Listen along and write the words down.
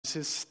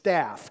It's his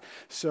staff.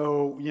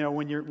 So,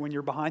 when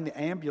you're behind the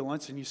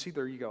ambulance and you see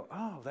there, you go,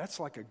 oh,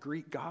 that's like a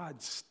Greek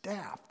god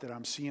staff that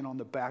I'm seeing on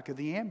the back of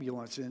the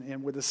ambulance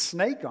and with a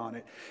snake on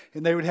it.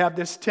 And they would have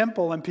this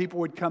temple and people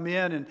would come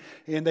in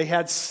and they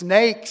had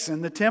snakes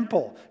in the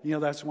temple.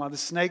 That's why the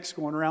snakes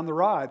going around the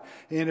rod.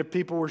 And if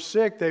people were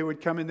sick, they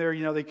would come in there,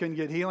 they couldn't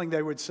get healing.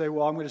 They would say,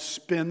 well, I'm going to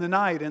spend the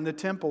night in the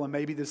temple and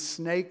maybe the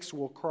snakes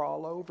will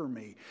crawl over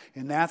me.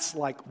 And that's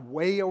like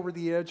way over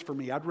the edge for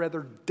me. I'd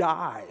rather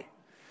die.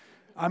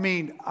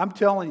 I'm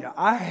telling you,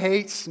 I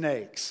hate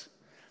snakes.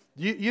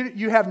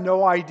 You have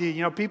no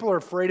idea. People are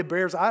afraid of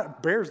bears.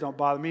 Bears don't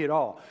bother me at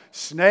all.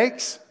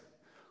 Snakes,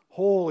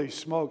 holy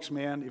smokes,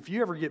 man. If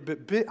you ever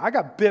get bit, I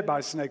got bit by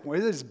a snake.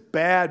 It is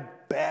bad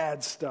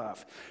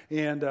stuff.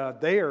 And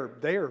they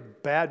are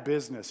bad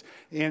business.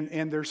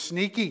 And they're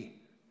sneaky.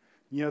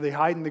 They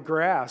hide in the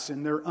grass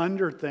and they're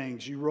under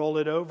things. You roll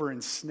it over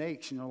and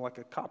snakes, like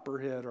a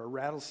copperhead or a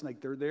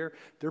rattlesnake, they're there.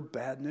 They're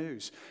bad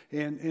news.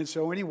 And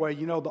so anyway,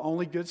 the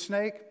only good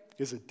snake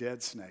is a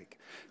dead snake.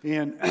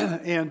 And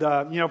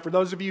for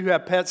those of you who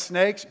have pet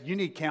snakes, you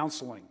need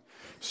counseling.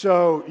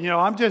 So,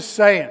 I'm just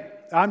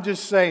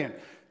saying,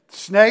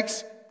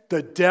 snakes,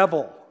 the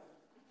devil.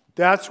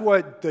 That's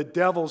what the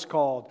devil's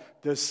called,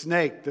 the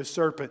snake, the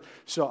serpent.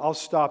 So I'll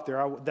stop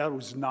there. That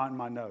was not in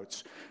my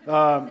notes.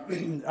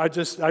 I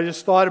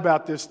just thought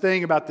about this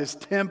thing about this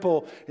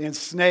temple and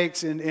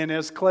snakes and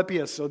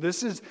Asclepius. So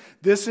this is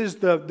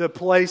the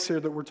place here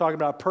that we're talking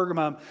about,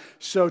 Pergamum.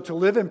 So to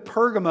live in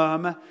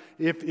Pergamum,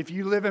 if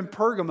you live in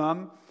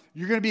Pergamum,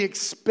 you're going to be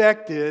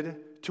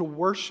expected to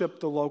worship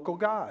the local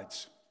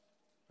gods.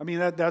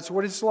 That's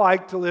what it's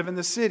like to live in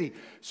the city.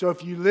 So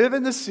if you live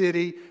in the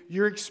city,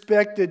 you're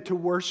expected to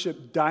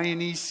worship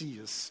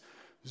Dionysius,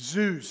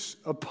 Zeus,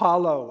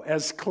 Apollo,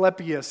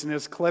 Asclepius. And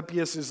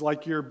Asclepius is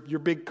like your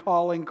big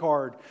calling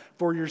card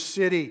for your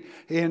city.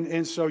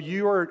 And so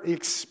you are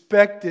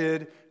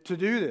expected to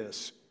do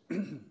this.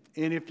 And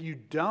if you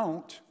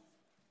don't,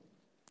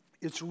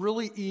 it's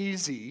really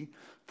easy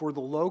for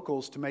the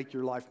locals to make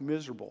your life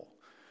miserable.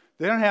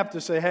 They don't have to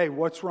say, hey,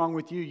 what's wrong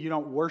with you? You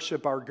don't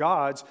worship our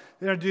gods.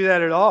 They don't do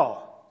that at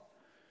all.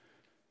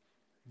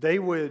 They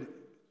would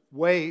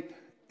wait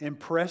and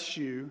press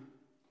you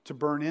to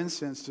burn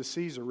incense to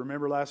Caesar.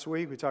 Remember last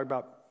week we talked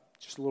about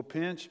just a little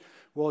pinch?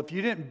 Well, if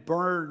you didn't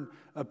burn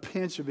a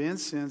pinch of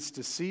incense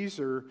to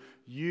Caesar,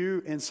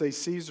 and say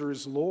Caesar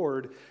is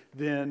Lord,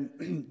 then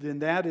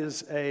that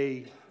is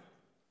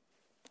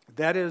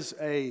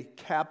a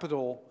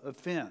capital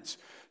offense.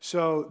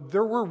 So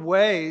there were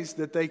ways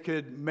that they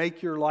could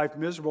make your life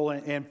miserable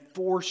and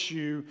force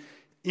you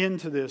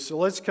into this. So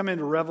let's come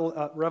into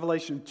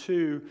Revelation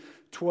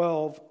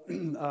 2:12,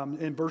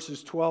 in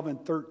verses 12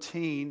 and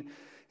 13.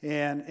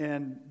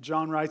 And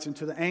John writes, "And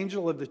to the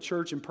angel of the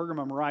church in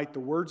Pergamum write the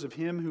words of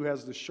him who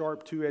has the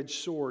sharp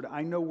two-edged sword.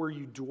 I know where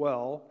you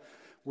dwell,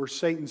 where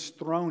Satan's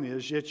throne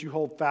is, yet you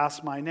hold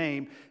fast my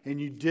name, and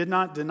you did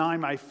not deny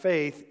my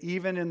faith,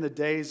 even in the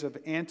days of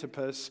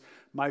Antipas,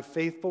 my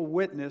faithful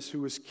witness,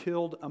 who was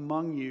killed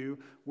among you,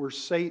 where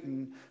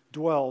Satan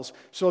dwells."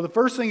 So the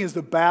first thing is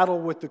the battle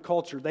with the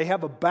culture. They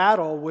have a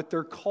battle with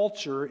their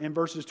culture in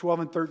verses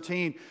 12 and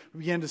 13. We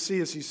begin to see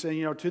this. He's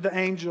saying, to the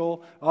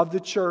angel of the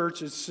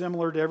church, it's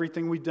similar to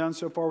everything we've done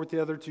so far with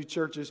the other two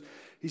churches.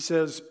 He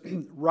says,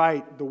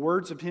 write the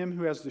words of him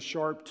who has the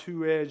sharp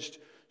two-edged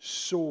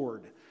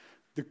sword.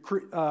 The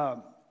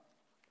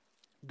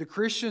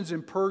Christians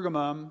in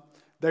Pergamum,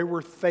 they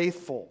were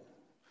faithful.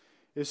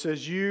 It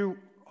says, you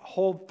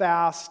hold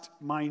fast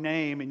my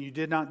name, and you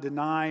did not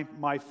deny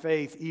my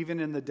faith, even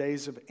in the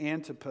days of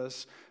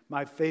Antipas,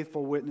 my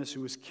faithful witness,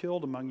 who was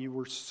killed among you,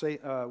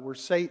 where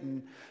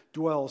Satan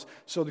dwells.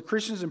 So the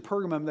Christians in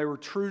Pergamum, they were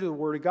true to the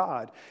Word of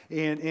God.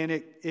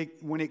 And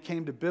when it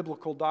came to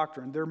biblical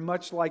doctrine, they're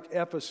much like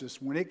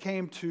Ephesus. When it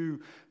came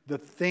to the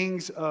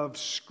things of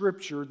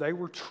Scripture, they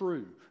were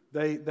true.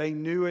 They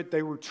knew it.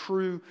 They were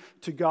true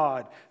to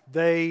God.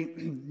 They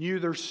knew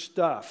their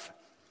stuff.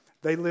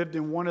 They lived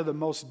in one of the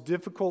most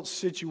difficult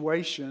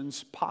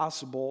situations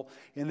possible,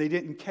 and they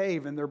didn't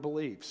cave in their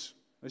beliefs.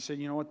 They said,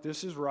 you know what,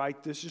 this is right,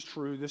 this is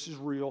true, this is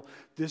real,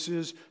 this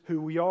is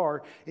who we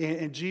are.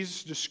 And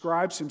Jesus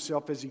describes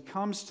himself as he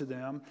comes to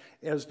them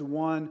as the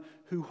one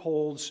who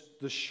holds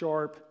the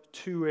sharp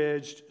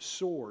two-edged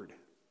sword.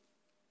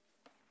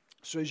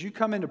 So as you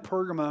come into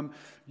Pergamum,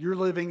 you're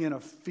living in a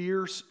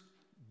fierce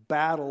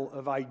battle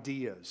of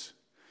ideas.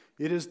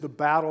 It is the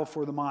battle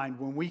for the mind.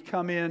 When we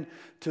come in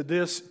to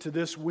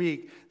this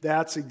week,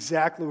 that's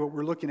exactly what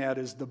we're looking at,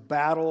 is the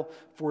battle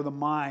for the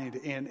mind.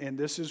 And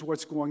this is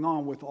what's going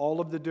on with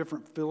all of the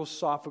different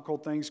philosophical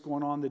things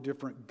going on, the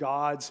different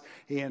gods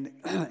and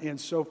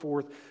so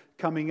forth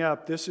coming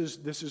up. This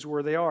is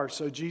where they are.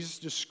 So Jesus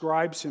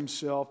describes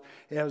himself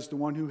as the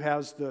one who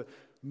has the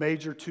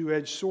major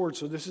two-edged sword.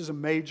 So this is a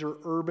major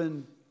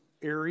urban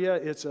area.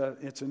 It's an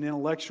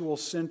intellectual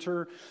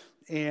center.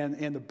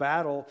 And the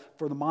battle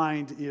for the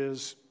mind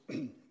is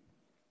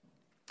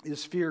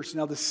fierce.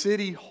 Now, the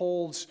city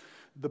holds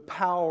the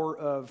power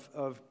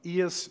of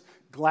Eos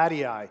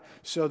Gladii.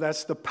 So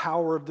that's the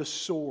power of the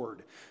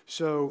sword.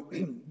 So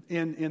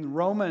in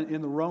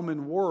the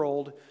Roman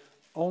world,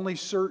 only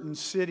certain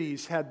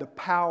cities had the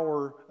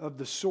power of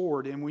the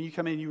sword. And when you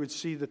come in, you would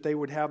see that they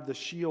would have the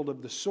shield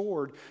of the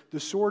sword. The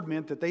sword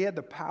meant that they had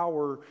the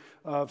power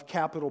of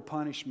capital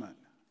punishment.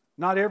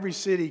 Not every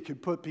city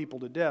could put people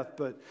to death,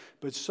 but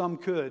some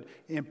could.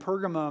 And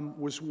Pergamum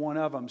was one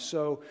of them.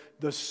 So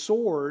the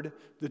sword,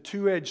 the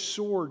two-edged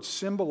sword,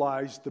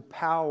 symbolized the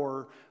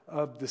power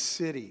of the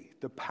city.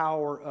 The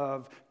power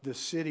of the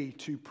city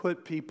to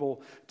put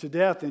people to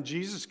death. And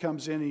Jesus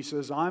comes in and he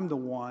says, I'm the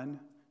one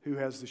who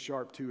has the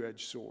sharp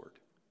two-edged sword.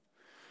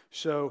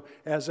 So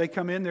as they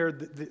come in there,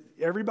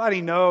 everybody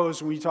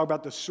knows when you talk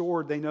about the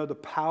sword, they know the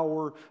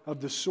power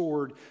of the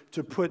sword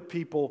to put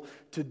people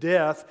to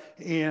death.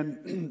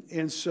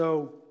 And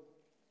so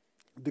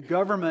the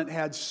government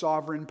had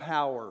sovereign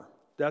power.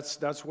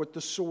 That's what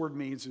the sword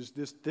means, is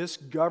this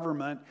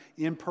government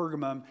in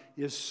Pergamum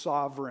is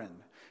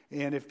sovereign.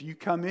 And if you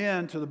come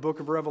into the book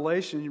of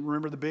Revelation, you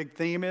remember the big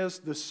theme is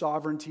the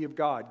sovereignty of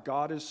God.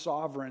 God is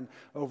sovereign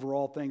over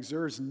all things.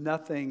 There is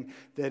nothing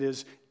that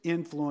is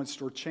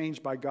influenced or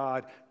changed by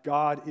God.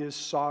 God is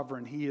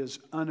sovereign. He is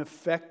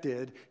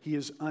unaffected. He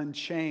is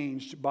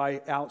unchanged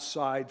by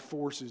outside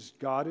forces.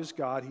 God is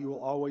God. He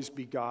will always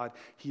be God.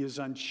 He is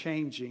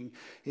unchanging.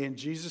 And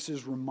Jesus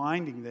is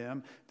reminding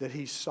them that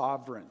He's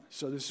sovereign.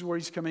 So this is where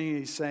He's coming in.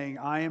 He's saying,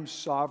 I am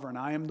sovereign.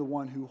 I am the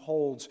one who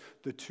holds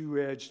the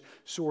two-edged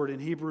sword. In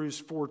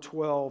Hebrews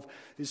 4:12,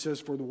 it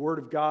says, for the word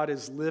of God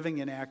is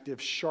living and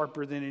active,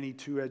 sharper than any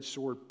two-edged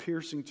sword,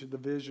 piercing to the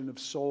division of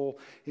soul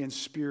and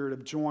spirit,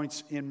 of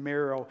joints and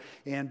marrow,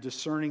 and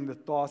discerning the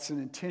thoughts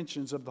and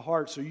intentions of the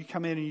heart. So you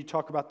come in and you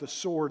talk about the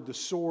sword, the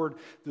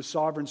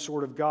sovereign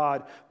sword of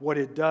God, what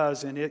it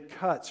does, and it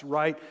cuts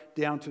right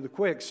down to the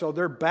quick. So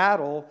their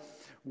battle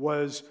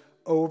was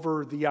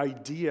over the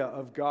idea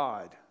of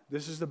God.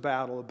 This is the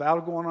battle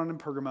going on in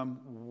Pergamum.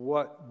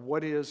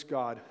 What is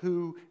God?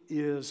 Who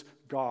is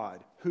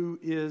God? Who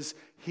is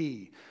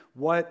He?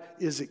 What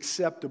is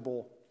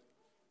acceptable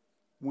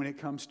when it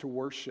comes to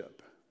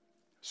worship?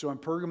 So in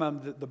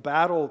Pergamum, the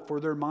battle for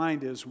their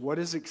mind is, what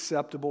is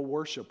acceptable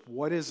worship?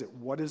 What is it?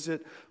 What does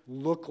it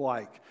look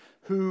like?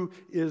 Who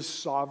is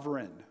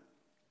sovereign?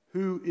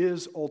 Who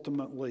is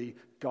ultimately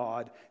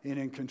God and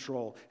in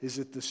control? Is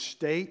it the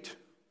state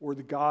or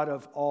the God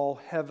of all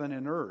heaven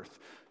and earth?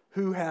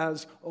 Who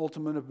has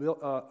ultimate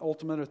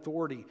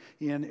authority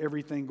in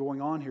everything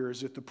going on here?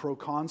 Is it the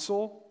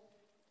proconsul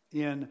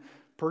in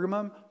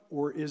Pergamum,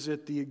 or is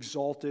it the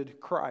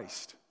exalted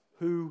Christ?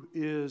 Who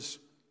is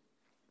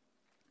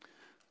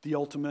the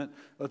ultimate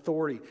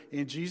authority?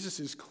 And Jesus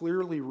is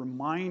clearly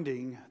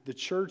reminding the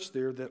church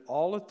there that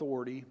all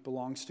authority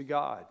belongs to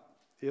God.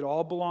 It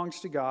all belongs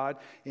to God,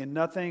 and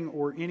nothing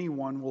or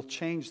anyone will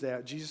change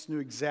that. Jesus knew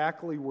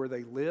exactly where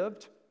they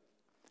lived.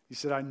 He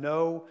said, I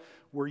know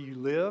where you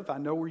live. I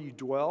know where you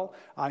dwell.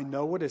 I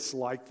know what it's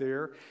like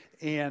there.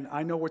 And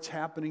I know what's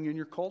happening in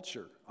your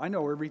culture. I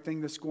know everything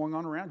that's going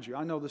on around you.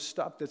 I know the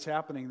stuff that's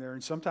happening there.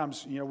 And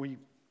sometimes,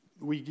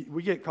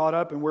 we get caught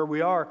up in where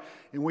we are,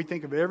 and we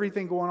think of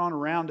everything going on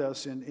around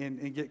us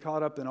and get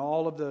caught up in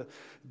all of the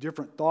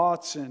different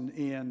thoughts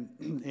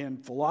and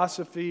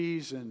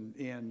philosophies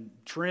and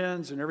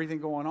trends and everything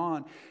going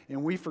on.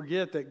 And we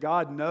forget that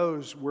God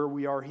knows where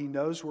we are. He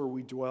knows where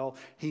we dwell.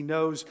 He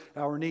knows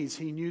our needs.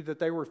 He knew that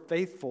they were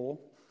faithful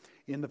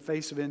in the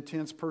face of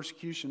intense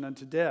persecution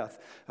unto death.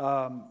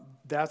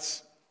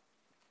 That's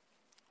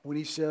when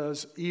he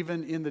says,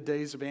 even in the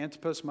days of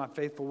Antipas, my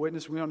faithful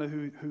witness. We don't know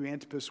who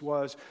Antipas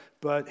was,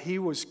 but he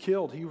was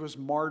killed. He was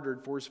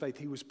martyred for his faith.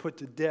 He was put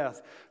to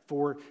death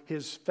for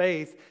his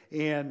faith.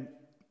 And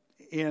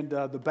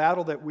the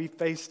battle that we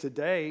face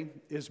today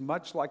is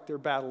much like their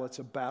battle. It's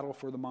a battle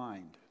for the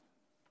mind.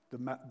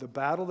 The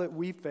battle that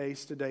we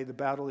face today, the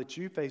battle that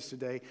you face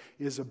today,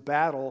 is a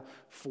battle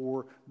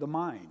for the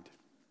mind.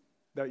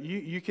 That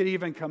you could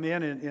even come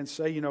in and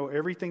say,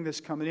 everything that's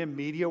coming in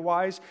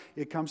media-wise,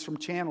 it comes from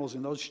channels,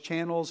 and those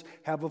channels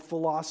have a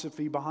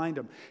philosophy behind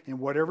them. And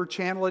whatever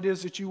channel it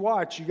is that you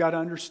watch, you got to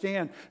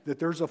understand that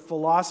there's a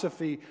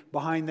philosophy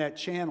behind that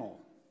channel.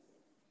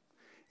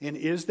 And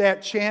is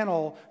that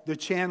channel the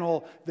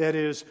channel that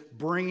is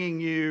bringing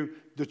you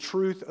the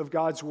truth of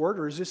God's Word,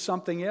 or is this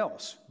something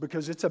else?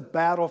 Because it's a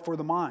battle for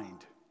the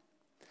mind.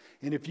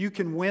 And if you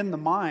can win the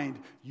mind,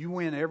 you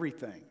win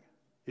everything.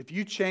 If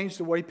you change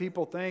the way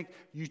people think,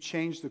 you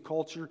change the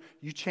culture,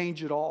 you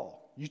change it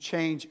all. You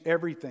change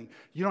everything.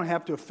 You don't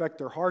have to affect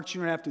their hearts. You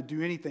don't have to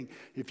do anything.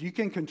 If you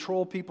can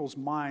control people's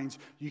minds,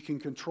 you can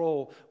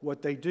control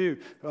what they do.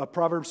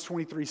 Proverbs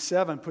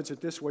 23:7 puts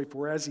it this way,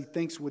 for as he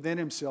thinks within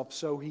himself,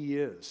 so he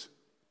is.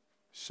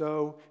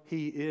 So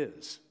he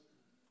is.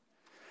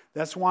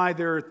 That's why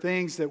there are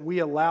things that we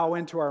allow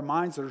into our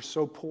minds that are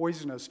so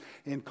poisonous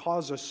and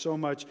cause us so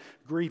much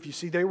grief. You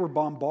see, they were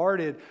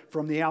bombarded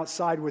from the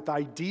outside with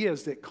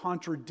ideas that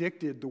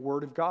contradicted the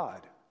Word of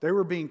God. They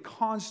were being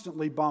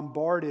constantly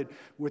bombarded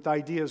with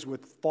ideas,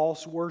 with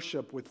false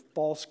worship, with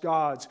false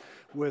gods,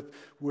 with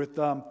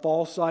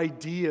false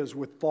ideas,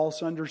 with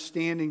false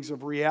understandings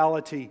of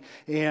reality.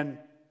 And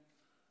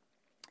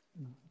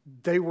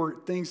they were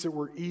things that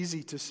were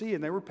easy to see,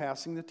 and they were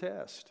passing the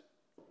test.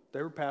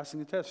 They were passing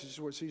the test. This is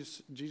what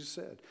Jesus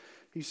said.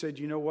 He said,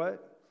 you know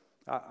what?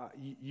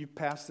 You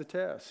passed the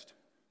test.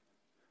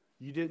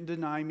 You didn't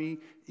deny me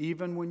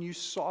even when you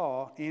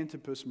saw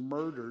Antipas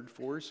murdered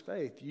for his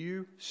faith.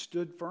 You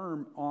stood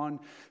firm on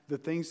the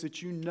things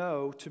that you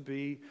know to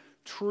be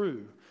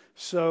true.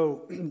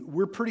 So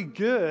we're pretty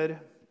good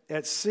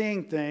at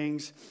seeing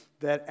things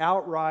that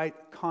outright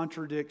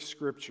contradict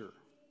Scripture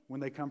when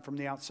they come from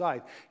the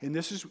outside. And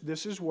this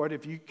is what,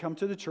 if you come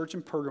to the church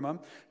in Pergamum,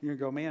 you're going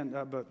to go,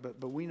 man,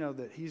 but we know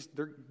that he's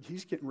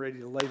getting ready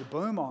to lay the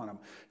boom on them.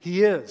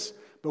 He is.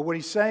 But what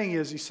he's saying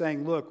is,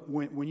 look,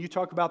 when you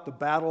talk about the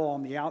battle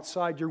on the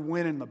outside, you're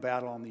winning the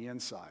battle on the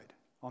inside,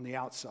 on the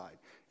outside.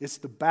 It's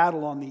the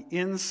battle on the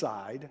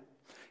inside.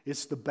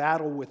 It's the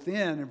battle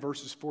within in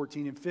verses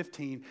 14 and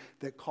 15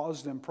 that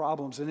caused them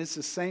problems. And it's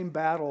the same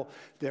battle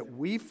that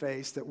we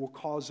face that will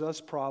cause us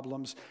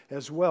problems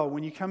as well.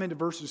 When you come into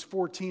verses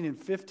 14 and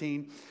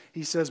 15,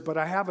 he says, but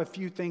I have a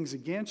few things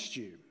against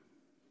you.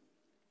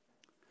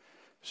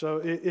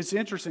 So it's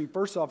interesting.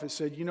 First off, it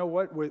said, you know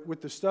what?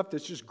 With the stuff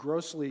that's just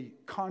grossly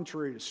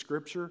contrary to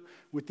Scripture,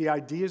 with the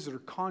ideas that are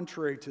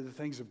contrary to the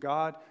things of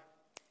God,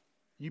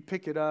 you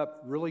pick it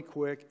up really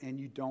quick and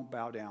you don't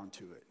bow down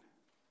to it.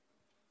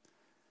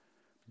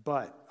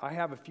 But I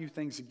have a few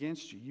things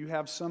against you. You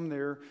have some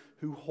there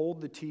who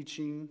hold the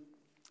teaching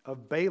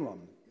of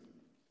Balaam,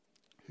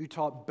 who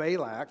taught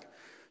Balak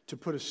to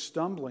put a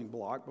stumbling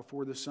block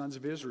before the sons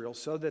of Israel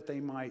so that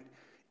they might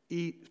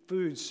eat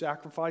food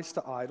sacrificed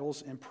to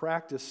idols and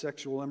practice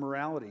sexual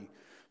immorality.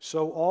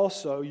 So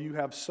also you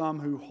have some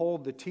who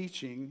hold the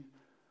teaching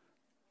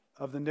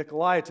of the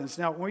Nicolaitans.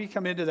 Now, when you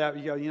come into that,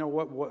 you go, you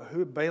know,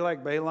 who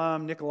Balak,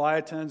 Balaam,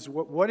 Nicolaitans,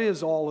 what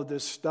is all of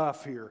this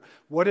stuff here?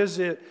 What does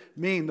it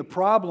mean? The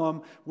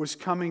problem was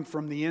coming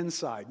from the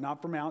inside,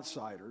 not from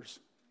outsiders.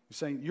 He's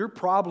saying your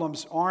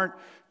problems aren't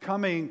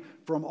coming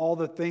from all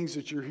the things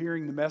that you're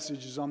hearing, the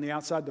messages on the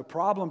outside. The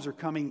problems are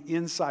coming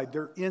inside.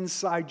 They're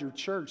inside your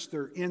church.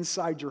 They're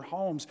inside your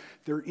homes.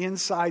 They're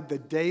inside the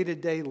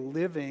day-to-day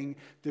living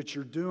that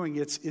you're doing.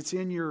 It's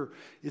in your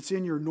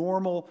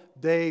normal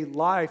day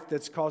life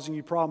that's causing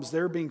you problems.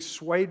 They're being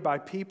swayed by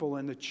people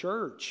in the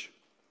church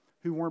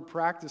who weren't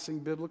practicing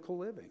biblical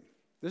living.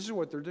 This is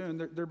what they're doing.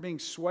 They're being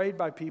swayed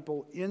by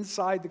people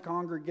inside the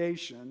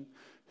congregation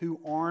who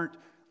aren't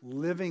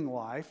living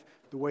life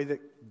the way that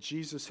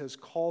Jesus has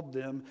called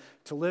them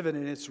to live it.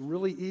 And it's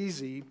really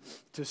easy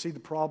to see the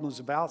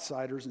problems of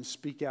outsiders and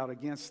speak out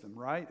against them,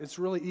 right? It's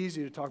really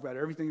easy to talk about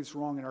everything that's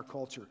wrong in our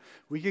culture.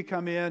 We could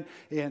come in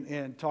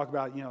and talk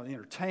about,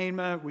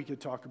 entertainment. We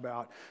could talk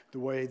about the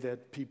way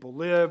that people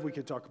live. We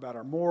could talk about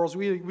our morals.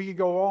 We could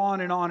go on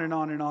and on and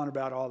on and on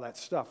about all that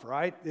stuff,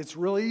 right? It's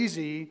really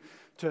easy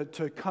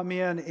to come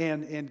in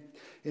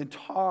and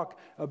talk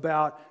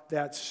about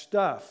that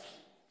stuff.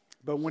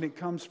 But when it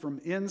comes from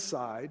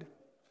inside,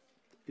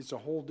 it's a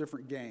whole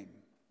different game.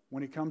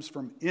 When it comes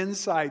from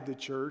inside the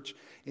church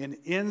and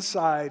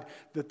inside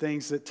the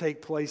things that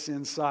take place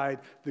inside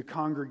the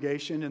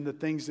congregation and the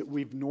things that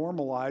we've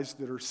normalized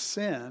that are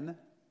sin,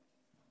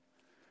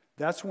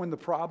 that's when the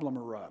problem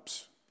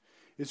erupts.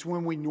 It's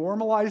when we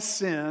normalize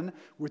sin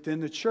within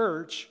the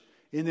church,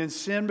 and then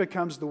sin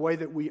becomes the way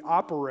that we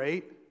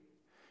operate,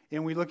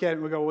 and we look at it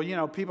and we go,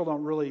 well, people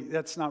don't really,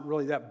 that's not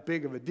really that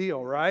big of a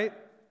deal, right?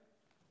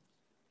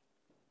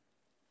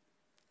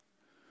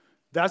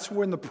 That's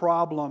when the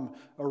problem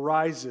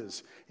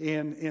arises.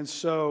 And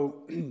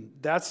so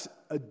that's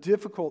a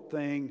difficult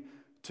thing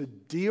to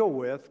deal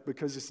with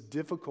because it's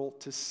difficult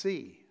to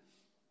see.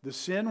 The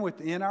sin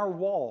within our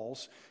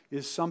walls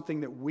is something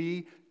that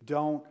we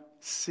don't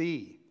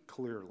see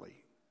clearly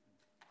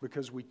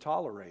because we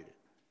tolerate it.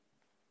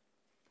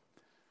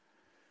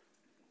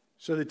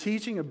 So the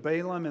teaching of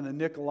Balaam and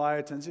the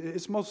Nicolaitans,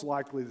 it's most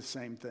likely the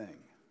same thing.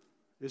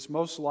 It's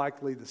most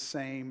likely the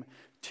same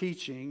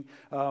teaching.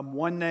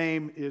 One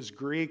name is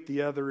Greek,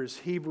 the other is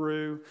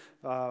Hebrew.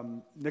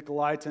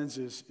 Nicolaitans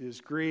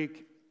is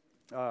Greek.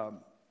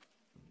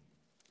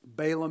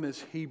 Balaam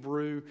is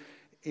Hebrew,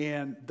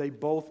 and they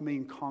both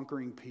mean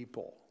conquering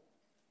people.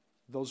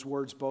 Those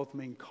words both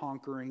mean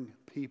conquering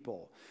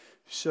people.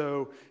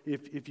 So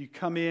if you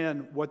come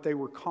in, what they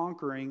were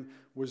conquering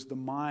was the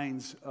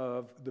minds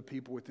of the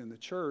people within the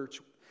church,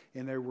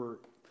 and they were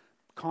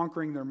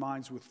conquering their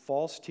minds with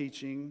false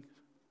teaching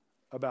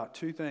about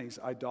two things,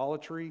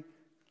 idolatry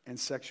and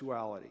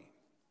sexuality.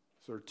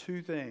 So there are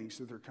two things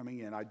that are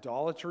coming in,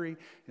 idolatry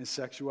and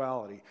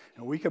sexuality.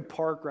 And we could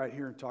park right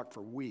here and talk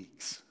for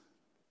weeks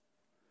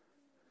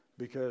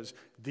because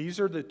these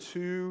are the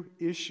two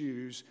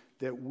issues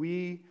that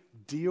we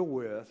deal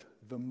with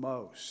the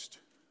most.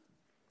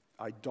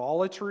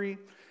 Idolatry,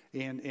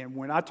 and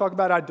when I talk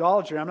about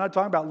idolatry, I'm not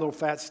talking about little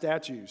fat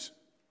statues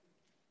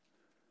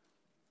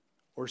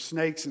or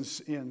snakes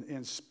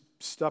and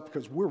stuff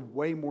because we're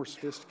way more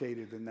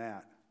sophisticated than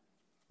that.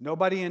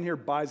 Nobody in here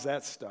buys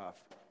that stuff.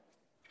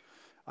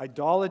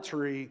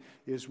 Idolatry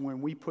is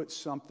when we put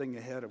something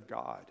ahead of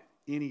God,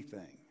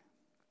 anything.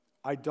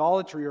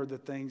 Idolatry are the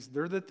things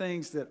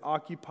that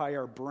occupy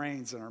our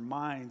brains and our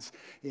minds,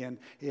 and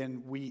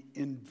we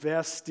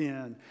invest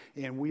in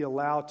and we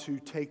allow to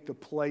take the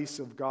place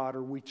of God,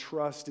 or we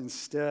trust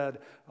instead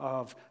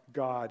of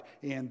God.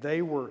 And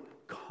they were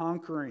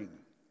conquering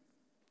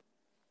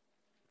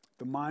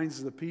the minds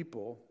of the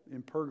people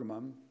in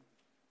Pergamum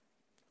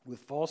with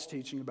false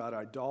teaching about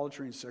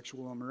idolatry and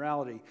sexual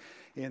immorality.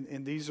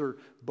 And these are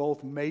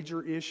both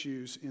major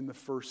issues in the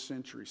first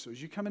century. So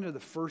as you come into the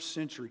first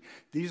century,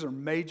 these are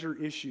major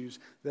issues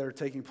that are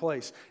taking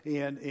place.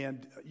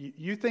 And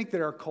you think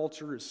that our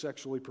culture is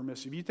sexually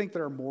permissive. You think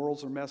that our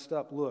morals are messed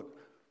up. Look,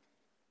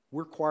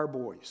 we're choir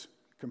boys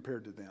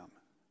compared to them.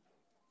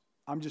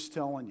 I'm just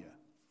telling you.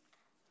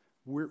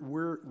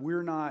 We're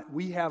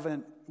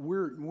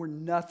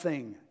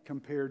nothing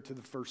compared to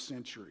the first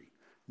century.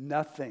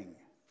 Nothing.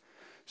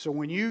 So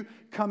when you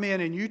come in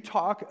and you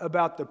talk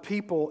about the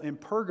people in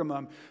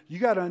Pergamum, you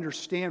got to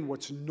understand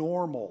what's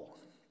normal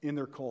in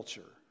their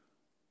culture.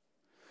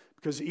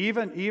 Because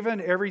even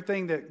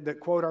everything that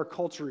quote our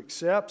culture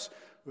accepts,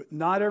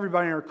 not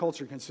everybody in our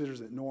culture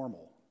considers it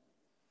normal.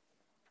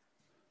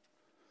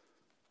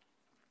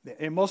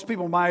 And most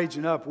people my age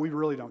and up, we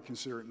really don't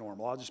consider it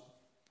normal. I'll just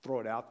throw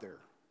it out there.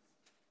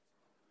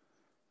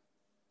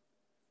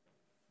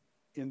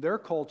 In their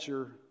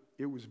culture,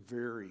 it was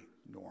very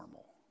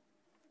normal.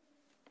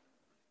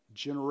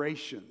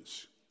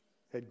 Generations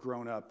had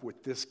grown up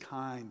with this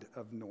kind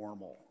of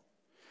normal.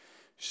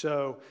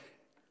 So,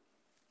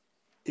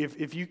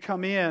 if you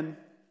come in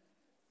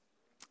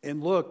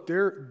and look,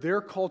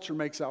 their culture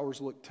makes ours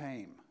look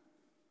tame.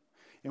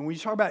 And when you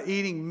talk about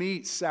eating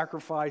meat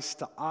sacrificed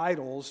to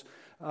idols,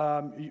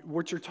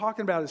 what you're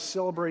talking about is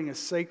celebrating a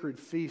sacred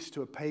feast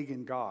to a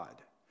pagan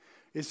god.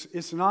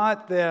 It's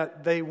not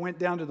that they went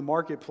down to the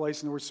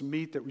marketplace and there was some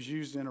meat that was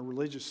used in a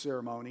religious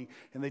ceremony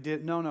and they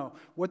did. No.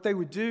 What they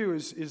would do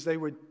is they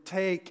would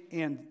take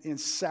and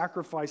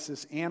sacrifice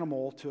this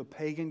animal to a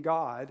pagan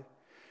god,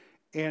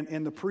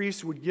 and the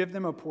priest would give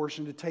them a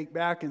portion to take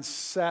back and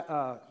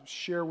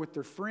share with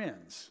their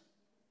friends.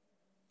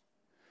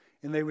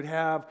 And they would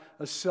have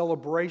a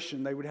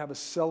celebration. They would have a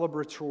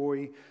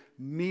celebratory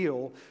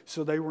meal.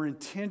 So they were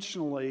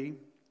intentionally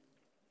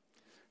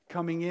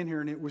coming in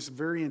here, and it was a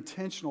very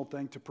intentional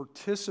thing to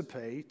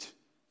participate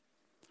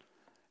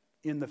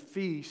in the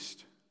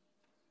feast.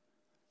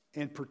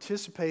 And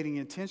participating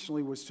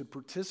intentionally was to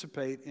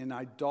participate in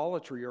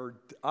idolatry or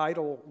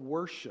idol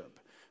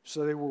worship.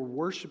 So they were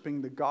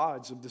worshiping the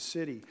gods of the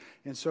city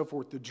and so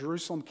forth. The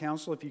Jerusalem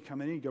Council, if you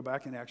come in, you go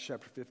back in Acts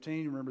chapter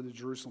 15, remember the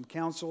Jerusalem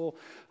Council.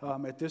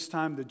 At this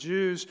time, the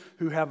Jews,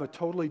 who have a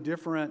totally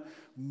different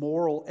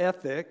moral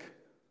ethic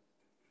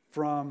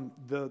from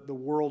the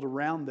world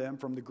around them,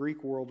 from the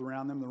Greek world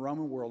around them, the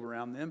Roman world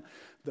around them.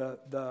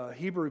 The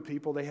Hebrew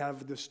people, they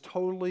have this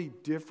totally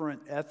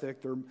different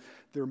ethic.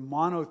 They're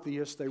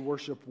monotheists. They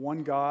worship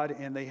one God,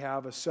 and they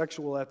have a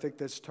sexual ethic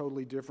that's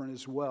totally different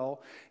as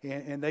well.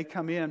 And they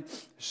come in.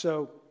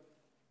 So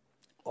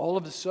all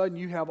of a sudden,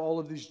 you have all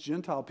of these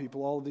Gentile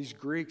people, all of these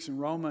Greeks and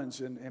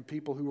Romans and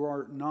people who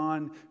are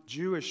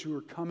non-Jewish who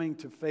are coming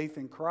to faith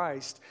in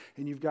Christ.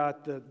 And you've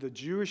got the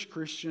Jewish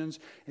Christians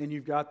and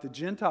you've got the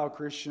Gentile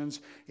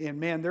Christians. And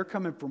man, they're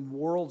coming from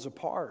worlds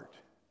apart.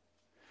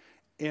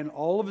 And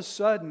all of a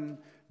sudden,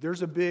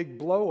 there's a big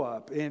blow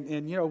up.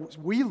 And you know,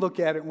 we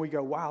look at it and we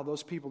go, wow,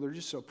 those people, they're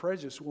just so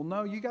prejudiced. Well,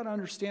 no, you got to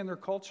understand their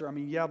culture. I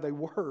mean, yeah, they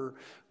were,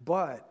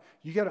 but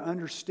you got to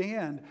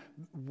understand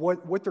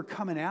what they're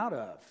coming out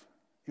of.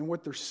 And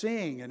what they're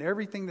seeing and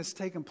everything that's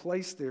taking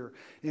place there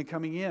and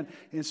coming in.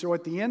 And so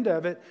at the end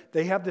of it,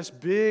 they have this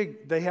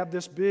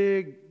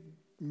big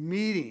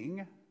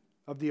meeting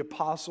of the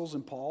apostles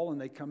and Paul,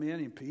 and they come in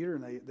and Peter,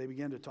 and they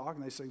begin to talk,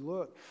 and they say,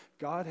 look,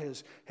 God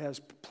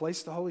has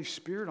placed the Holy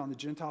Spirit on the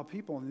Gentile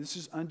people, and this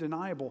is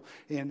undeniable.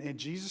 And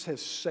Jesus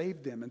has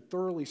saved them and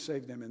thoroughly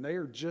saved them, and they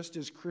are just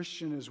as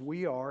Christian as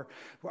we are.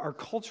 Our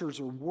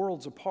cultures are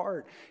worlds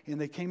apart. And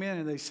they came in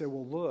and they said,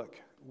 well, look,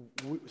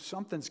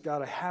 something's got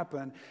to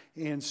happen.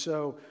 And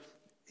so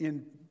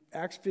in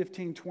Acts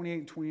 15, 28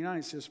 and 29,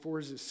 it says, for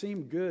as it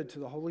seemed good to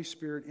the Holy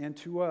Spirit and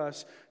to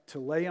us to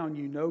lay on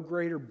you no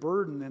greater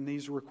burden than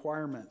these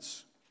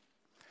requirements.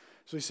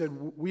 So he said,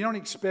 we don't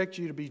expect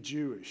you to be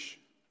Jewish.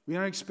 We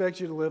don't expect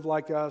you to live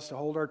like us, to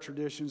hold our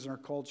traditions and our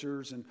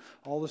cultures and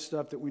all the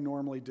stuff that we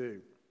normally do.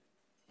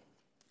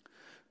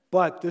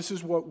 But this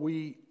is what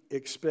we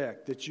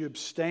expect, that you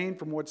abstain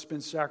from what's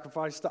been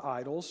sacrificed to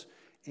idols,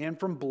 and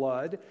from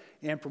blood,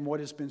 and from what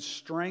has been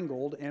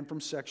strangled, and from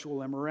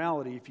sexual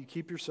immorality. If you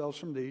keep yourselves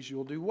from these,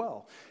 you'll do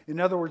well. In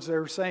other words, they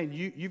were saying,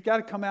 you've got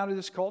to come out of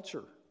this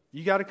culture.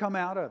 You got to come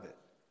out of it.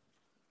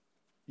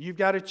 You've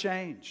got to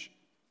change.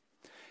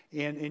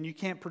 And you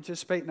can't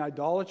participate in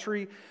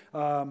idolatry,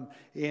 and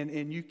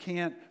you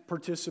can't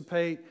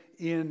participate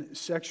in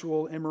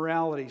sexual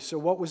immorality. So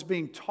what was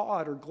being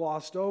taught or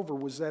glossed over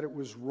was that it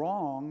was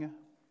wrong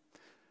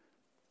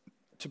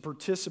to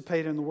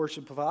participate in the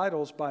worship of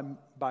idols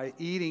by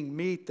eating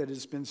meat that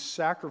has been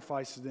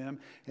sacrificed to them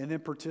and then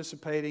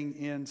participating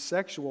in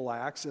sexual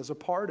acts as a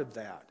part of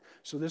that.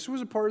 So this was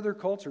a part of their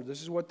culture.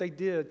 This is what they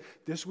did.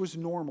 This was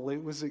normal.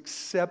 It was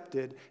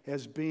accepted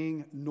as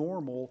being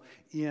normal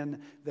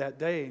in that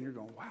day. And you're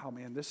going, wow,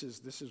 man, this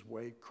is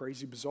way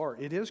crazy bizarre.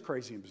 It is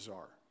crazy and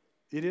bizarre.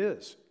 It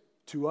is.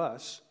 To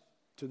us,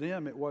 to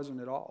them, it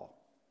wasn't at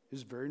all.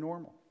 It's very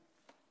normal.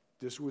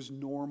 This was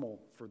normal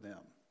for them.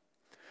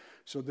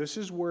 So this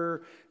is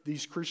where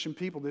these Christian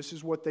people, this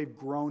is what they've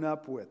grown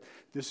up with.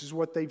 This is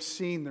what they've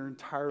seen their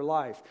entire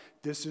life.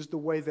 This is the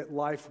way that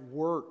life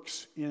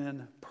works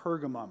in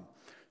Pergamum.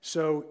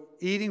 So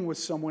eating with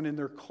someone in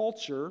their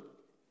culture,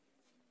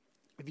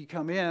 if you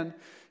come in,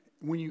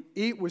 when you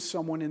eat with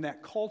someone in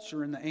that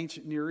culture in the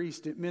ancient Near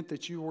East, it meant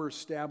that you were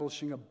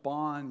establishing a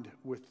bond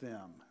with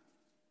them.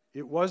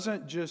 It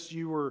wasn't just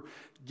you were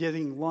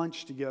getting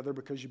lunch together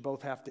because you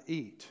both have to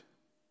eat.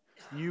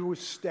 You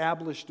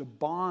established a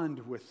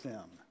bond with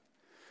them.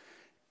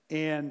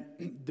 And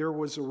there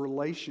was a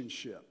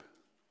relationship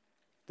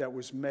that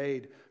was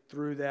made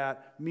through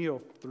that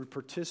meal, through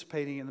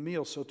participating in the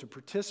meal. So to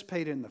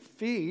participate in the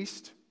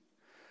feast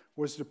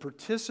was to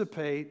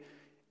participate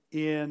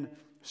in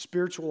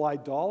spiritual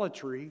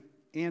idolatry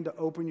and to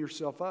open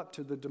yourself up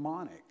to the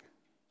demonic.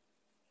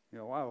 You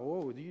know, wow,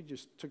 whoa, you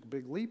just took a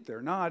big leap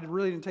there. No, I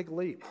really didn't take a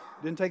leap.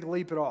 Didn't take a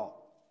leap at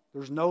all.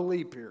 There's no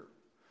leap here.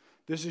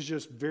 This is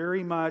just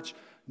very much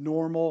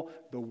normal,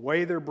 the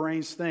way their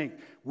brains think.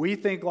 We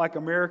think like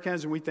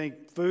Americans, and we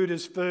think food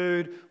is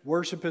food,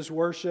 worship is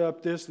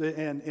worship,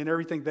 and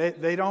everything.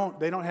 They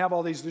don't have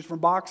all these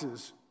different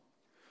boxes.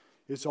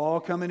 It's all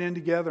coming in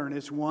together, and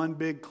it's one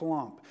big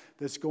clump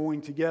that's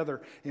going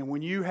together. And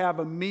when you have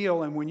a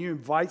meal, and when you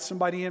invite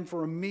somebody in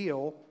for a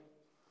meal,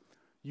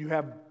 you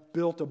have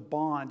built a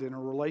bond and a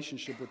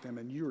relationship with them,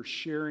 and you are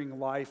sharing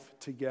life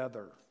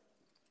together.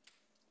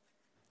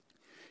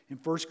 In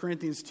 1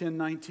 Corinthians 10,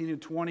 19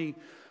 and 20,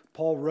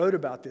 Paul wrote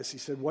about this. He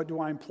said, what do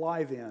I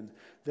imply then?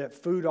 That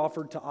food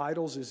offered to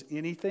idols is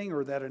anything,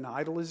 or that an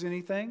idol is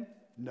anything?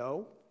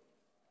 No.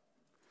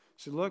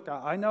 He said, look,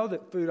 I know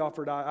that food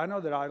offered, I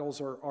know that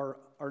idols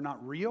are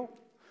not real.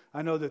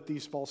 I know that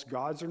these false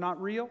gods are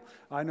not real.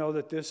 I know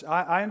that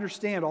I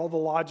understand all the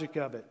logic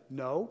of it.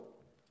 No.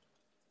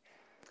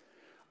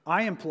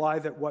 I imply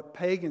that what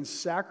pagans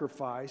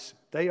sacrifice,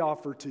 they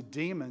offer to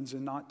demons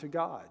and not to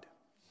God.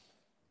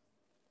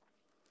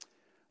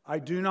 I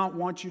do not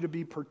want you to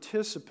be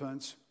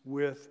participants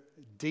with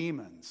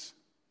demons.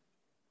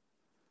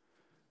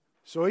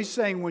 So he's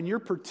saying when you're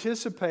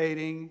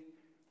participating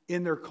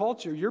in their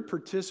culture, you're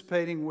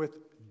participating with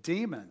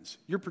demons.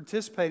 You're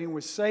participating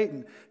with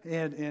Satan.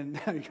 And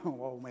now you're going,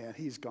 oh man,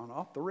 he's gone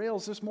off the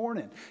rails this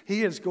morning.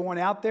 He is going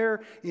out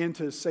there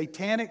into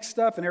satanic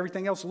stuff and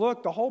everything else.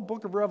 Look, the whole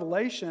book of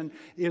Revelation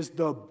is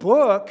the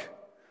book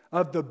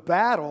of the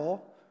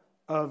battle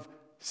of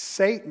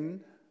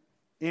Satan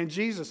and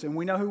Jesus, and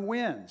we know who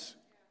wins.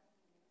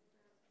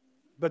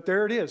 But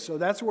there it is. So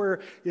that's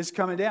where it's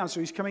coming down. So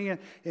he's coming in,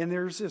 and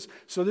there's this.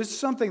 So this is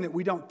something that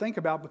we don't think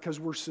about because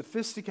we're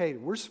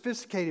sophisticated. We're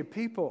sophisticated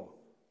people.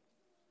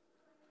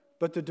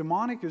 But the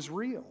demonic is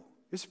real.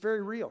 It's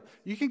very real.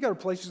 You can go to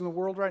places in the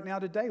world right now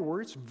today where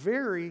it's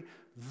very,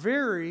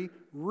 very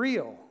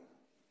real.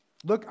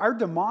 Look, our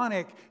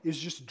demonic is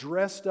just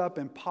dressed up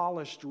and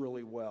polished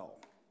really well.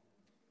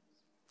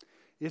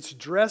 It's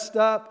dressed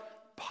up,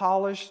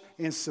 polished,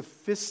 and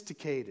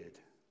sophisticated.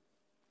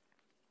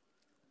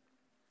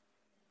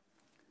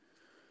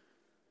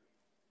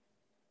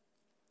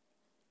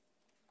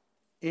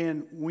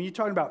 And when you're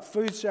talking about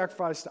food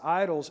sacrificed to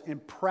idols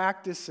and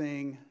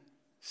practicing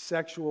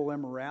sexual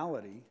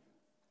immorality,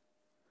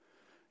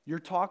 you're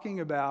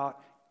talking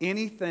about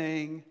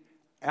anything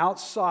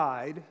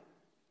outside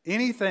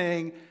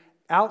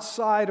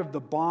of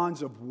the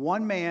bonds of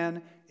one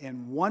man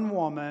and one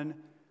woman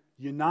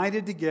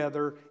united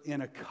together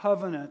in a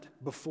covenant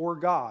before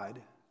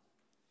God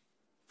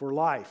for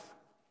life.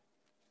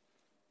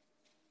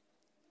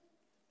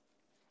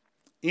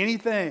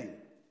 Anything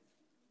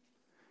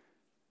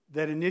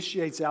that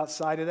initiates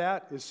outside of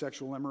that is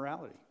sexual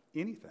immorality.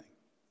 Anything.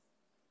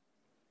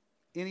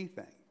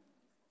 Anything.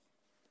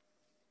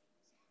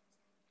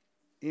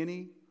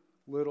 Any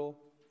little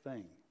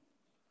thing.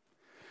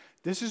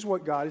 This is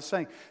what God is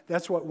saying.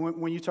 That's what,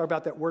 when you talk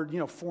about that word,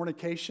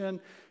 fornication,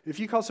 if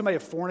you call somebody a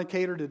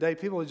fornicator today,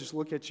 people will just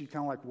look at you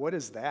kind of like, what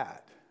is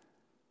that?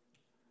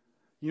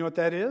 You know what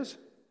that is?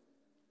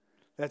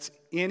 That's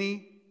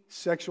any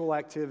sexual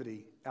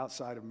activity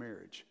outside of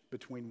marriage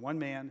between one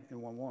man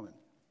and one woman.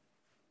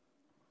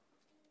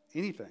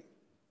 Anything.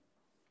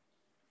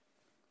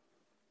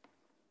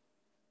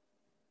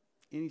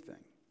 Anything.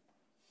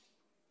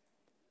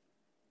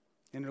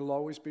 And it'll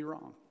always be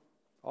wrong.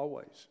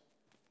 Always.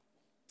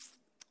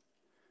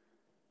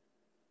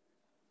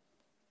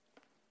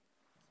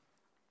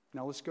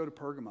 Now let's go to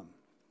Pergamum.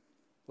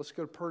 Let's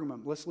go to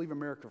Pergamum. Let's leave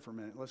America for a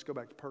minute. Let's go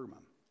back to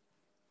Pergamum.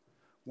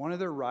 One of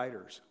their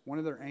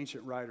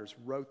ancient writers,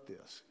 wrote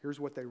this.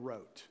 Here's what they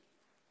wrote.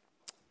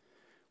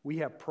 We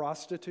have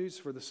prostitutes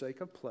for the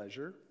sake of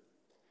pleasure.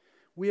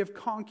 We have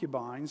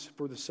concubines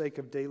for the sake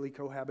of daily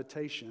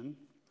cohabitation.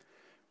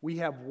 We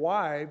have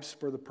wives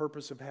for the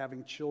purpose of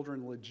having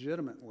children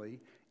legitimately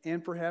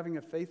and for having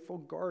a faithful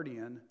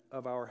guardian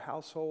of our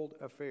household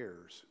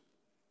affairs.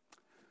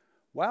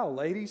 Wow,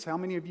 ladies, how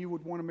many of you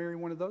would want to marry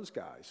one of those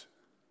guys?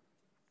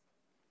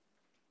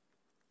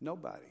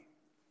 Nobody.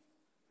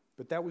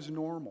 But that was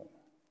normal.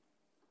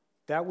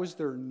 That was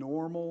their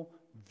normal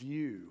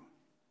view.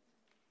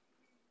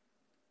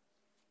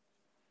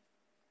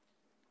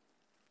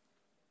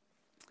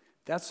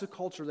 That's the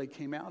culture they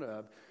came out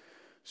of.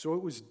 So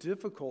it was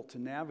difficult to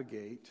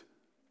navigate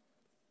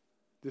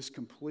this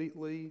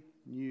completely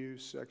new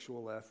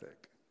sexual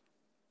ethic.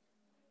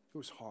 It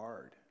was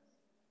hard.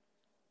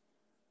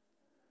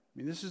 I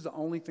mean, this is the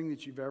only thing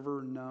that you've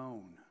ever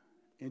known.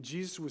 And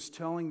Jesus was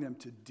telling them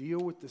to deal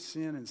with the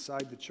sin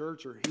inside the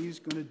church, or he's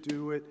going to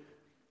do it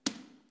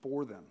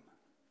for them.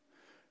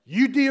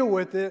 You deal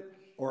with it,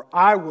 or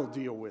I will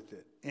deal with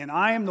it. And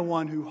I am the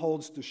one who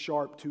holds the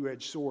sharp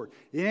two-edged sword.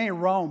 It ain't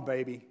Rome,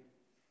 baby.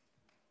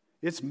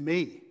 It's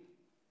me.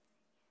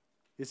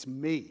 It's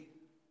me.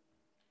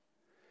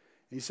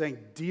 He's saying,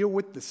 deal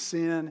with the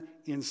sin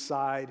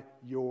inside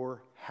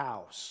your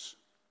house.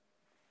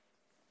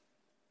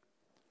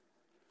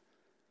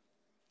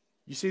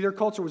 You see, their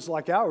culture was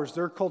like ours.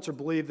 Their culture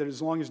believed that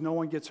as long as no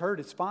one gets hurt,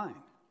 it's fine.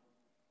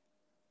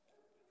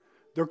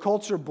 Their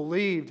culture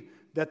believed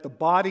that the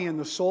body and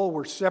the soul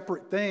were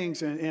separate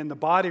things, and the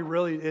body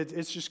really,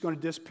 it's just going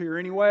to disappear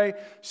anyway,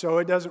 so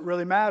it doesn't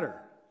really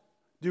matter.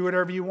 Do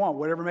whatever you want.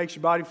 Whatever makes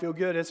your body feel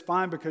good, it's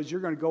fine, because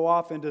you're going to go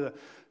off into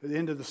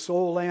the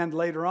soul land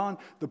later on.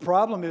 The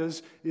problem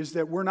is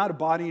that we're not a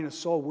body and a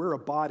soul. We're a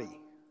body.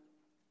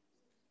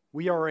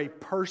 We are a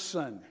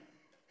person.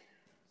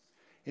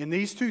 And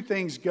these two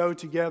things go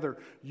together.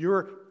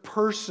 Your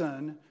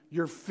person,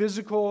 your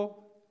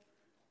physical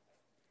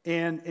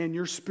and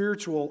your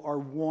spiritual are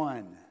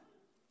one.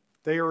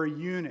 They are a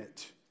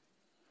unit.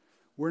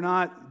 We're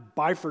not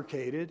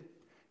bifurcated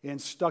and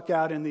stuck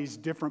out in these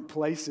different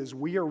places.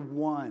 We are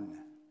one.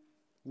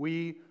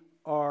 We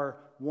are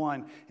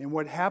one. And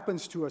what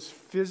happens to us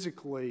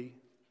physically,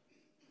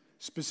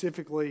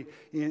 specifically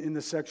in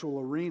the sexual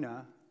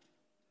arena,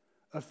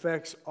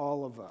 affects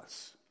all of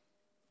us.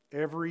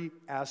 Every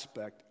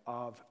aspect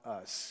of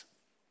us.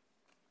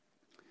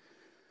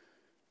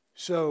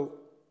 So,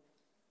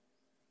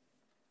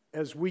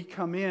 as we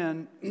come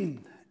in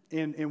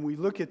and we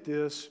look at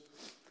this,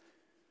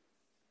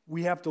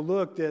 we have to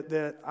look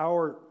that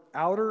our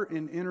outer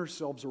and inner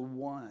selves are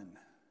one.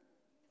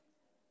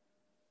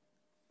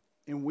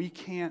 And we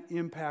can't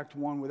impact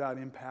one without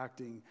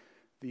impacting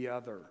the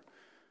other.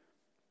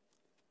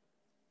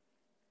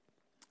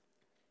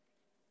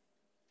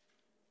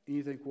 And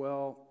you think,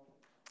 well,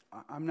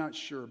 I'm not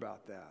sure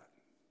about that.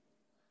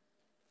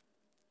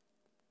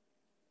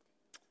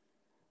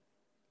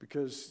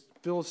 Because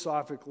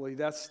philosophically,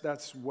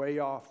 that's way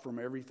off from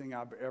everything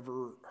I've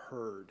ever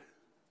heard.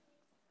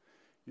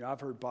 You know,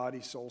 I've heard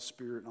body, soul,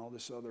 spirit, and all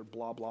this other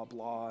blah, blah,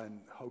 blah, and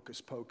hocus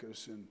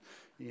pocus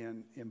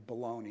and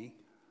baloney.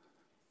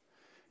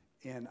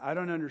 And I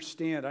don't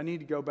understand. I need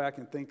to go back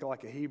and think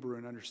like a Hebrew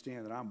and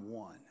understand that I'm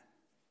one.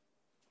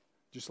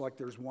 Just like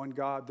there's one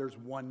God, there's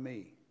one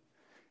me.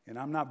 And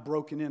I'm not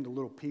broken into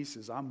little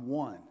pieces. I'm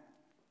one.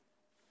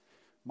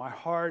 My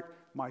heart,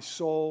 my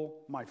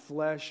soul, my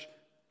flesh,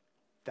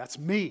 that's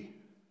me.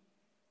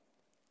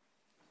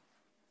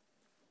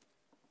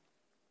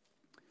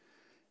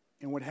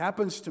 And what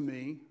happens to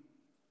me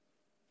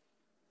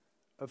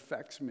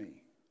affects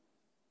me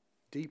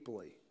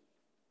deeply.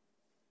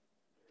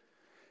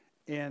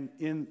 And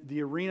in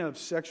the arena of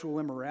sexual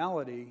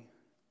immorality,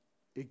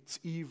 it's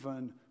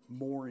even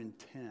more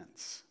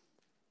intense.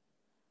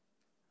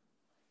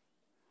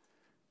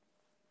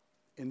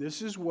 And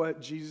this is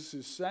what Jesus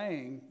is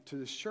saying to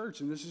this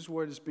church, and this is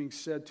what is being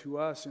said to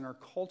us in our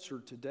culture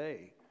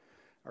today.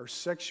 Our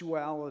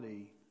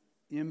sexuality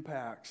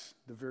impacts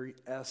the very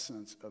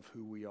essence of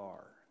who we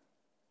are.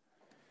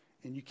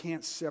 And you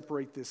can't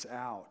separate this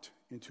out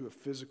into a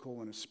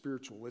physical and a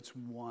spiritual. It's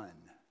one.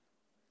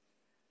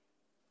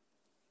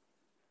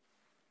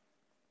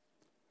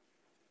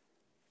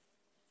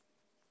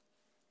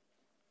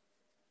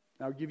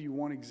 Now, I'll give you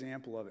one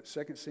example of it.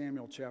 2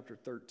 Samuel chapter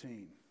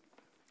 13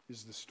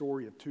 is the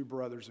story of two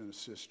brothers and a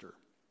sister.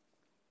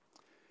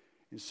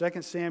 In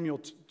 2 Samuel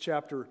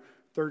chapter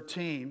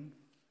 13,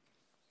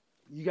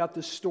 you got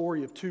this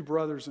story of two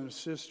brothers and a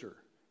sister,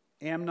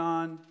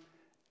 Amnon,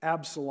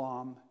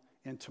 Absalom,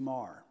 and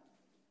Tamar.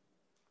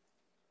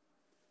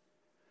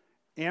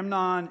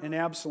 Amnon and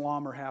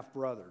Absalom are half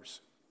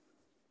brothers.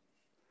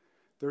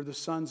 They're the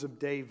sons of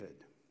David.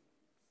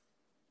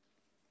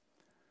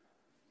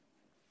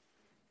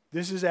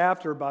 This is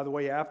after, by the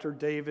way, after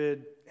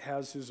David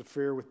has his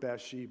affair with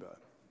Bathsheba.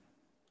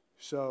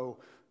 So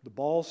the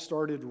ball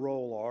started to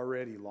roll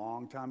already a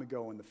long time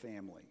ago in the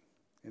family,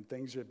 and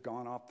things have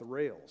gone off the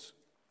rails.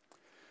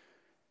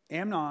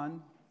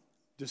 Amnon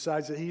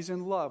decides that he's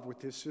in love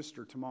with his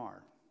sister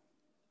Tamar.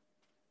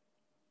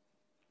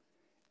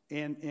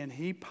 And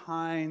he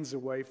pines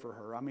away for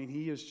her. I mean,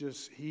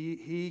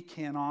 he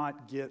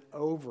cannot get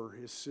over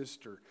his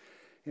sister.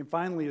 And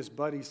finally his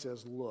buddy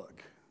says,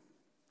 look,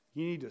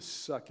 you need to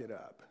suck it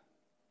up.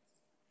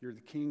 You're the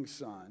king's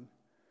son.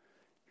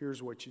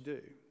 Here's what you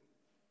do.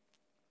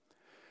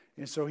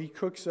 And so he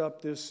cooks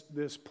up this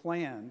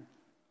plan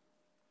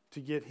to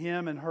get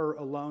him and her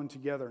alone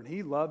together. And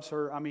he loves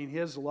her. I mean,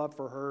 his love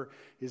for her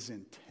is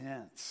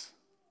intense.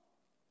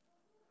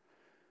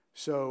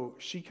 So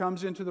she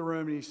comes into the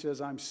room and he says,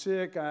 I'm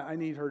sick. I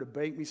need her to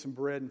bake me some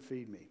bread and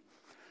feed me.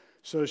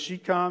 So she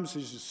comes,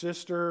 his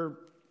sister,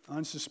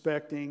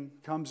 unsuspecting,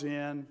 comes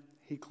in.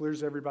 He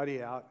clears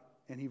everybody out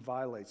and he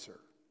violates her.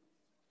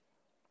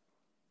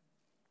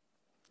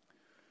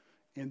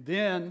 And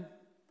then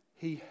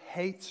he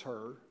hates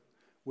her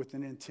with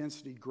an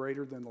intensity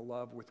greater than the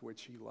love with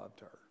which he loved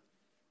her.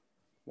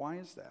 Why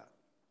is that?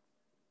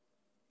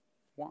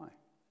 Why?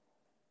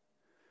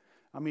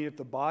 I mean, if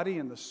the body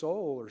and the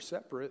soul are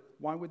separate,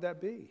 why would that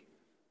be?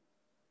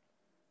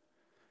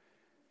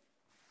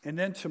 And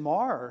then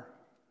Tamar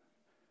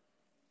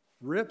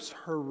rips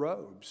her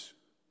robes,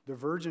 the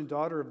virgin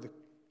daughter of the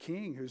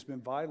king who's been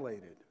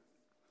violated.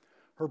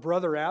 Her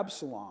brother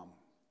Absalom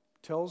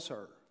tells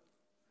her,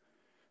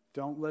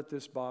 don't let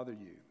this bother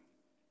you.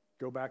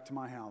 Go back to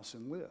my house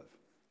and live.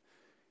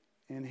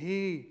 And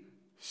he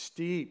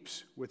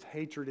steeps with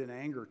hatred and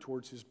anger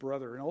towards his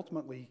brother, and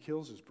ultimately he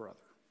kills his brother.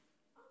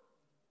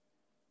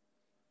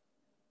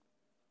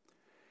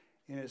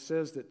 And it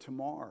says that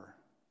Tamar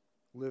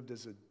lived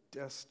as a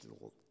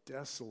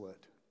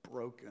desolate,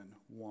 broken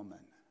woman.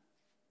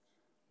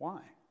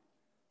 Why?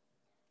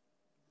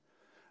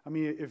 I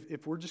mean,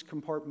 if we're just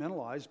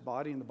compartmentalized,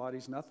 body and the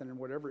body's nothing and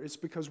whatever, it's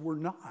because we're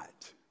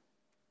not.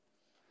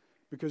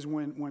 Because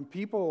when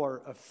people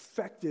are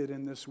affected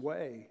in this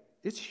way,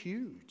 it's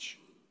huge.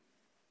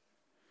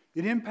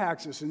 It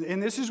impacts us.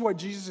 And this is what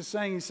Jesus is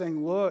saying. He's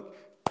saying, look,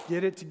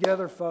 get it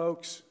together,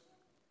 folks.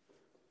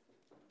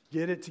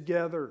 Get it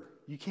together.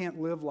 You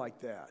can't live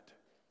like that.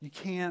 You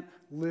can't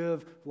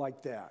live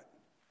like that.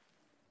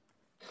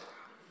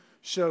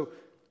 So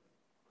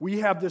we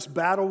have this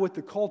battle with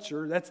the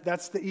culture.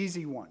 That's the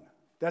easy one.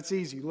 That's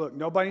easy. Look,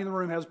 nobody in the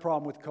room has a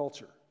problem with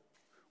culture.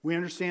 We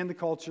understand the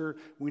culture.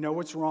 We know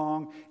what's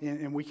wrong,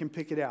 and we can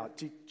pick it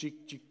out.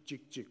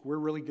 We're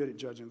really good at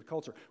judging the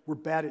culture. We're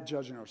bad at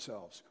judging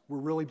ourselves. We're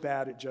really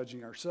bad at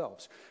judging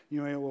ourselves.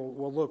 You know,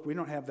 well, look, we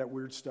don't have that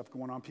weird stuff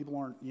going on. People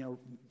aren't,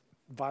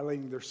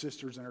 violating their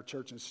sisters in our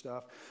church and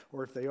stuff.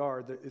 Or if they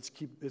are,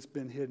 it's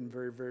been hidden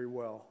very, very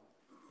well.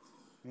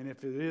 And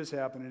if it is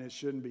happening, it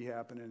shouldn't be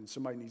happening, and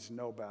somebody needs to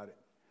know about it.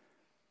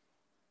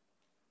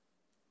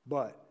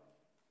 But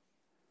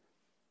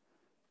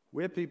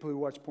we have people who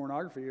watch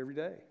pornography every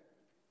day.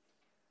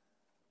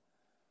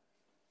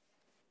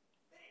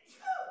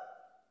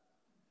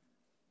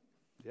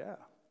 Yeah.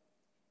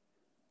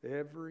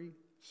 Every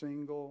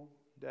single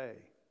day.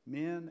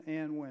 Men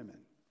and women.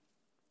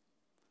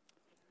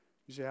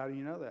 You say, how do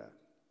you know that?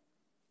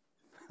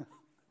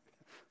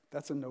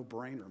 That's a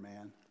no-brainer,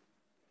 man.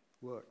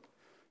 Look,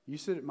 you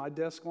sit at my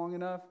desk long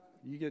enough,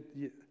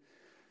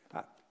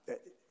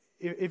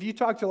 if you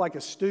talk to like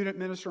a student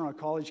minister on a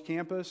college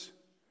campus,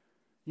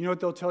 you know what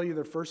they'll tell you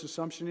their first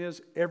assumption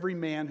is? Every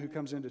man who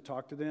comes in to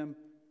talk to them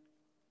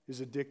is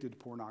addicted to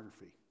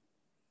pornography.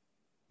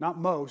 Not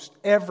most,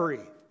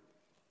 every.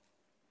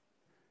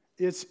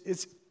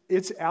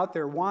 It's out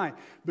there. Why?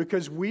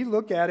 Because we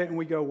look at it and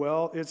we go,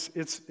 well,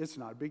 it's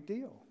not a big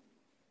deal.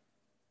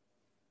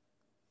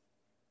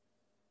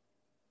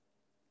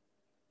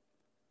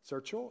 It's our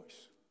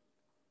choice.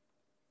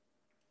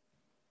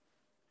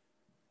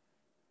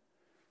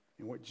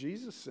 And what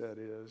Jesus said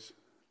is,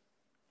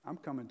 I'm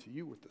coming to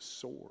you with the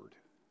sword.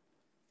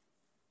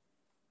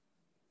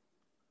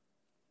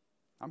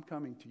 I'm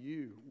coming to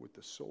you with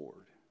the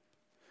sword.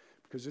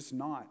 Because it's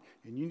not,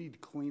 and you need to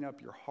clean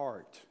up your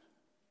heart.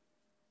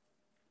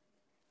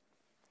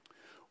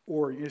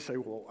 Or you say,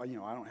 well, I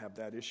don't have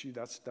that issue.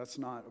 That's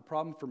not a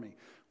problem for me.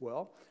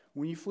 Well,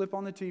 when you flip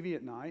on the TV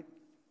at night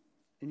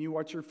and you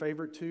watch your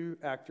favorite two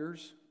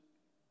actors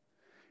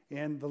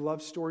and the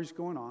love story's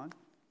going on,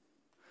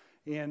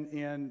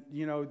 and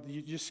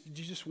you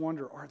just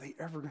wonder, are they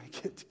ever going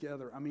to get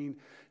together? I mean,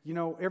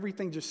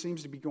 everything just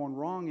seems to be going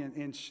wrong,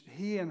 and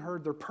he and her,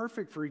 they're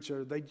perfect for each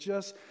other. They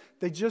just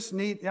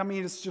need,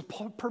 it's just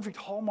a perfect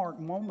Hallmark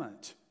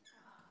moment.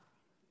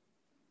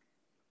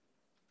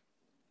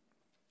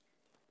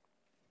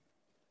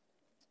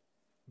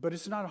 But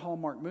it's not a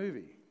Hallmark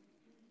movie.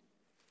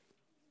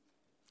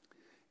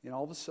 And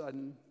all of a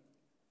sudden,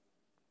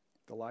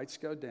 the lights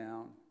go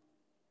down,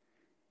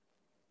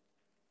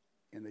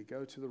 and they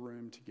go to the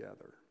room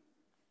together.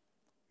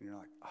 And you're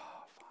like,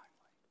 oh,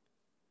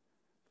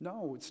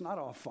 finally. No, it's not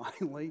all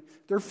finally.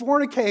 They're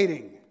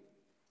fornicating.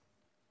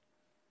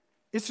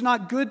 It's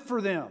not good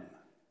for them.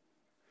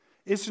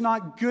 It's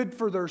not good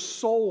for their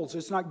souls.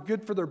 It's not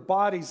good for their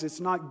bodies.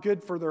 It's not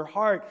good for their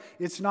heart.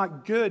 It's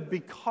not good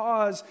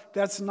because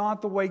that's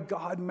not the way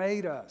God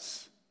made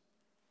us.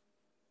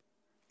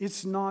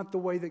 It's not the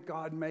way that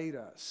God made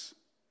us.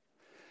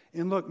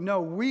 And look,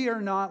 no, we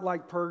are not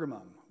like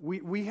Pergamum.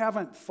 We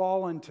haven't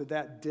fallen to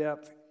that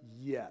depth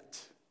yet.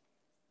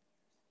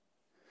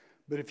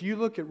 But if you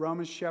look at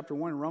Romans chapter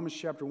 1, in Romans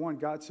chapter 1,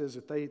 God says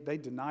that they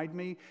denied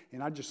me,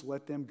 and I just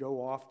let them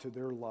go off to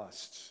their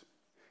lusts.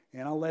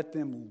 And I let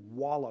them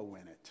wallow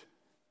in it.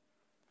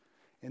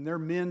 And their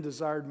men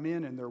desired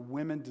men, and their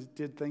women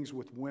did things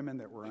with women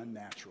that were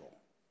unnatural.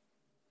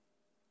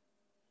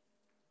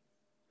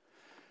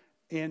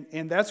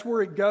 And that's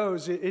where it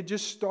goes. It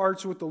just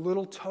starts with a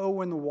little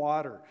toe in the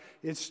water.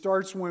 It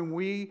starts when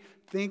we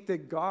think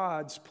that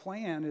God's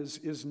plan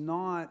is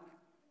not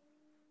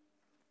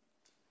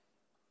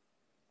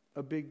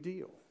a big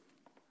deal.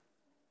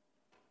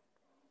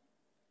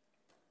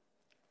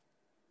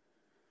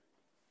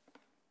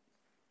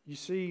 You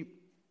see,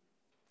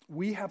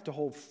 we have to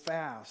hold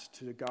fast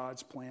to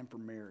God's plan for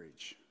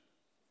marriage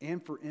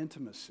and for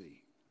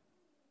intimacy.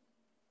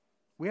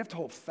 We have to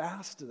hold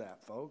fast to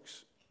that,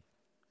 folks.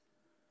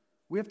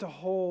 We have to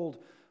hold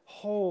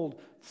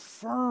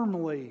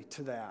firmly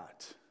to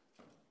that.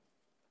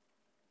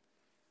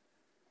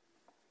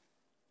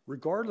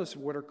 Regardless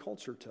of what our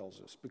culture tells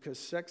us, because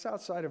sex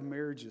outside of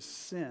marriage is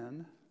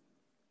sin.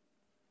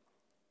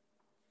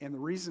 And the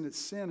reason it's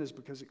sin is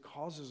because it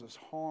causes us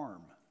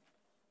harm.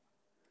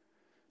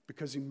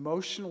 Because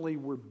emotionally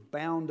we're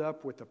bound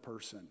up with a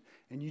person.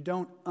 And you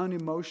don't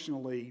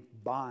unemotionally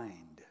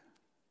bind.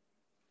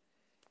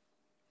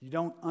 You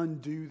don't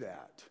undo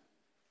that.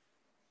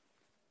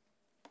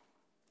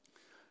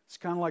 It's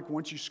kind of like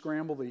once you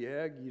scramble the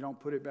egg, you don't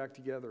put it back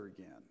together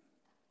again.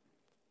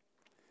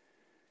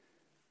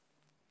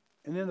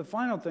 And then the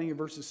final thing in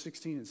verses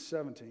 16 and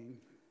 17,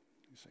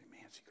 you say,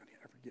 man, is he going to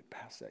ever get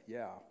past that?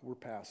 Yeah, we're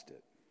past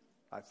it,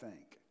 I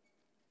think.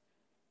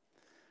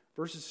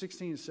 Verses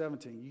 16 and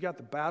 17, you got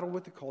the battle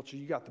with the culture,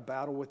 you got the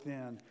battle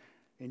within,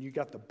 and you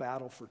got the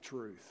battle for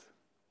truth.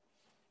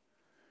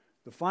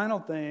 The final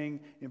thing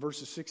in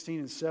verses 16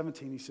 and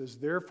 17, he says,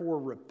 therefore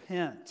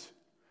repent.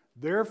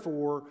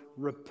 Therefore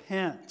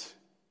repent.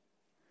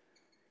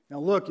 Now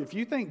look, if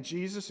you think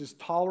Jesus is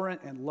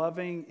tolerant and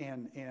loving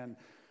and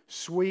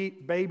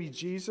sweet baby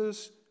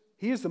Jesus,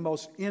 he is the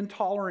most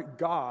intolerant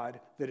God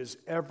that has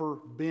ever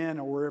been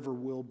or ever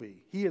will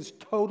be. He is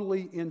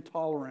totally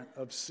intolerant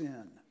of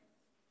sin.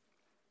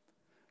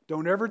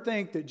 Don't ever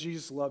think that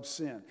Jesus loves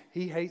sin.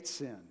 He hates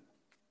sin.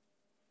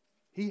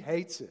 He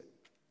hates it.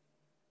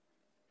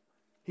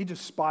 He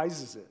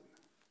despises it.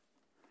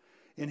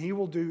 And he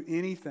will do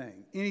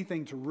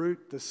anything to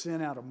root the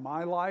sin out of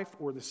my life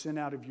or the sin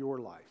out of your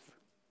life.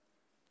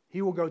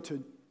 He will go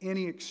to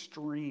any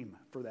extreme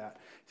for that.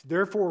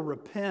 Therefore,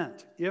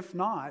 repent. If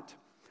not,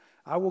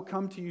 I will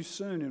come to you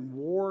soon and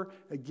war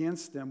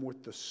against them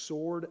with the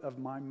sword of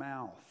my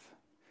mouth.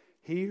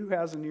 He who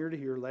has an ear to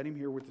hear, let him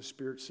hear what the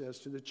Spirit says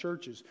to the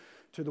churches.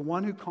 To the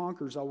one who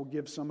conquers, I will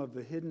give some of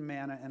the hidden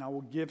manna, and I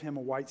will give him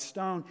a white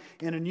stone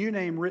and a new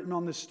name written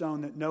on the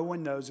stone that no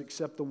one knows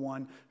except the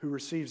one who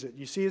receives it.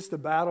 You see, it's the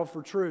battle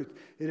for truth.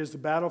 It is the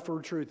battle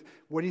for truth.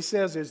 What he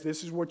says is,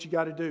 this is what you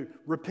got to do.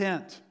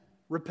 Repent.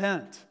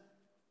 Repent.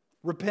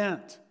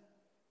 Repent.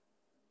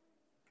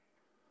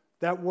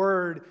 That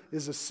word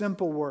is a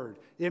simple word.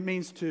 It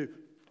means to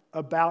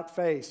about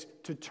face,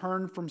 to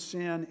turn from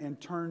sin and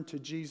turn to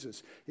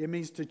Jesus. It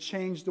means to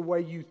change the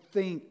way you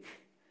think.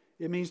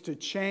 It means to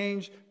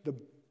change the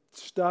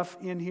stuff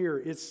in here.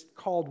 It's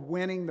called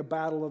winning the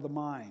battle of the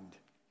mind.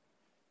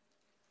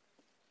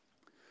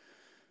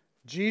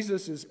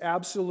 Jesus is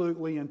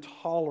absolutely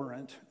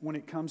intolerant when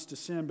it comes to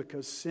sin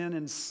because sin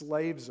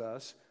enslaves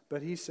us,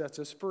 but he sets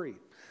us free.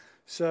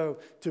 So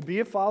to be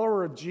a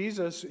follower of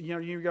Jesus,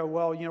 you go,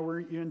 well, we're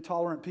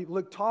intolerant people.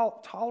 Look,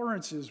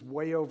 tolerance is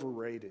way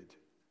overrated.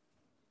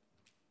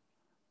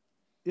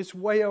 It's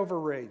way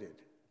overrated.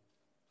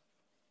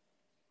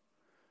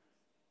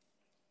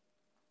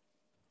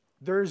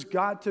 There's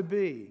got to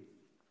be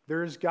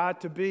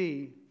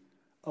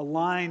a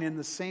line in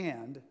the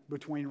sand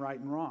between right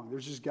and wrong.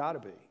 There's just got to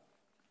be.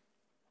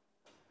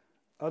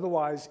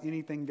 Otherwise,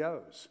 anything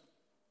goes.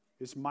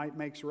 It's might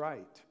makes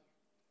right.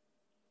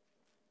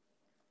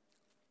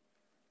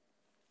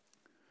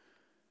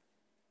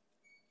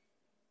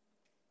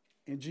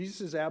 And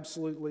Jesus is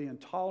absolutely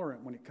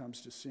intolerant when it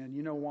comes to sin.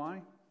 You know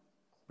why?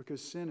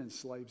 Because sin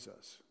enslaves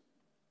us.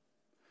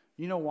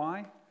 You know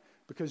why?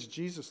 Because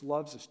Jesus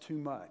loves us too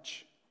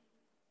much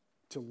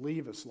to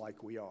leave us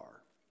like we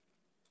are.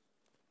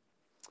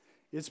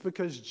 It's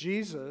because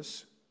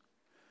Jesus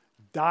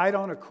died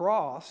on a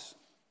cross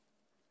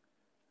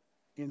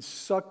and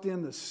sucked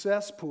in the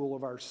cesspool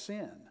of our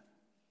sin.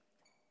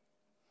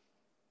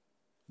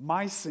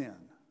 My sin.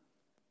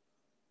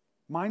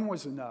 Mine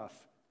was enough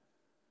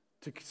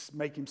to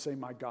make him say,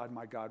 my God,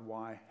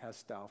 why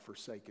hast thou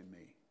forsaken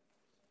me?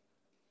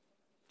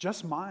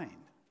 Just mine.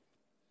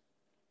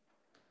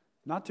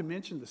 Not to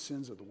mention the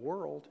sins of the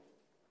world.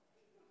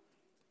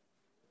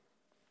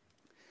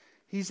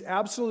 He's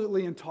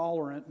absolutely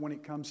intolerant when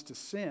it comes to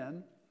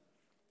sin.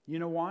 You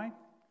know why?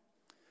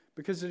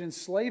 Because it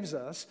enslaves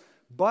us,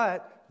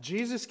 But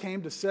Jesus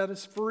came to set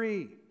us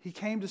free. He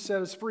came to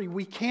set us free.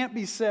 We can't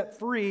be set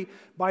free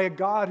by a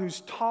God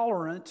who's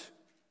tolerant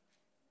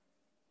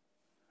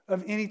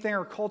of anything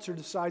our culture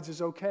decides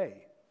is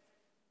okay.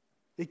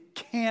 It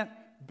can't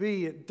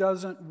be. It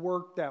doesn't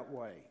work that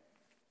way.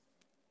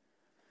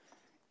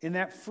 And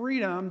that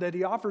freedom that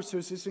He offers to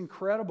us is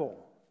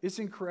incredible. It's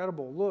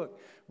incredible. Look,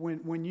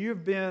 when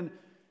you've been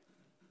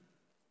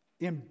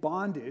in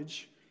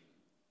bondage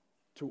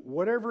to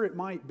whatever it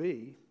might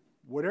be,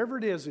 whatever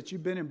it is that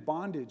you've been in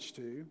bondage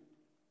to,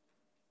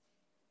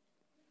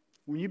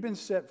 when you've been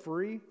set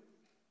free,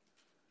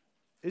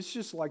 it's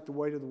just like the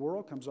weight of the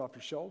world comes off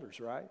your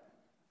shoulders, right?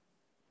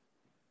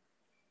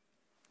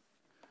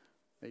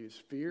 Maybe it's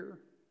fear.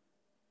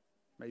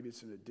 Maybe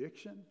it's an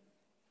addiction.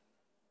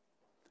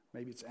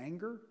 Maybe it's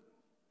anger,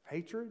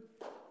 hatred,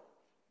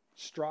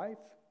 strife.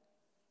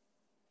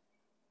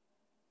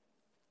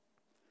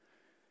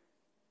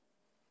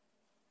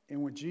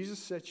 And when Jesus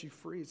sets you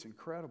free, it's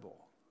incredible.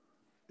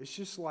 It's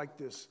just like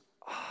this,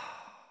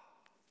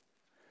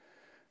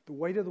 the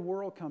weight of the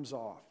world comes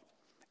off.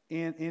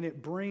 And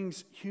it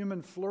brings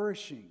human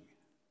flourishing.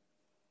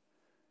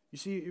 You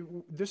see,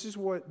 this is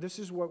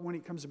what when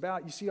it comes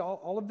about, you see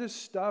all of this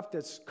stuff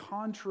that's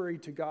contrary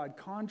to God,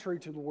 contrary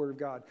to the Word of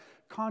God,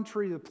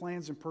 contrary to the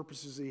plans and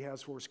purposes that He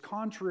has for us,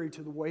 contrary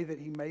to the way that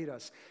He made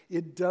us,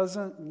 it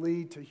doesn't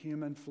lead to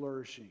human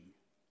flourishing.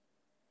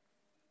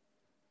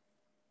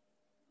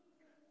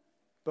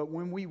 But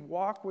when we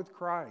walk with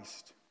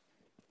Christ,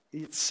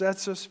 it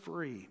sets us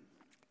free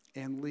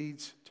and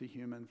leads to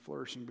human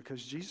flourishing,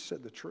 because Jesus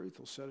said the truth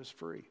will set us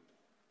free.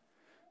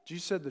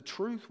 Jesus said the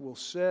truth will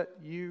set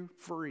you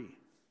free.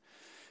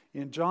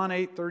 In John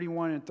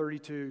 8:31 and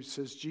 32, it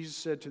says, Jesus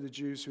said to the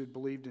Jews who had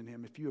believed in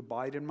Him, if you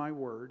abide in my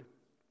word,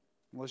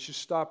 let's just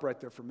stop right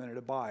there for a minute.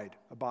 Abide.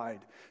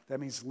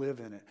 That means live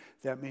in it.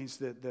 That means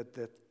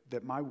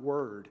that my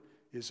word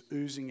is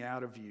oozing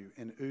out of you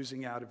and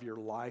oozing out of your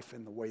life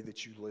and the way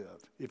that you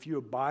live. If you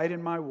abide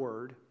in my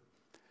word,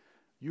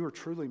 you are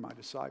truly my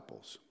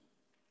disciples.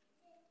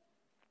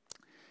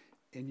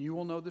 And you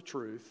will know the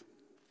truth,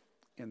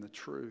 and the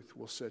truth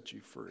will set you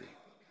free.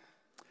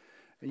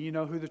 And you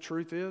know who the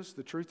truth is?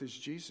 The truth is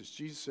Jesus.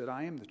 Jesus said,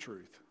 I am the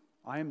truth.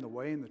 I am the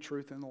way and the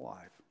truth and the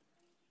life.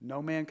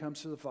 No man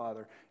comes to the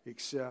Father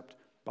except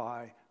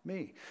by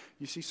me.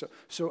 You see,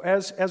 so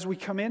as we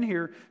come in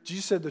here,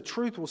 Jesus said the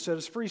truth will set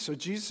us free. So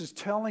Jesus is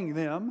telling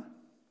them,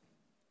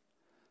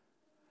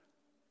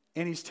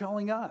 and He's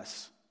telling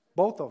us,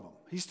 both of them.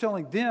 He's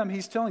telling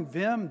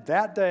them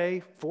that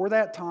day, for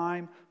that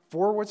time,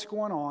 for what's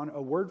going on,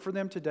 a word for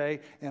them today,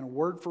 and a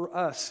word for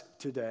us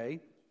today.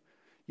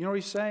 You know what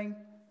He's saying?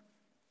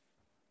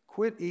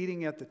 Quit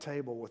eating at the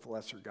table with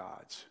lesser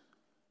gods.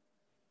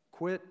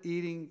 Quit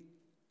eating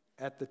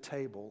at the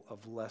table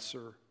of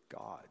lesser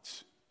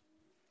gods.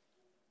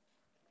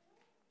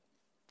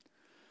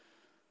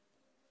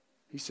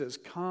 He says,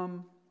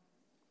 come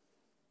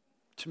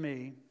to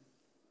me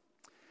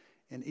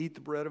and eat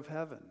the bread of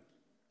heaven.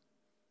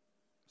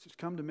 He says,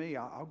 come to me,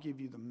 I'll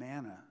give you the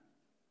manna.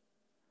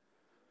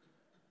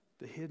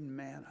 The hidden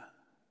manna.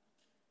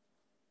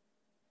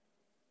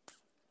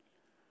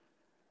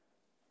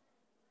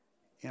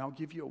 And I'll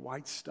give you a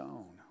white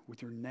stone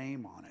with your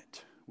name on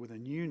it, with a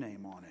new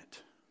name on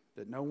it,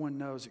 that no one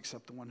knows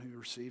except the one who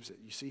receives it.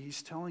 You see,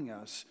 He's telling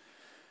us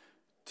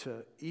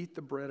to eat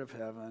the bread of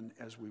heaven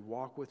as we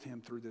walk with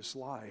Him through this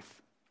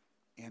life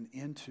and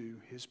into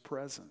His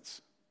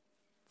presence.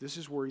 This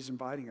is where He's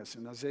inviting us.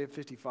 In Isaiah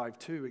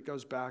 55:2, it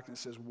goes back and it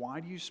says, why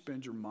do you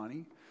spend your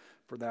money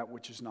for that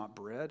which is not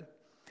bread,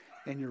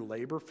 and your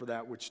labor for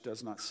that which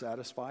does not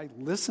satisfy?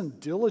 Listen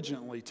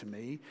diligently to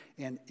me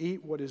and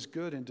eat what is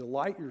good, and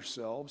delight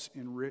yourselves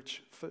in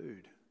rich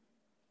food.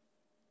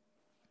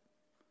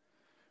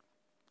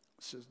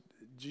 So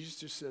Jesus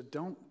just said,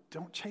 don't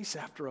chase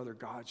after other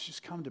gods.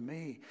 Just come to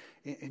me,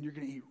 and you're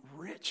going to eat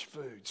rich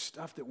food,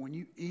 stuff that when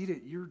you eat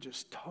it, you're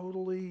just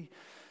totally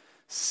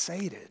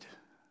sated.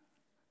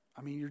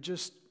 I mean, you're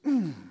just...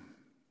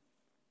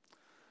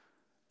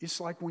 It's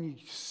like when you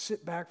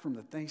sit back from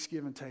the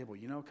Thanksgiving table,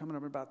 coming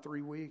up in about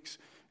 3 weeks,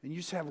 and you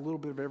just have a little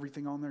bit of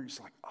everything on there, and you're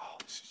just like, oh,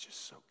 this is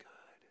just so good.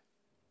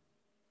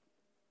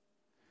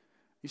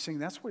 He's saying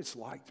that's what it's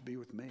like to be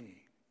with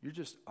me. You're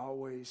just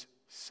always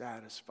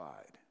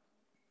satisfied.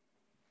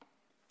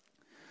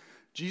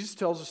 Jesus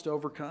tells us to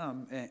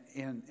overcome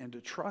and to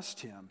trust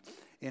Him,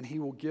 and He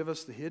will give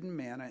us the hidden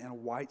manna and a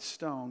white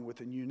stone with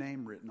a new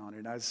name written on it.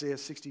 In Isaiah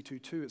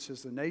 62:2, it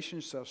says, the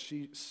nations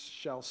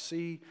shall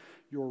see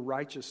your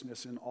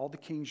righteousness, and all the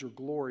kings your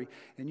glory,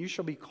 and you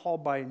shall be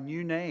called by a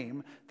new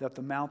name that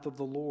the mouth of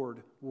the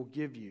Lord will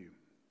give you.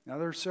 Now,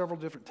 there are several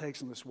different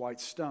takes on this white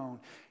stone,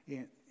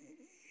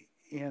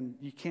 and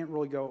you can't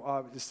really go,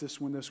 oh, it's this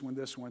one,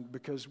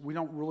 because we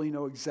don't really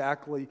know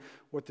exactly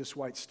what this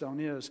white stone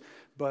is.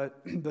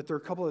 But there are a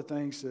couple of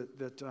things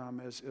that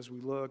as we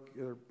look,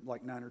 there are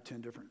like 9 or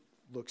 10 different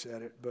looks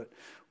at it. But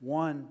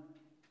one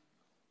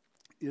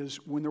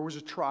is when there was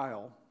a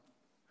trial,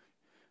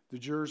 the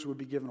jurors would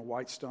be given a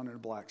white stone and a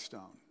black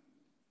stone.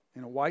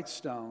 And a white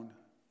stone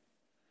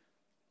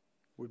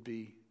would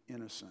be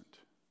innocent.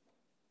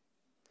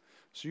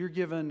 So you're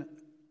given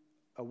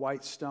a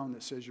white stone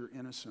that says you're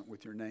innocent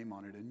with your name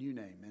on it, a new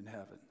name in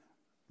heaven.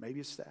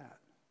 Maybe it's that.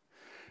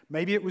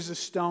 Maybe it was a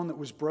stone that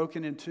was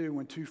broken in two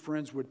when two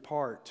friends would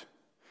part,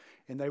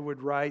 and they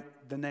would write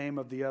the name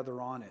of the other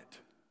on it,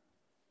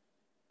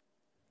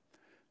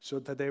 so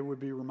that they would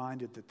be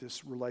reminded that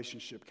this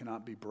relationship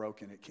cannot be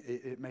broken.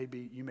 It may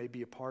be, you may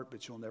be apart,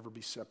 but you'll never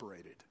be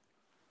separated.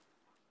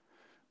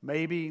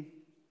 Maybe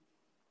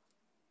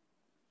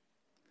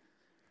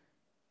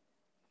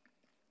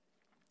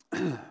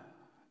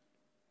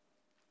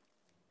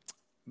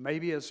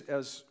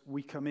as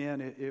we come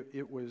in,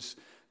 it was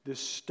this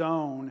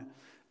stone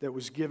that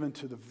was given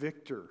to the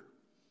victor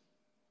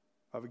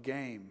of a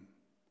game,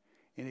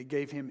 and it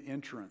gave him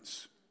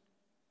entrance,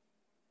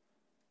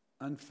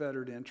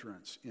 unfettered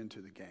entrance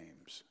into the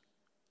games,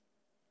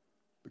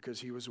 because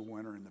he was a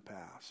winner in the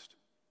past.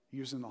 He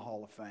was in the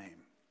Hall of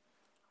Fame.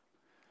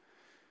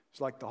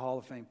 It's like the Hall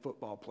of Fame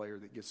football player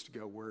that gets to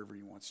go wherever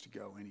he wants to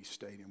go, any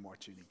stadium,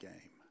 watch any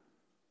game.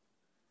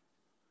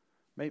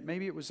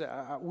 Maybe it was,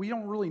 we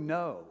don't really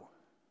know.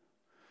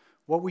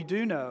 What we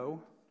do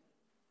know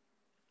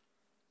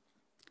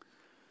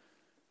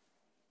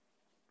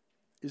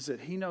is that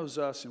he knows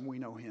us and we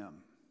know him.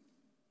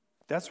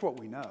 That's what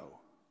we know.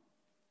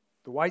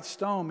 The white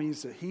stone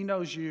means that he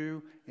knows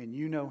you and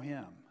you know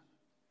him.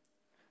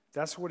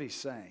 That's what he's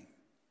saying.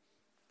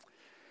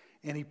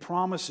 And he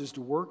promises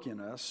to work in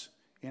us,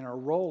 and our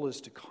role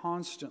is to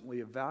constantly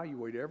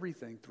evaluate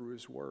everything through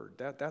his word.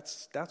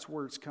 That's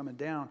where it's coming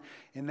down,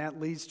 and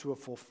that leads to a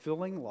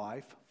fulfilling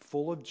life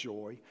full of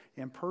joy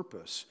and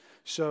purpose.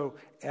 So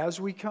as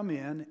we come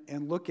in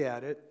and look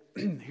at it,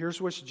 here's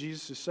what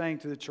Jesus is saying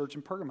to the church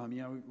in Pergamum.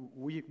 You know,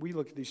 we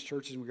look at these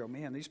churches and we go,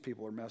 man, these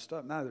people are messed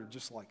up. No, they're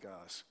just like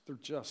us. They're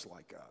just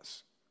like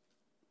us.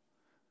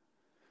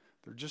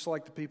 They're just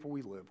like the people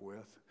we live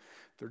with.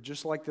 They're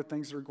just like the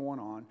things that are going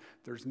on.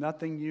 There's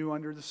nothing new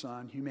under the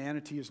sun.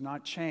 Humanity has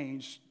not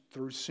changed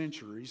through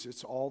centuries.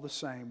 It's all the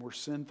same. We're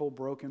sinful,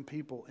 broken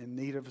people in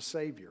need of a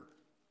Savior.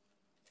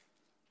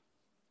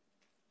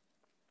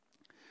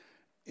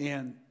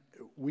 And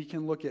we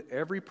can look at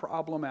every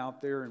problem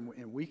out there,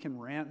 and we can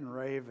rant and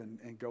rave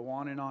and go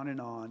on and on and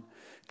on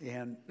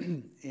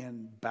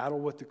and battle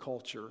with the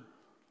culture.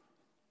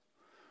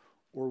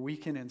 Or we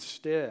can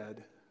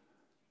instead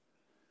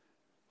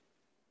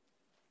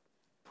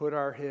put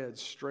our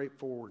heads straight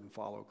forward and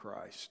follow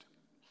Christ.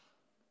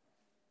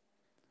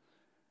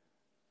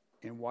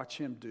 And watch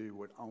him do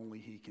what only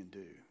he can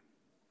do.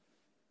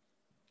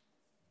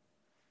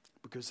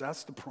 Because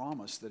that's the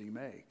promise that he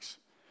makes.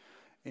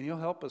 And he'll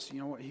help us,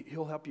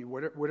 he'll help you.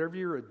 Whatever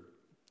your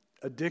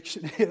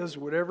addiction is,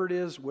 whatever it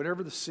is,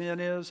 whatever the sin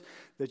is,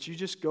 that you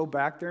just go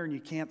back there and you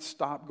can't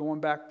stop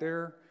going back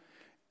there.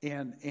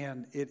 And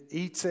it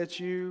eats at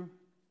you,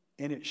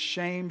 and it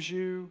shames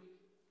you,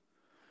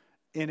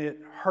 and it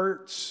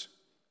hurts.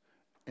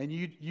 And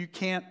you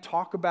can't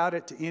talk about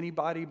it to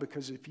anybody,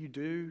 because if you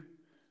do,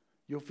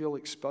 you'll feel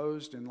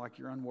exposed and like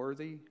you're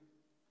unworthy.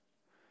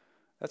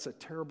 That's a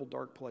terrible,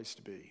 dark place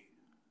to be.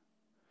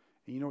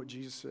 And you know what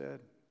Jesus said?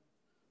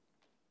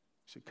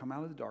 He said, come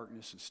out of the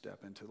darkness and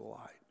step into the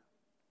light.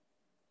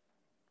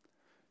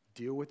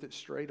 Deal with it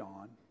straight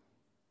on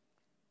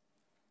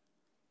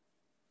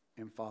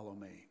and follow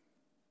me.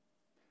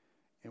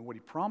 And what he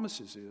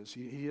promises is,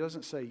 he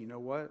doesn't say, you know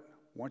what,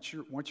 once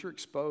you're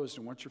exposed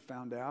and once you're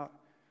found out,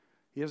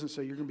 he doesn't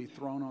say you're going to be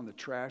thrown on the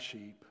trash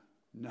heap.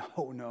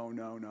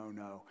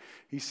 No.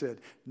 He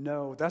said,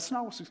 no, that's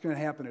not what's going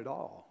to happen at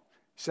all.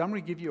 He said, I'm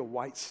going to give you a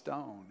white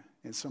stone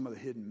and some of the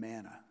hidden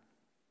manna.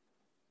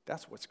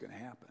 That's what's going to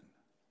happen.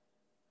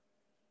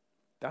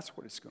 That's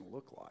what it's going to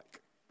look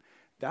like.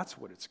 That's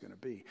what it's going to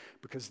be.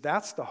 Because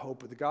that's the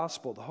hope of the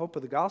gospel. The hope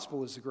of the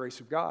gospel is the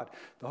grace of God.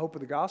 The hope of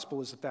the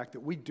gospel is the fact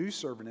that we do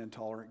serve an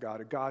intolerant God,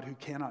 a God who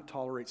cannot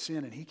tolerate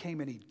sin. And he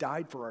came and he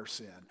died for our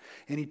sin.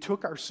 And he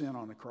took our sin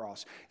on the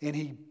cross. And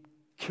he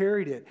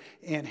carried it.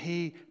 And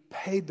he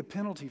paid the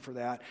penalty for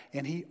that.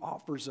 And he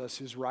offers us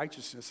his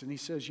righteousness. And he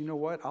says, you know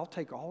what? I'll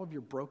take all of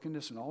your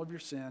brokenness and all of your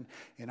sin,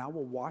 and I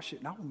will wash it,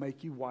 and I will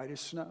make you white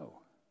as snow.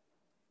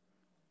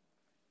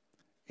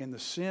 And the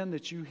sin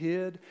that you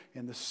hid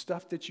and the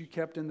stuff that you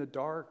kept in the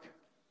dark,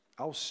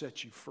 I'll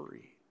set you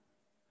free.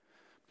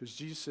 Because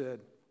Jesus said,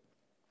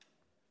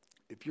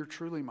 if you're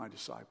truly my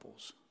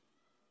disciples,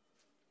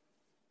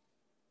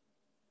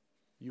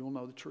 you will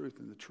know the truth,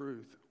 and the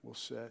truth will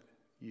set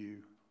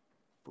you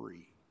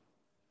free.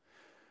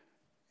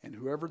 And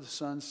whoever the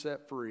Son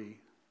set free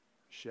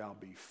shall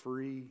be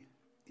free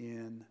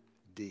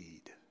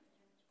indeed.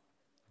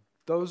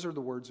 Those are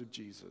the words of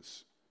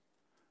Jesus.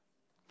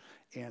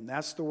 And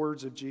that's the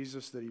words of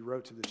Jesus that he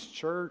wrote to this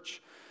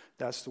church.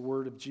 That's the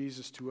word of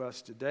Jesus to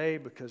us today,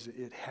 because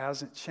it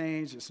hasn't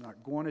changed. It's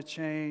not going to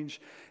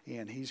change.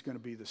 And he's going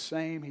to be the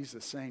same. He's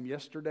the same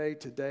yesterday,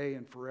 today,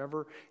 and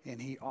forever.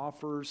 And he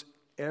offers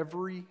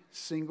every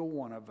single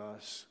one of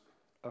us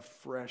a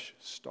fresh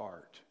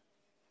start.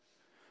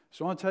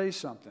 So I want to tell you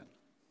something.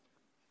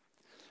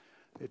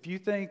 If you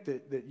think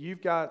that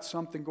you've got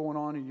something going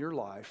on in your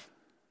life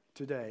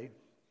today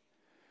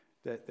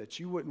that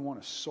you wouldn't want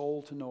a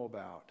soul to know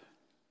about,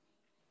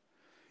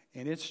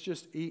 and it's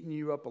just eating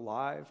you up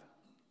alive,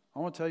 I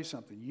want to tell you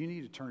something. You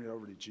need to turn it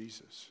over to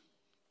Jesus.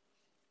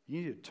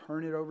 You need to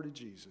turn it over to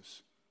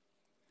Jesus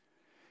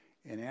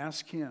and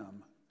ask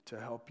Him to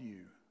help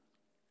you.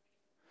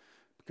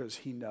 Because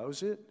He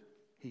knows it,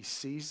 He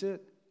sees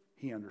it,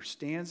 He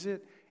understands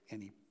it,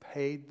 and He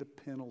paid the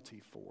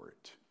penalty for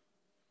it.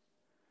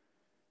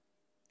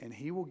 And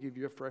He will give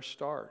you a fresh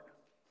start.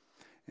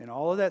 And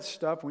all of that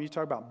stuff, when you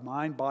talk about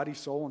mind, body,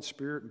 soul, and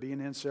spirit and being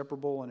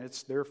inseparable and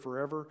it's there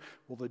forever,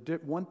 well, the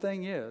one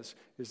thing is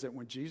that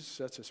when Jesus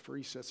sets us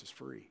free, He sets us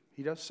free.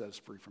 He does set us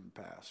free from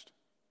the past.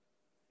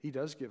 He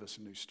does give us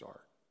a new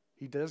start.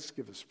 He does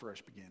give us a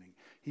fresh beginning.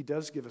 He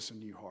does give us a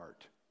new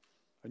heart,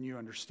 a new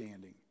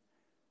understanding,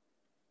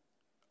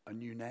 a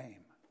new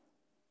name,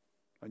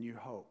 a new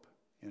hope,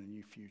 and a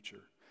new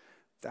future.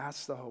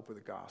 That's the hope of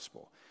the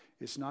gospel.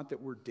 It's not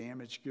that we're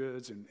damaged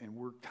goods and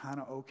we're kind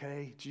of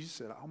okay. Jesus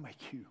said, I'll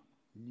make you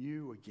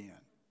new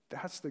again.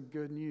 That's the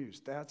good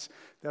news. That's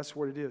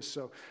what it is.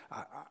 So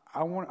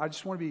I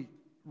just want to be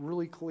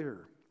really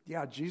clear.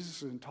 Yeah,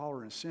 Jesus is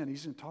intolerant of sin.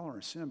 He's intolerant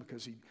of sin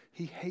because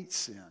he hates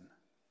sin.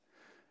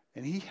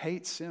 And He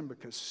hates sin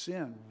because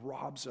sin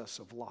robs us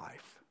of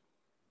life.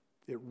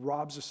 It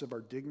robs us of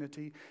our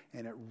dignity,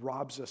 and it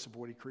robs us of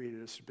what He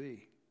created us to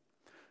be.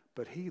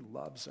 But He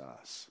loves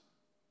us.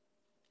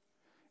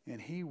 And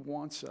He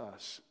wants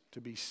us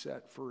to be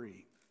set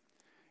free.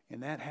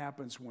 And that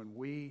happens when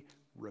we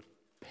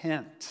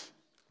repent.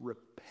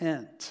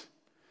 Repent.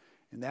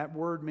 And that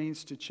word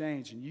means to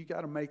change. And you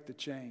got to make the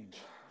change.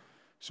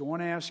 So I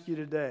want to ask you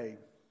today,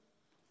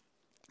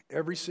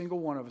 every single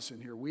one of us in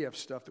here, we have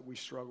stuff that we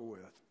struggle with.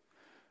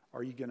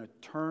 Are you going to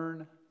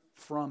turn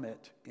from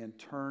it and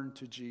turn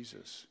to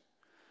Jesus?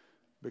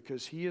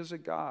 Because He is a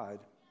God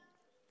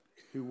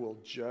who will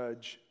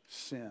judge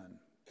sin.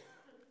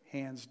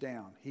 Hands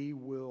down, He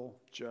will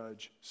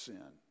judge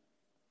sin.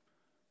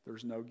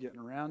 There's no getting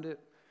around it.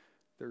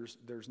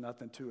 There's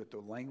nothing to it.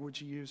 The language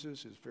He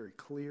uses is very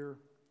clear.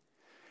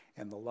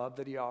 And the love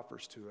that He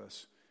offers to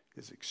us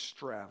is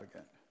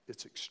extravagant.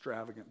 It's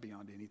extravagant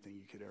beyond anything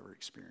you could ever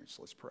experience.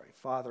 Let's pray.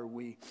 Father,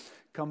 we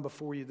come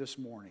before You this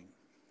morning,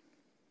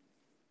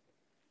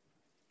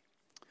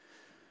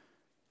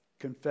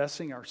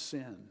 confessing our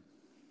sin.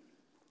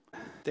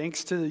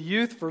 Thanks to the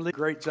youth for a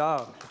great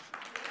job.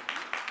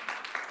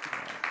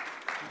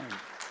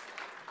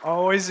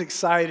 Always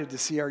excited to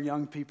see our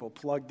young people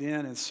plugged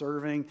in and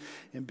serving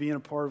and being a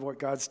part of what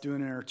God's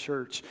doing in our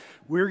church.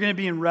 We're going to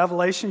be in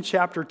Revelation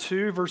chapter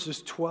 2,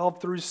 verses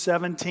 12 through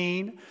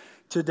 17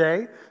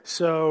 today.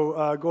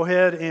 So go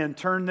ahead and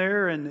turn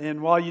there.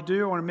 And while you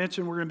do, I want to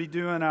mention we're going to be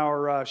doing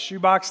our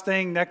shoebox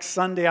thing next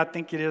Sunday. I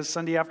think it is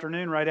Sunday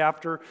afternoon, right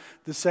after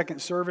the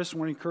second service. I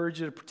want to encourage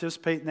you to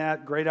participate in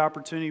that. Great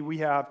opportunity we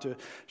have to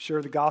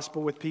share the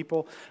gospel with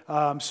people.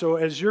 So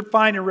as you're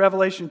finding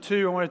Revelation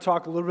 2, I want to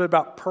talk a little bit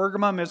about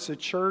Pergamum. It's a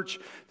church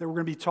that we're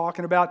going to be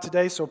talking about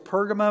today. So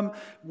Pergamum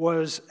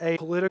was a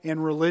political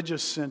and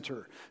religious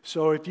center.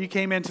 So if you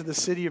came into the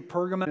city of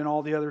Pergamum and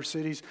all the other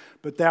cities,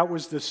 but that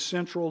was the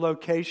central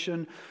location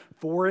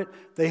for it.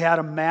 They had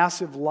a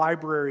massive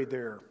library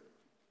there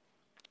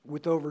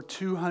with over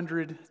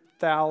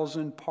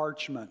 200,000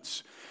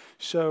 parchments.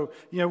 So,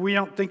 we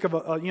don't think of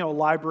a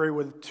library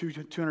with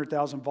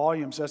 200,000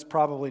 volumes. That's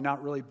probably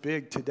not really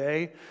big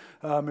today.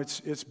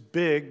 It's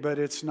big, but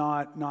it's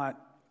not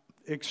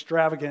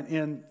extravagant.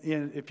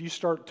 If you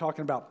start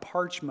talking about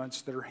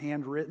parchments that are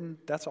handwritten,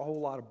 that's a whole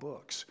lot of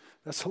books.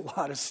 That's a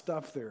lot of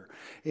stuff there.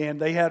 And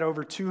they had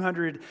over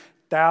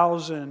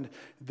 200,000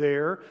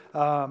 there.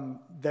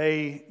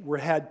 They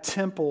had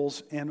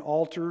temples and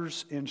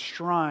altars and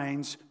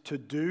shrines to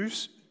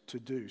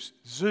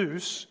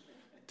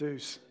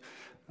Zeus.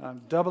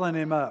 I'm doubling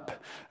him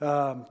up.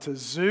 To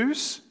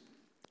Zeus,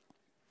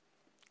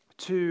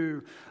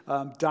 to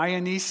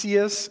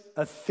Dionysius,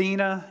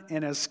 Athena,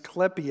 and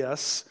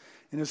Asclepius.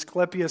 And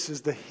Asclepius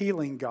is the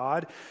healing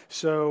god.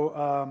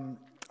 So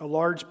a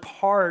large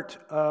part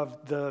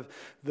of the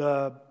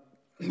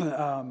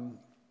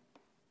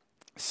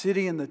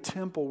city and the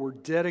temple were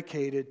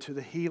dedicated to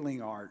the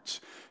healing arts.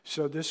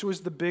 So this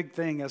was the big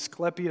thing.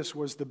 Asclepius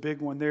was the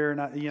big one there.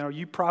 And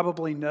you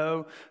probably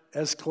know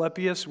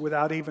Asclepius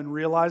without even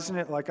realizing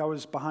it. Like I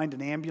was behind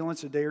an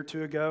ambulance a day or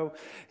two ago,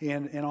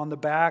 and on the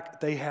back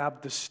they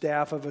have the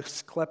staff of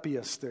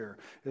Asclepius there.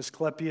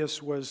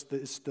 Asclepius was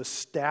the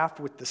staff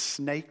with the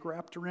snake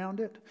wrapped around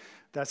it.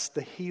 That's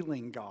the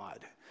healing god.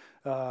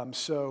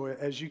 So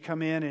as you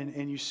come in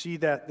and you see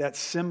that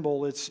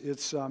symbol, it's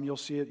you'll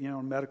see it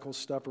in medical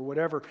stuff or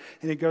whatever,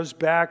 and it goes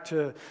back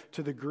to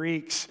the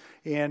Greeks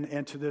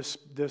and to this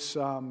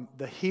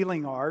the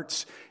healing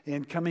arts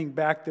and coming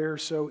back there.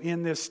 So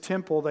in this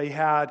temple they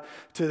had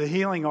to the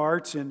healing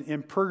arts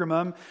in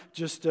Pergamum.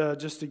 Just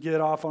to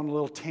get off on a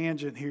little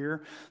tangent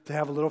here, to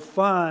have a little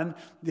fun,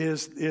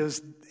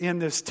 is in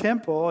this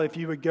temple. If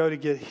you would go to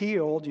get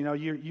healed,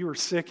 you were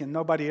sick and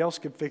nobody else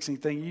could fix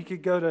anything, you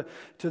could go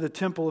to the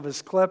temple of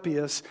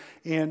Asclepius,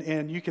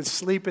 and you could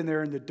sleep in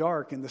there in the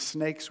dark and the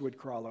snakes would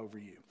crawl over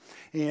you.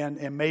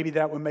 And maybe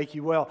that would make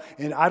you well.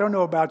 And I don't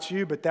know about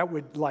you, but I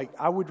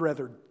would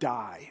rather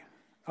die.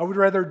 I would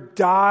rather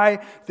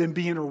die than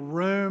be in a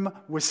room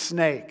with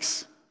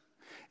snakes.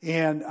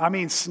 And I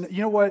mean,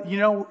 you know what? You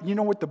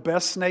know what the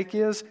best snake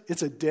is?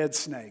 It's a dead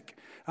snake.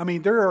 I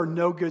mean, there are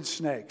no good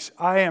snakes.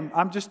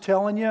 I'm just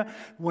telling you,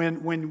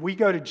 when we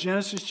go to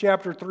Genesis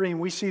chapter 3 and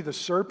we see the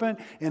serpent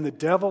and the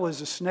devil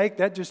is a snake,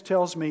 that just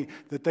tells me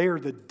that they are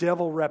the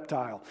devil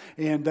reptile.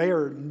 And they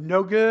are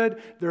no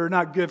good. They're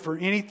not good for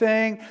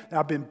anything.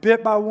 I've been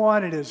bit by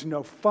one. It is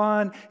no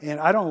fun. And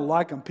I don't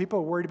like them. People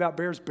are worried about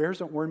bears. Bears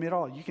don't worry me at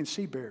all. You can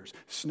see bears.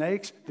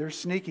 Snakes, they're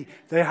sneaky.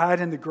 They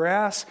hide in the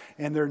grass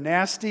and they're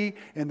nasty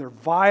and they're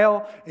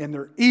vile and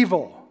they're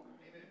evil.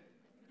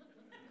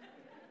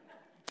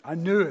 I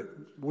knew it.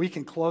 We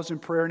can close in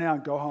prayer now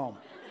and go home.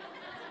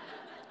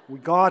 We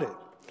got it.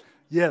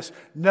 Yes.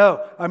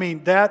 No. I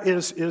mean, that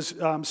is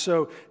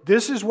so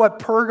this is what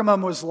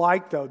Pergamum was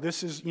like, though.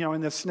 This is,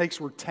 and the snakes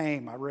were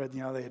tame. I read,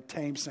 they had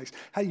tame snakes.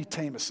 How do you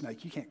tame a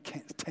snake? You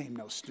can't tame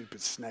no stupid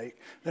snake.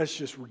 That's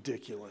just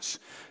ridiculous.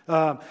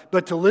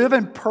 But to live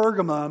in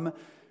Pergamum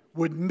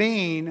would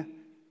mean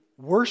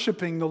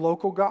worshiping the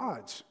local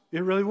gods.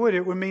 It really would.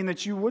 It would mean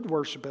that you would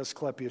worship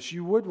Asclepius.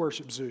 You would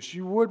worship Zeus.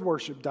 You would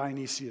worship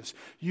Dionysius.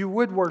 You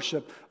would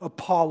worship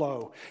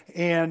Apollo.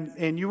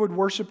 And you would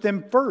worship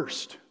them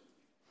first.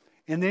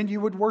 And then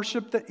you would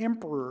worship the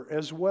emperor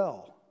as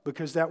well,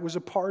 because that was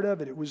a part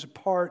of it. It was a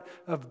part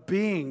of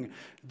being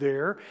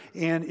there.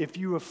 And if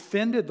you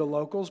offended the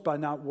locals by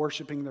not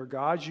worshiping their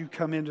gods, you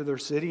come into their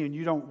city and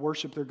you don't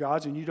worship their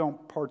gods and you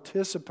don't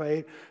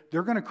participate,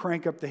 they're going to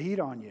crank up the heat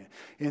on you.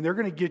 And they're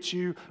going to get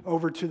you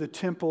over to the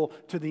temple,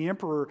 to the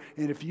emperor.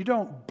 And if you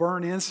don't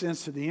burn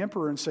incense to the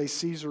emperor and say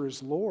Caesar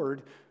is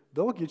Lord,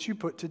 they'll get you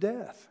put to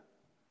death.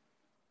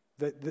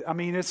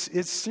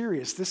 It's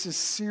serious. This is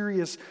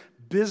serious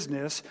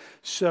business.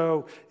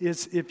 So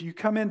if you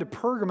come into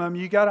Pergamum,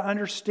 you got to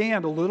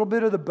understand a little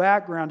bit of the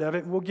background of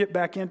it. And we'll get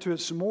back into it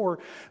some more.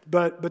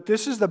 But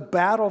this is the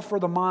battle for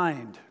the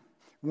mind.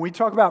 When we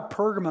talk about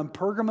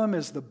Pergamum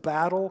is the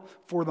battle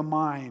for the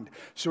mind.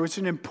 So it's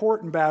an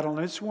important battle,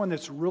 and it's one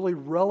that's really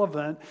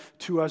relevant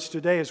to us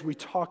today as we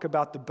talk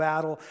about the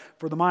battle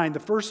for the mind.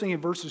 The first thing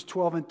in verses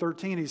 12 and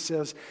 13, he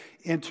says,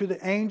 "And to the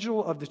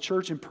angel of the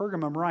church in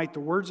Pergamum write the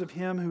words of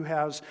him who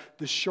has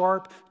the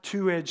sharp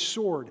two-edged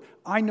sword.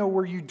 I know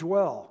where you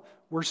dwell,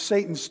 where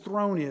Satan's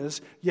throne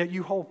is, yet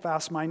you hold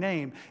fast my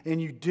name. And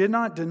you did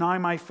not deny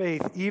my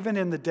faith, even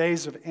in the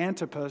days of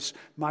Antipas,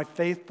 my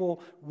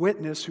faithful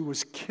witness, who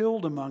was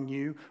killed among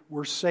you,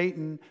 where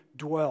Satan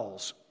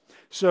dwells."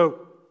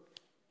 So,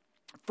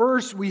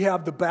 first we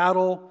have the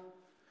battle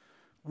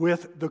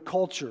with the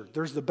culture.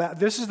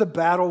 This is the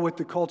battle with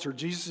the culture.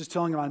 Jesus is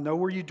telling them, I know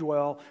where you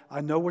dwell.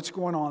 I know what's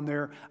going on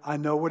there. I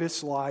know what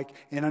it's like.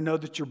 And I know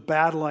that you're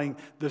battling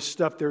this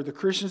stuff there. The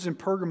Christians in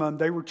Pergamum,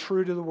 they were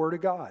true to the Word of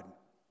God.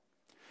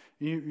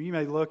 You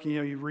may look,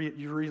 you read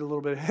a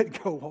little bit ahead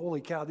and go,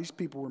 holy cow, these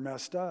people were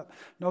messed up.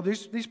 No,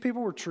 these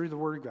people were true to the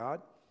Word of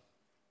God.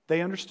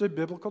 They understood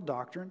biblical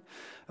doctrine,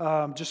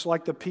 just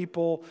like the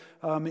people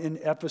in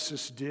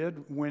Ephesus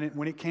did.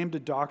 When it came to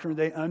doctrine,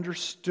 they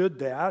understood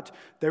that.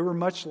 They were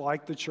much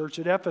like the church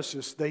at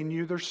Ephesus. They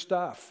knew their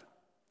stuff.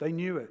 They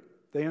knew it.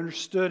 They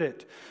understood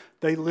it.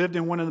 They lived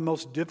in one of the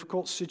most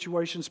difficult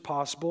situations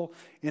possible,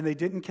 and they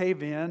didn't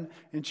cave in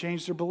and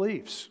change their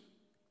beliefs.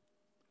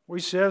 Well,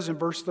 he says in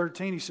verse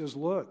 13, he says,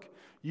 look,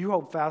 you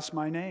hold fast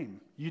my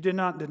name. You did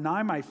not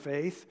deny my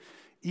faith,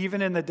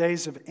 even in the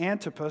days of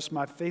Antipas,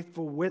 my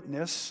faithful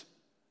witness,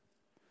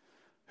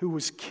 who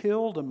was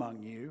killed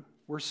among you,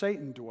 where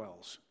Satan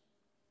dwells.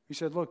 He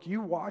said, look,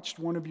 you watched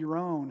one of your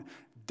own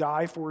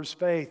die for his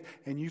faith,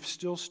 and you've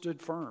still stood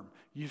firm.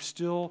 You've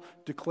still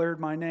declared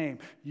my name.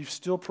 You've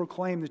still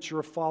proclaimed that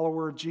you're a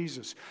follower of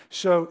Jesus.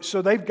 So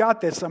they've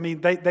got this. I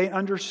mean, they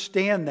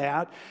understand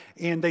that,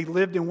 and they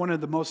lived in one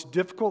of the most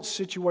difficult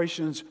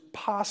situations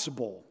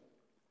possible.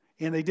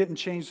 And they didn't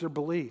change their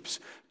beliefs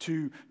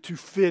to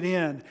fit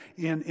in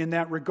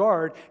that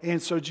regard.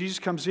 And so Jesus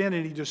comes in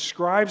and he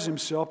describes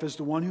himself as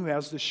the one who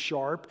has the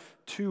sharp,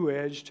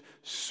 two-edged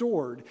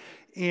sword.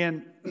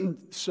 And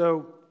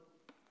so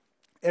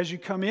as you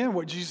come in,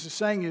 what Jesus is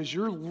saying is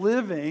you're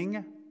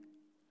living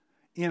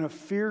in a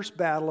fierce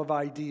battle of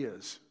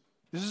ideas.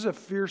 This is a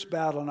fierce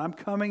battle, and I'm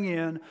coming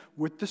in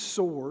with the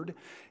sword,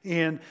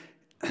 and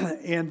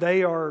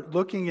they are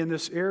looking in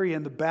this area,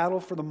 and the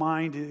battle for the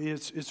mind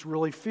it's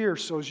really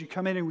fierce. So as you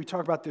come in and we talk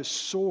about this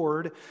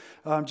sword,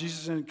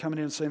 Jesus isn't coming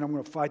in and saying, I'm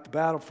going to fight the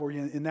battle for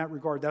you. In that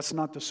regard, that's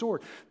not the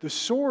sword. The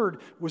sword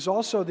was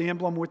also the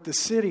emblem with the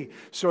city.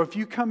 So if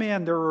you come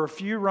in, there were a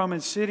few Roman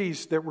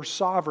cities that were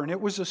sovereign. It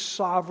was a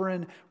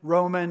sovereign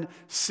Roman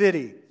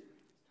city.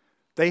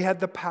 They had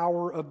the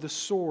power of the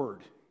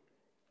sword.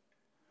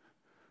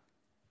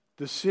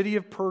 The city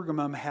of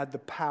Pergamum had the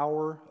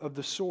power of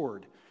the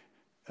sword.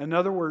 In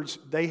other words,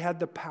 they had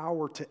the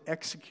power to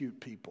execute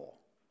people.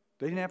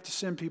 They didn't have to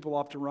send people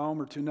off to Rome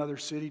or to another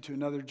city, to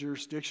another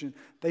jurisdiction.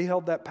 They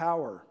held that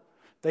power.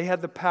 They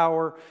had the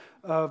power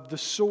of the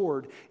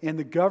sword, and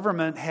the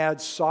government had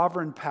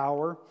sovereign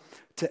power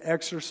to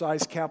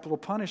exercise capital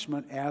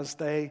punishment as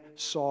they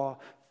saw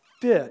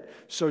fit.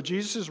 So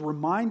Jesus is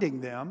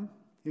reminding them,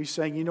 he's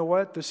saying, you know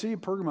what? The city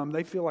of Pergamum,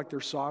 they feel like they're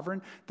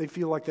sovereign. They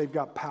feel like they've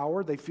got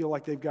power. They feel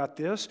like they've got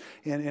this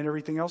and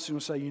everything else. He's going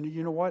to say,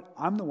 you know what?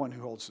 I'm the one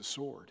who holds the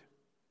sword.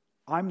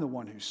 I'm the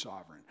one who's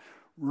sovereign.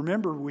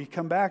 Remember, we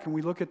come back and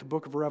we look at the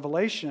book of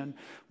Revelation.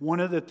 One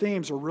of the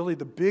themes, or really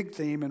the big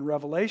theme in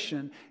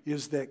Revelation,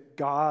 is that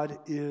God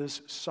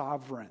is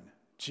sovereign.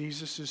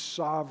 Jesus is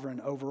sovereign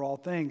over all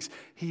things.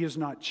 He is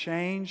not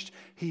changed.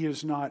 He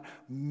is not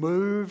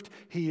moved.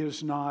 He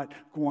is not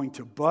going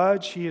to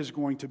budge. He is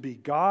going to be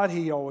God.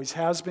 He always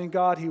has been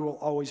God. He will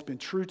always been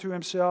true to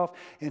himself,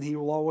 and he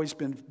will always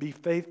be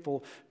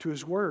faithful to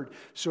his word.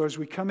 So as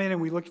we come in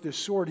and we look at this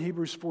sword,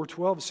 Hebrews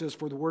 4:12 says,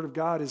 "For the word of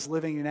God is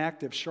living and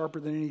active,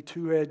 sharper than any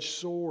two-edged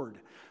sword,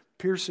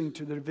 piercing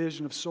to the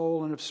division of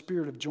soul and of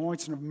spirit, of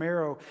joints and of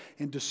marrow,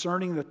 and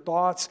discerning the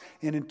thoughts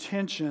and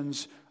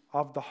intentions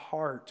of the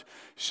heart."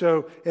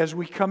 So as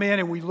we come in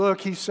and we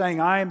look, he's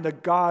saying, I am the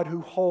God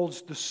who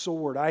holds the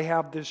sword. I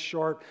have this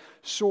sharp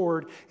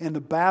sword. And the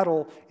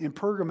battle in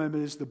Pergamum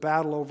is the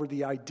battle over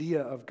the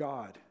idea of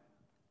God.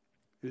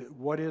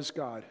 What is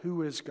God?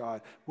 Who is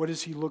God? What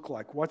does he look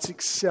like? What's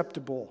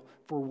acceptable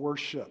for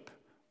worship?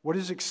 What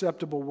is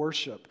acceptable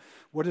worship?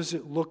 What does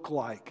it look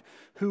like?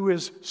 Who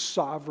is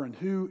sovereign?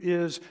 Who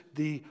is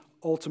the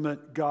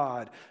ultimate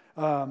God?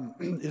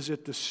 Is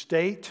it the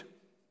state?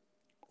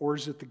 Or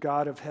is it the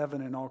God of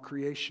heaven and all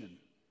creation?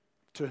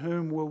 To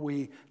whom will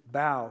we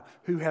bow?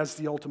 Who has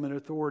the ultimate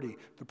authority?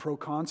 The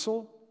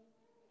proconsul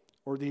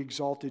or the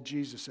exalted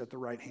Jesus at the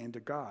right hand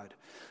of God?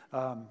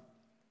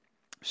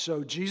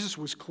 So Jesus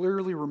was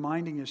clearly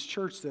reminding his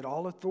church that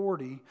all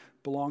authority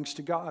belongs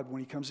to God. When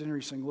he comes in here,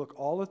 he's saying, look,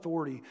 all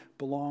authority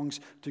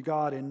belongs to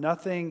God, and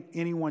nothing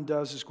anyone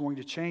does is going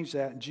to change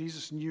that. And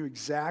Jesus knew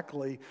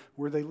exactly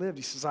where they lived.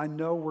 He says, I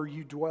know where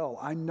you dwell.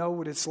 I know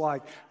what it's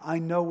like. I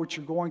know what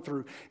you're going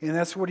through. And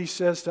that's what he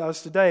says to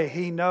us today.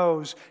 He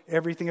knows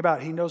everything about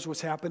it. He knows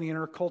what's happening in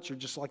our culture,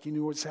 just like he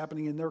knew what's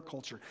happening in their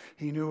culture.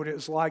 He knew what it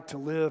was like to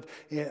live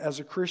as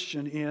a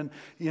Christian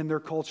in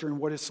their culture and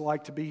what it's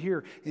like to be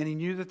here. And he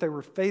knew that they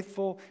were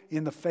faithful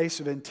in the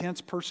face of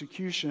intense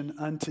persecution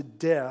unto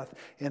death.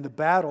 And the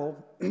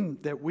battle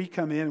that we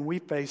come in and we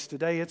face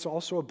today, it's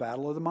also a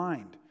battle of the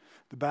mind.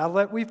 The battle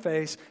that we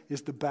face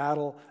is the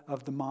battle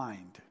of the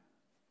mind.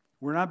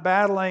 We're not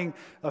battling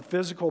a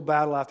physical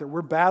battle out there.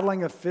 We're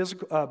battling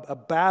a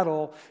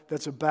battle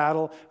that's a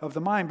battle of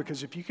the mind.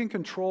 Because if you can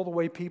control the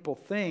way people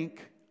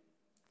think,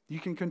 you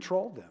can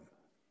control them.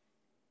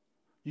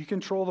 You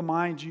control the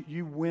mind,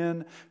 you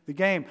win the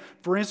game.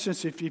 For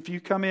instance, if you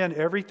come in,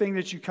 everything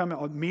that you come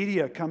in,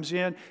 media comes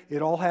in,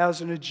 it all has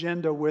an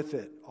agenda with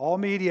it. All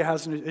media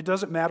has it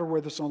doesn't matter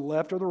whether it's on the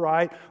left or the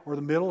right or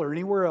the middle or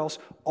anywhere else.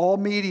 All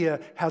media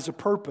has a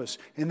purpose,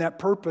 and that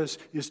purpose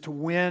is to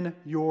win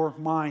your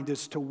mind.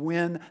 It's to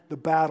win the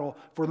battle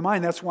for the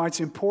mind. That's why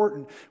it's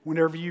important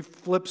whenever you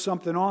flip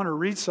something on or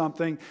read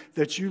something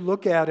that you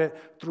look at it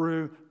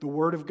through the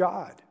Word of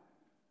God.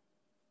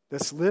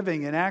 That's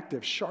living and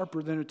active,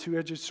 sharper than a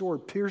two-edged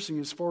sword, piercing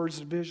as far as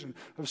the division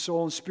of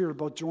soul and spirit,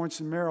 both joints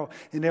and marrow,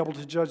 and able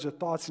to judge the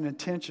thoughts and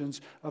intentions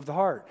of the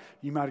heart.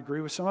 You might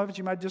agree with some of it,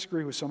 you might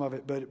disagree with some of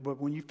it,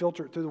 but when you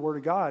filter it through the Word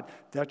of God,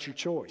 that's your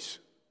choice.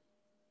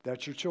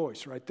 That's your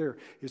choice right there.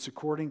 It's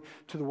according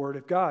to the Word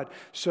of God.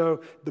 So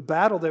the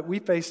battle that we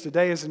face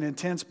today is an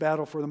intense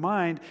battle for the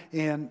mind.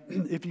 And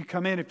if you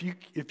come in,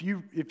 if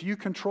you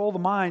control the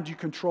mind, you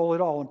control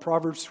it all. In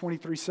Proverbs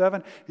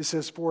 23:7, it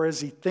says, "For as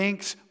he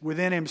thinks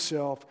within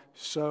himself,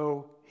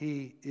 so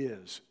he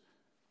is."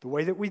 The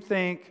way that we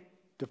think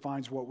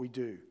defines what we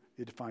do.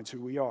 It defines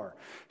who we are.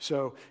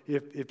 So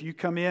if you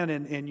come in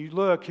and you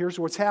look, here's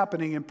what's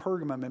happening in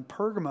Pergamum. In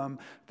Pergamum,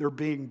 they're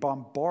being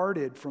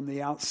bombarded from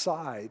the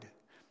outside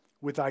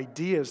with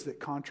ideas that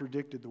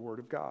contradicted the Word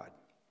of God.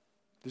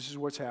 This is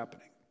what's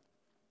happening.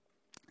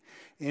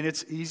 And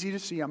it's easy to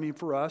see. I mean,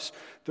 for us,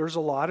 there's a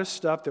lot of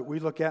stuff that we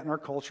look at in our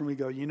culture and we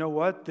go, you know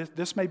what?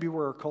 This may be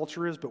where our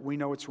culture is, but we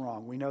know it's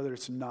wrong. We know that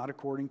it's not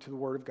according to the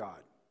Word of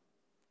God.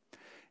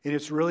 And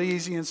it's really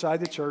easy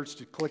inside the church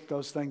to click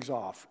those things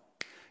off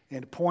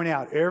and to point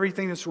out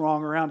everything that's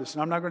wrong around us.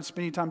 And I'm not going to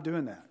spend any time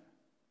doing that,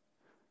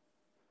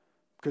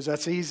 because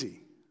that's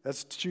easy.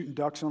 That's shooting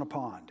ducks on a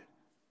pond.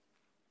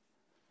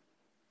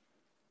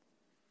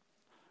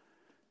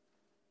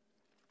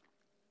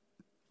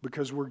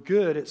 Because we're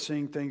good at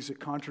seeing things that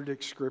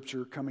contradict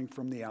Scripture coming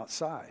from the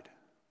outside.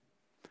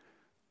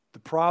 The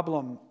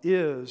problem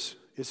is,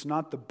 it's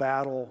not the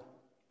battle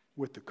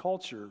with the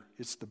culture,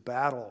 it's the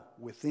battle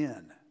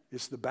within.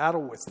 It's the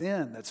battle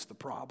within that's the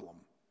problem.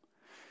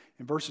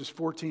 In verses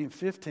 14 and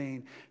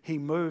 15, he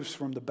moves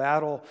from the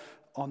battle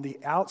on the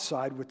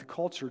outside with the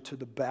culture to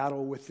the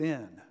battle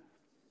within.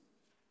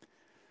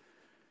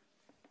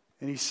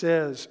 And he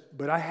says,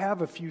 "But I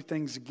have a few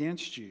things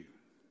against you.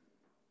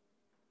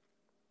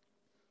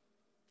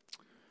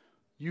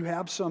 You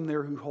have some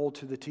there who hold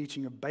to the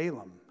teaching of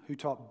Balaam, who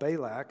taught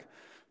Balak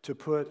to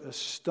put a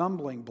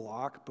stumbling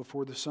block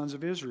before the sons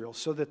of Israel,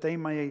 so that they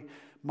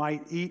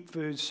might eat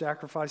food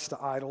sacrificed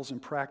to idols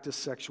and practice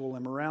sexual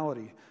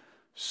immorality.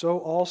 So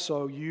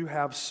also you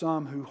have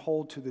some who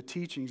hold to the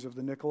teachings of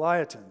the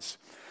Nicolaitans.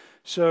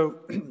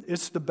 So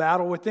it's the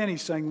battle within.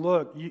 He's saying,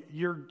 look,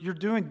 you're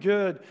doing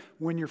good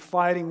when you're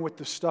fighting with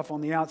the stuff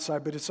on the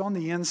outside, but it's on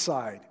the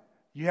inside.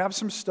 You have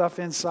some stuff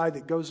inside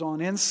that goes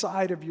on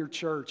inside of your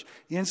church,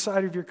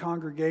 inside of your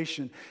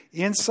congregation,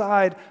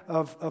 inside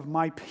of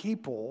my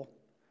people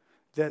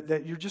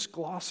that you're just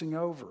glossing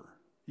over.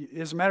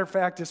 As a matter of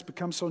fact, it's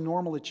become so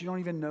normal that you don't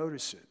even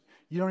notice it.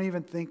 You don't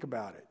even think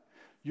about it.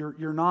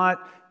 You're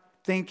not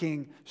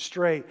thinking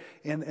straight.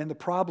 And the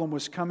problem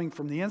was coming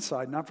from the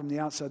inside, not from the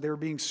outside. They were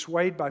being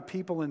swayed by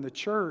people in the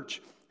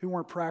church who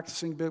weren't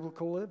practicing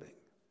biblical living.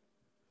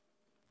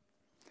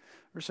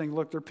 We're saying,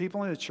 look, there are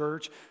people in the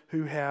church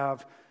who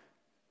have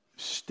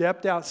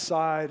stepped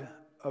outside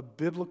of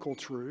biblical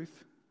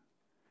truth,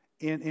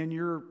 and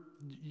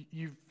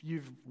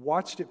you've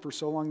watched it for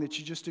so long that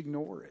you just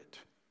ignore it.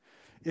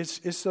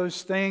 It's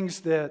those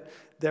things that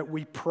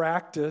we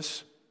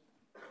practice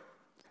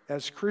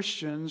as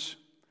Christians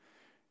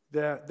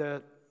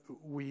that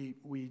we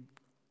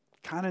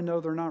kind of know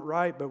they're not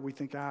right, but we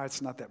think,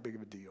 it's not that big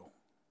of a deal.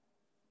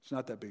 It's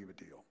not that big of a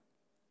deal.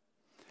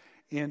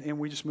 And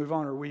we just move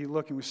on, or we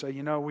look and we say,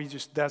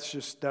 that's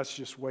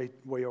just way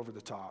over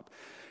the top.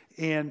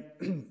 And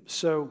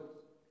so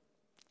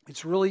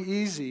it's really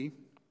easy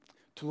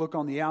to look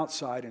on the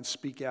outside and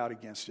speak out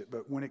against it.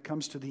 But when it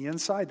comes to the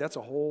inside, that's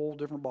a whole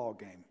different ball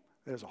game.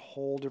 There's a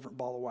whole different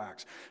ball of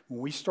wax. When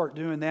we start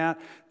doing that,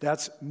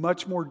 that's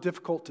much more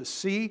difficult to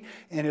see,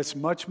 and it's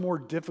much more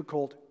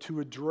difficult to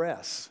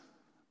address,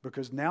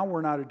 because now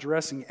we're not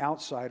addressing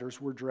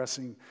outsiders, we're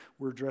addressing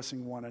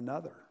one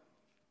another.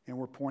 And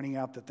we're pointing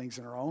out the things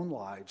in our own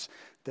lives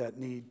that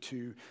need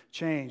to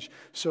change.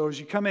 So as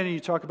you come in and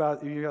you talk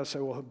about, you got to say,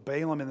 well,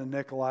 Balaam and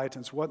the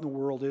Nicolaitans, what in the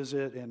world is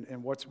it,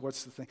 and what's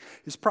the thing?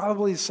 It's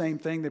probably the same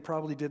thing. They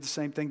probably did the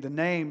same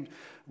thing.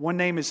 One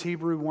name is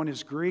Hebrew, one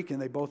is Greek,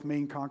 and they both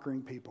mean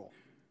conquering people.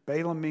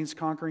 Balaam means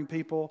conquering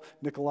people.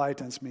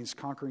 Nicolaitans means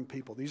conquering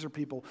people. These are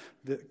people,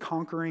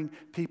 conquering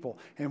people.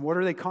 And what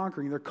are they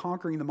conquering? They're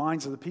conquering the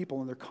minds of the people,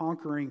 and they're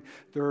conquering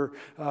their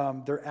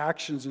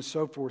actions and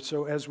so forth.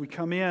 So as we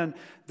come in,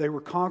 they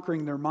were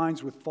conquering their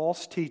minds with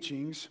false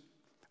teachings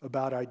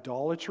about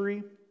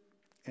idolatry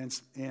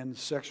and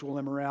sexual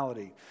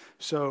immorality.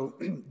 So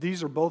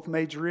these are both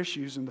major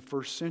issues in the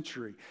first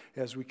century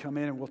as we come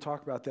in, and we'll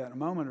talk about that in a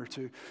moment or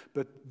two.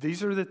 But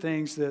these are the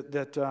things that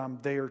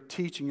they are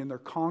teaching, and they're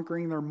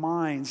conquering their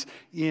minds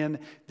in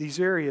these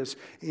areas.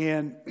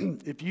 And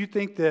if you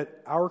think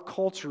that our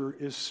culture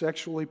is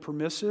sexually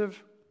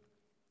permissive,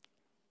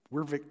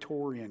 we're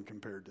Victorian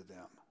compared to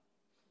them.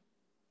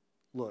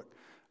 Look,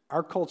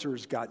 our culture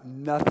has got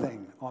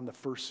nothing on the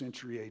first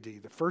century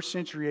AD. The first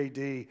century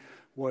AD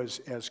was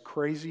as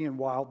crazy and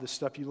wild. The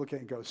stuff you look at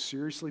and go,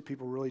 seriously,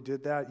 people really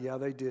did that? Yeah,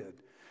 they did.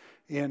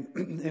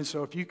 And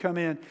so if you come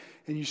in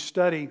and you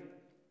study,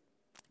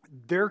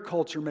 their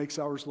culture makes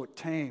ours look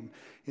tame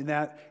in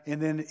that.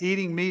 And then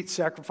eating meat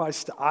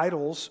sacrificed to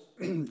idols,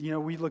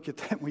 we look at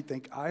that and we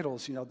think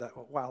idols,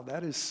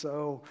 that is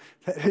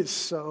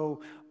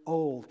so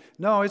old.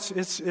 No,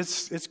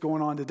 it's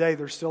going on today.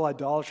 There's still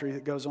idolatry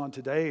that goes on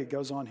today. It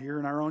goes on here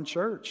in our own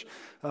church.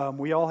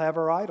 We all have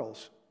our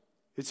idols.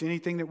 It's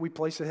anything that we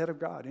place ahead of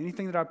God.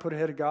 Anything that I put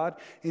ahead of God,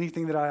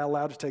 anything that I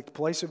allow to take the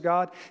place of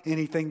God,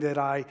 anything that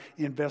I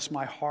invest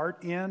my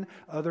heart in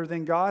other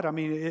than God. I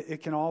mean,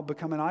 it can all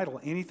become an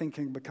idol. Anything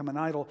can become an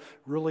idol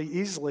really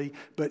easily.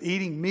 But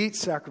eating meat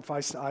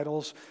sacrificed to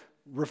idols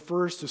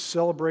refers to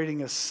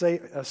celebrating a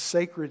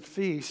sacred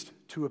feast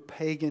to a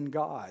pagan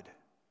god.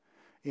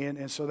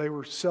 And so they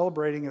were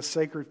celebrating a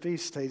sacred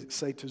feast,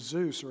 say to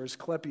Zeus or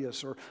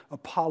Asclepius or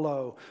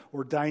Apollo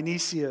or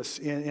Dionysius,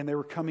 and they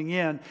were coming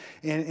in,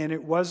 and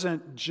it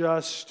wasn't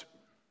just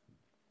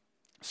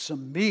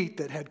some meat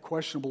that had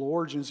questionable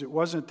origins. It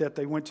wasn't that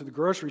they went to the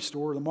grocery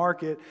store or the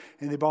market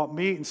and they bought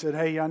meat and said,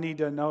 hey, I need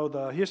to know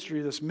the history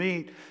of this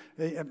meat.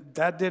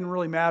 That didn't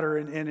really matter.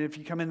 And if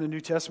you come in the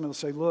New Testament,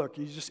 they'll say, look,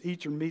 you just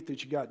eat your meat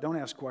that you got. Don't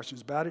ask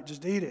questions about it.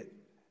 Just eat it.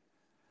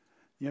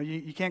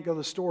 You can't go to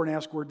the store and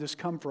ask where'd this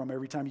come from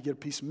every time you get a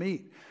piece of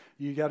meat.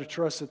 You got to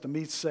trust that the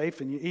meat's safe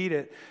and you eat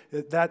it.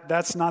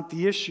 That's not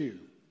the issue.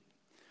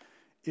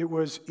 It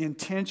was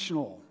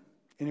intentional,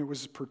 and it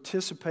was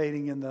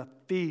participating in the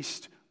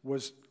feast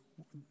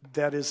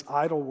that is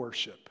idol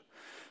worship.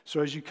 So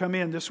as you come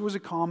in, this was a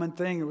common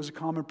thing. It was a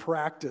common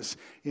practice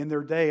in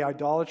their day.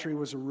 Idolatry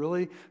was a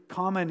really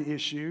common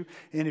issue.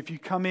 And if you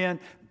come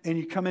in and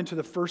you come into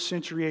the first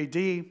century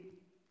AD,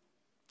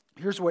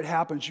 here's what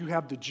happens. You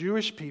have the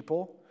Jewish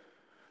people.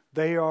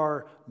 They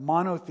are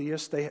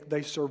monotheists.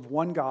 They serve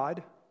one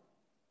God,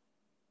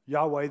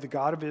 Yahweh, the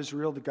God of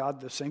Israel,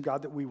 the same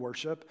God that we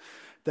worship.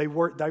 They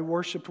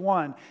worshiped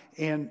one,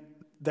 and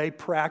they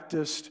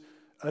practiced.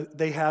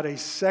 They had a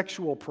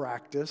sexual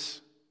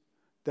practice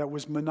that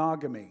was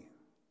monogamy.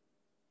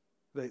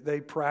 They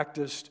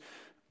practiced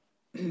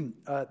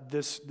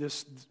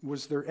this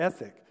was their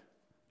ethic.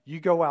 You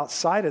go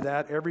outside of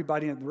that,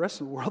 everybody in the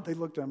rest of the world, they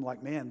look at them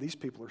like, man, these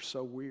people are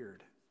so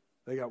weird.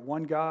 They got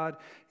one God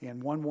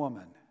and one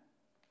woman.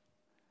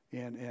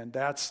 And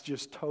that's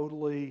just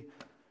totally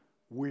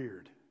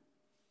weird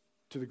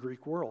to the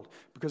Greek world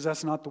because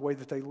that's not the way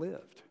that they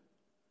lived.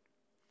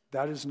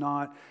 That is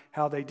not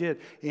how they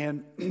did.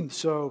 And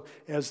so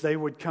as they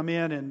would come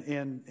in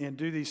and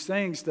do these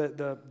things,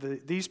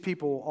 these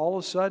people, all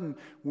of a sudden,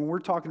 when we're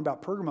talking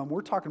about Pergamum,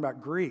 we're talking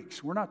about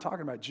Greeks. We're not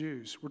talking about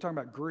Jews. We're talking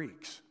about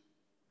Greeks.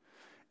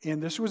 And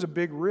this was a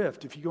big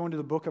rift. If you go into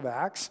the book of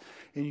Acts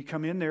and you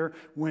come in there,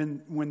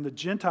 when the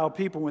Gentile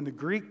people, when the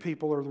Greek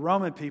people or the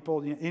Roman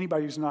people,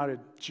 anybody who's not a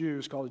Jew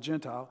is called a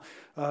Gentile,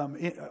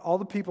 all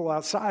the people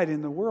outside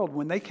in the world,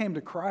 when they came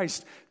to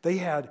Christ, they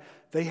had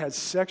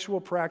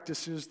sexual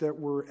practices that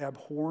were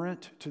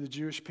abhorrent to the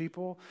Jewish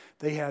people.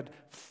 They had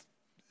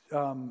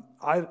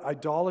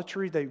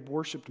idolatry. They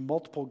worshipped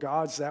multiple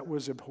gods. That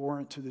was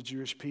abhorrent to the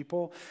Jewish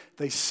people.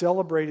 They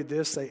celebrated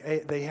this.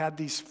 They had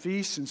these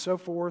feasts and so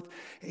forth.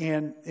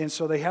 And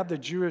so they have the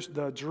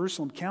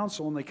Jerusalem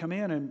Council, and they come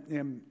in,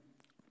 and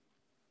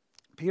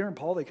Peter and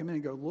Paul, they come in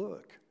and go,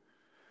 look,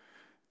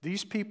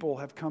 these people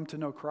have come to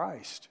know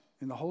Christ,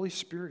 and the Holy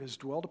Spirit has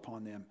dwelled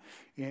upon them,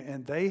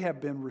 and they have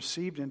been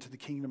received into the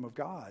kingdom of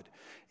God.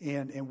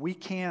 And we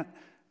can't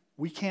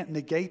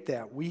negate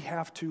that. We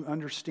have to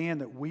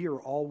understand that we are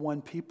all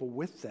one people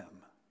with them.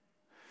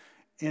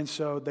 And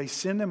so they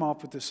send them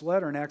off with this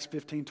letter in Acts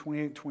 15,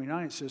 28 and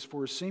 29. It says,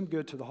 for it seemed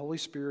good to the Holy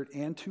Spirit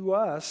and to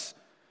us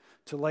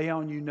to lay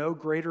on you no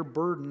greater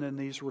burden than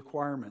these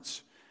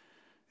requirements.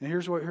 And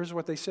here's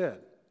what they said.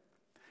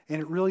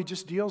 And it really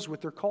just deals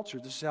with their culture.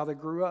 This is how they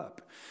grew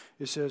up.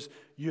 It says,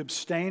 you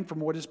abstain from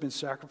what has been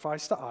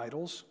sacrificed to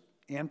idols,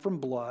 and from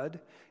blood,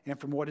 and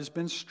from what has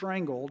been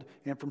strangled,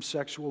 and from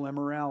sexual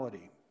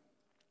immorality.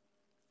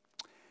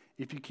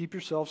 If you keep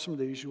yourselves from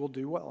these, you will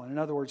do well. And in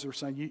other words, they're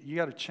saying you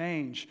got to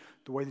change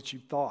the way that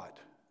you've thought.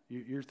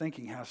 Your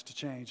thinking has to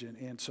change.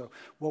 And so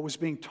what was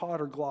being taught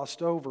or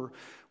glossed over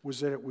was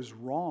that it was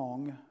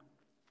wrong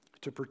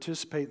to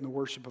participate in the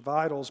worship of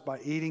idols by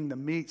eating the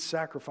meat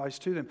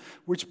sacrificed to them.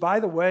 Which, by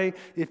the way,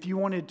 if you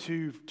wanted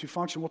to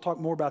function, we'll talk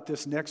more about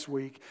this next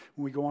week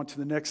when we go on to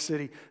the next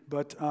city.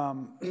 But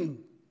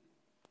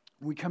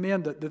we come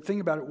in, the thing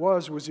about it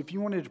was if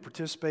you wanted to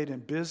participate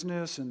in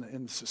business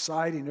and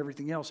society and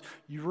everything else,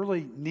 you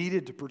really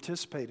needed to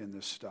participate in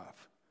this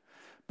stuff.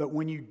 But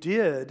when you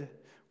did,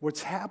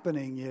 what's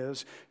happening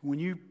is when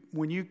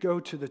you go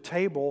to the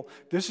table,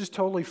 this is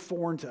totally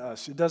foreign to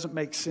us. It doesn't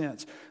make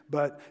sense.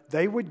 But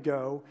they would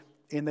go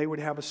and they would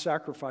have a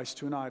sacrifice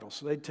to an idol.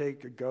 So they'd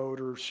take a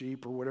goat or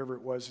sheep or whatever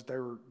it was that they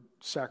were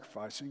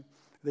sacrificing.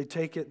 They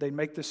take it, they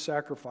make this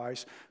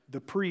sacrifice.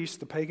 The priest,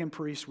 the pagan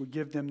priest, would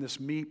give them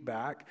this meat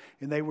back,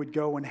 and they would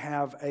go and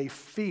have a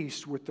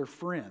feast with their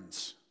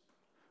friends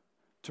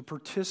to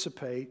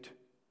participate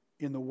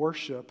in the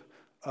worship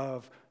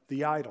of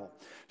the idol.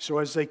 So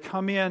as they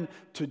come in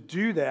to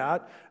do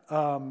that,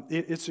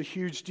 it's a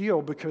huge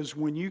deal because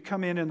when you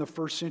come in the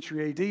first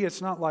century AD,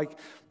 it's not like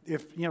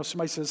if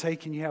somebody says, hey,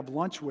 can you have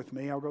lunch with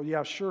me? I'll go,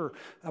 yeah, sure.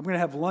 I'm going to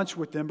have lunch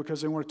with them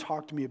because they want to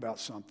talk to me about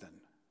something.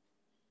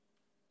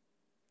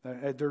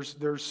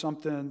 There's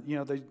something,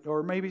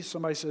 or maybe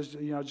somebody says,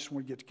 I just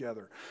want to get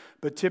together.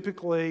 But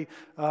typically,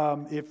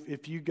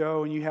 if you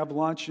go and you have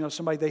lunch,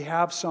 they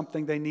have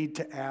something they need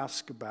to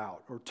ask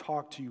about or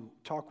talk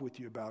with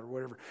you about or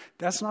whatever.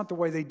 That's not the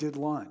way they did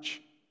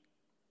lunch.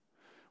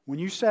 When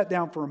you sat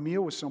down for a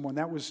meal with someone,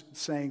 that was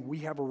saying we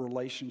have a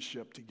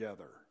relationship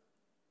together.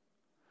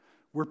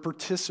 We're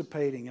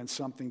participating in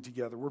something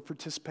together. We're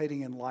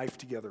participating in life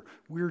together.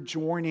 We're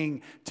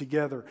joining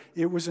together.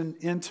 It was an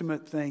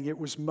intimate thing. It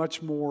was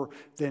much more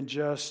than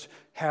just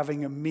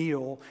having a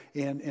meal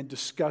and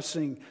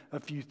discussing a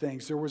few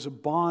things. There was a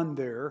bond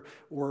there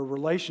or a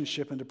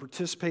relationship, and to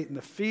participate in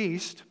the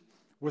feast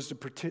was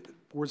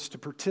to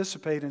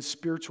participate in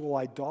spiritual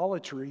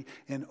idolatry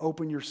and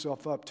open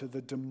yourself up to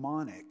the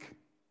demonic.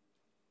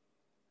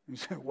 You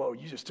say, whoa,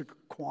 you just took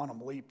a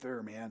quantum leap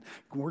there, man.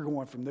 We're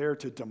going from there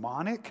to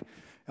demonic?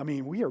 I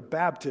mean, we are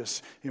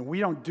Baptists, and we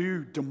don't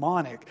do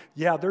demonic.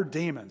 Yeah, they're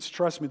demons.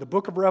 Trust me, the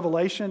book of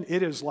Revelation,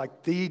 it is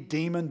like the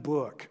demon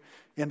book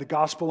in the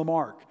Gospel of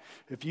Mark.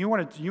 If you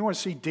want to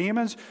see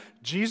demons,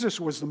 Jesus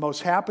was the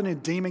most happening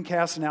demon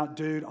casting out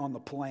dude on the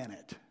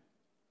planet.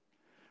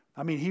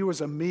 I mean, he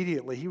was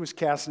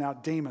casting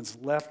out demons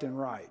left and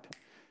right.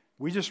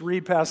 We just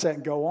read past that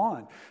and go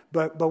on.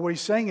 But what he's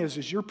saying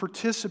is you're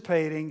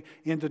participating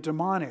in the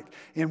demonic.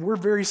 And we're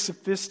very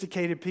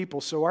sophisticated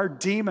people, so our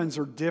demons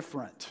are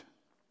different.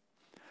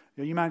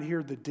 You might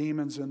hear the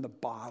demons in the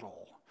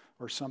bottle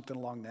or something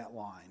along that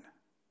line.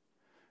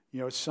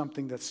 It's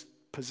something that's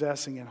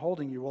possessing and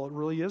holding you. Well, it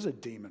really is a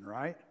demon,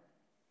 right?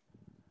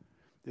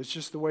 It's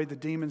just the way the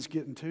demons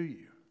get into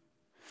you.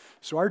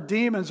 So our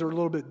demons are a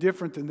little bit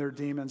different than their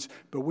demons,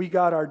 but we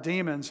got our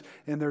demons,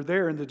 and they're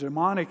there, and the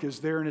demonic is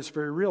there, and it's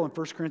very real. In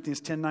 1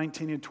 Corinthians 10,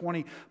 19, and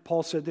 20,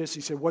 Paul said this.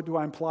 He said, what do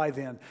I imply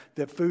then?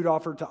 That food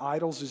offered to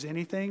idols is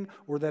anything,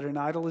 or that an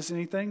idol is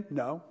anything?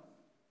 No.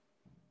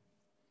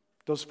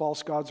 those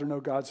false gods are no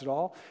gods at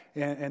all,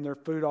 and their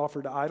food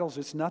offered to idols,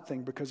 it's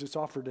nothing because it's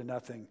offered to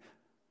nothing.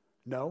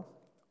 No,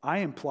 I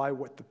imply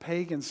what the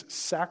pagans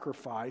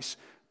sacrifice,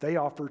 they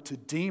offer to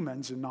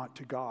demons and not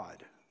to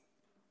God.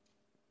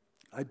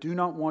 I do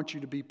not want you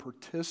to be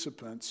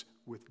participants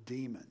with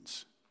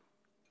demons.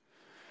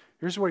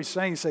 Here's what he's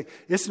saying. He's saying,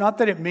 it's not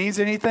that it means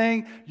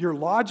anything. Your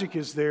logic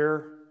is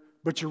there,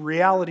 but your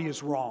reality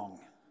is wrong.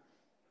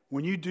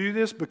 When you do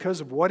this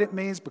because of what it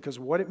means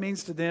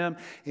to them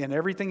and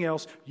everything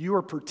else, you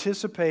are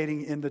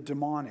participating in the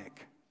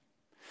demonic.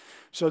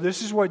 So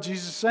this is what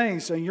Jesus is saying.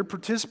 He's saying you're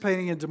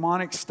participating in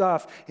demonic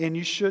stuff and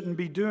you shouldn't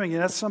be doing it.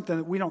 That's something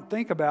that we don't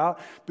think about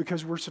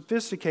because we're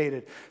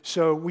sophisticated.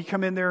 So we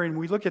come in there and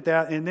we look at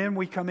that, and then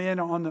we come in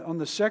on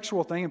the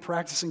sexual thing and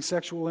practicing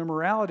sexual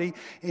immorality,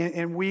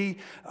 and we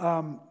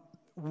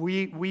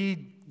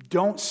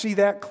don't see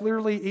that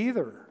clearly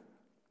either.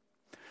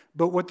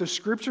 But what the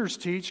scriptures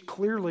teach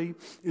clearly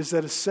is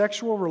that a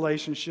sexual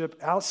relationship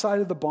outside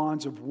of the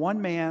bonds of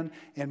one man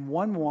and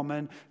one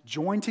woman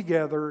joined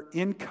together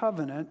in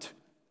covenant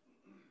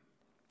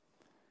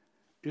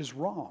is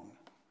wrong.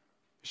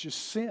 It's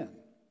just sin.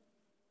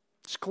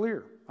 It's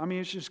clear. I mean,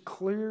 it's just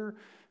clear,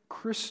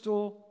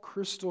 crystal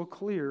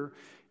clear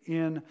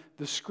in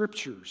the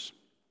scriptures.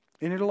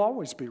 And it'll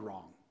always be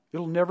wrong.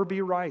 It'll never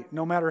be right.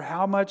 No matter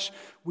how much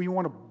we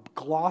want to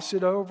gloss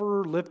it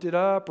over, lift it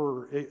up,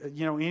 or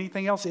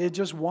anything else, it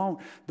just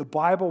won't. The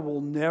Bible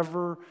will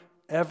never,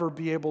 ever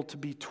be able to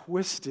be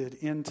twisted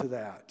into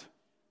that.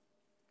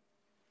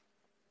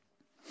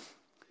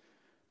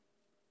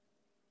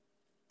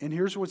 And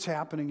here's what's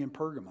happening in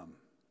Pergamum.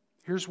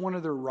 Here's one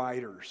of their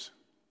writers.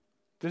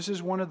 This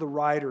is one of the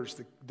writers,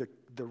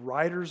 the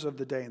writers of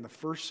the day in the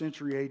 1st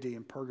century AD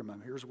in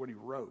Pergamum. Here's what he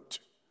wrote.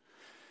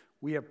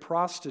 We have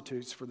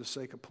prostitutes for the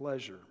sake of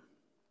pleasure.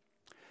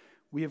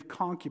 We have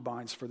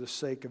concubines for the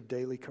sake of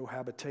daily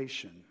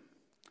cohabitation.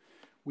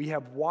 We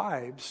have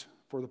wives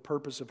for the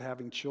purpose of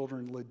having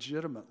children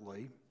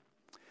legitimately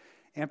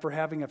and for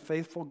having a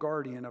faithful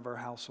guardian of our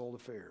household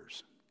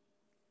affairs.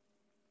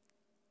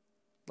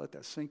 Let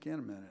that sink in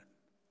a minute.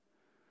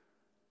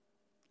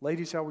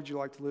 Ladies, how would you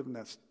like to live in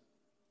that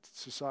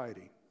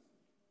society?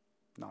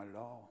 Not at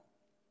all.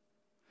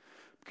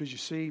 Because you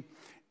see,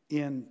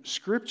 in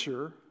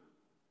Scripture,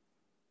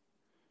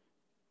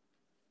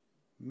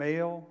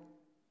 male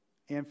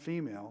and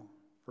female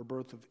are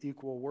both of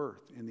equal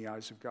worth in the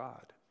eyes of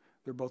God.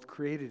 They're both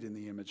created in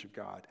the image of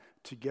God.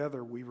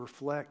 Together we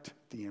reflect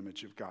the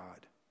image of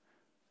God.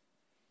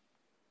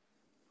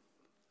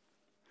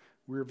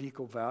 We're of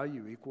equal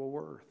value, equal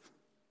worth,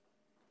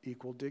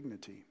 equal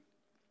dignity.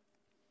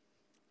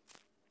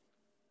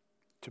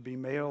 To be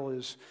male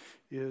is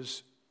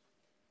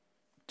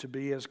to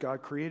be as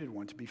God created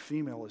one. To be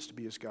female is to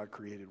be as God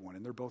created one.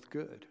 And they're both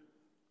good.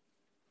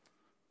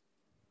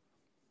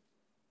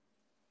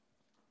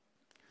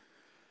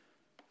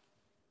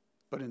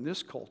 But in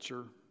this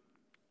culture,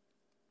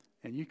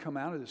 and you come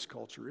out of this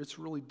culture, it's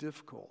really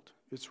difficult.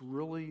 It's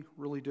really,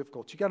 really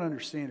difficult. You got to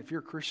understand, if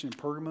you're a Christian in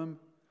Pergamum,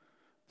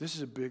 this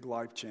is a big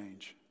life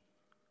change.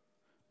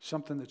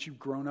 Something that you've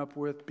grown up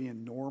with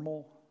being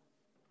normal.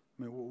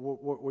 I mean,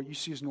 what you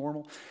see as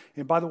normal.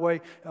 And by the way,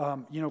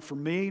 for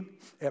me,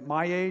 at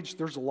my age,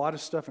 there's a lot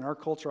of stuff in our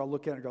culture I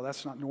look at and go,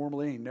 that's not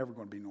normal. It ain't never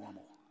going to be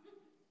normal.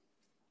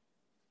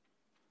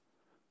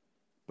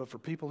 But for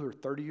people who are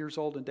 30 years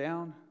old and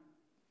down,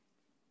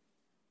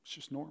 it's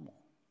just normal.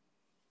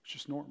 It's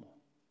just normal.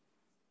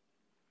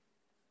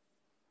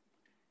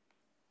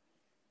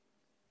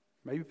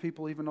 Maybe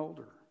people even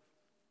older.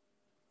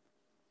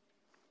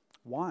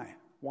 Why?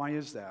 Why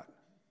is that?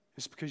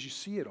 It's because you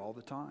see it all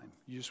the time.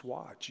 You just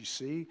watch. You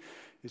see,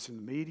 it's in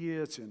the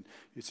media, it's in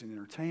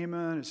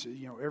entertainment, it's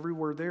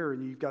everywhere there,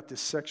 and you've got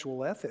this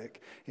sexual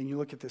ethic, and you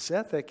look at this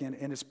ethic and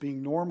it's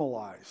being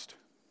normalized.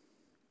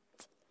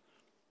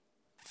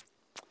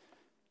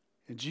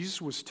 And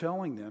Jesus was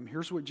telling them,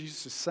 here's what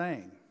Jesus is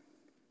saying.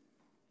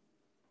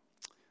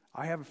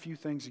 I have a few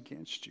things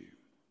against you.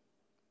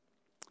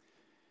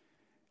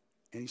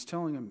 And he's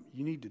telling them,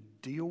 you need to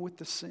deal with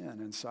the sin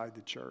inside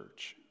the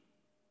church.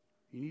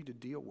 You need to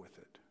deal with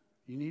it.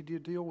 You need to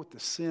deal with the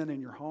sin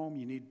in your home.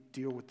 You need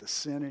to deal with the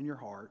sin in your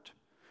heart.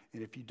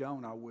 And if you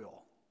don't, I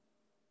will.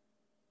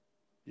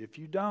 If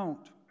you don't,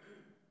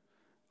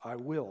 I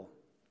will.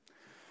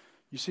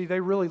 You see, they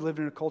really lived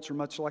in a culture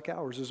much like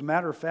ours. As a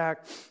matter of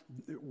fact,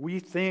 we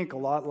think a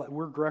lot like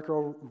we're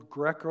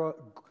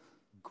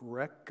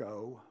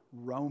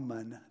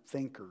Greco-Roman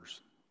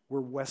thinkers.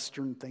 We're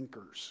Western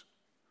thinkers.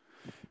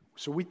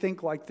 So we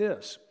think like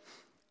this.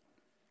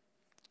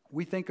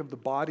 We think of the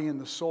body and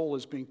the soul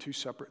as being two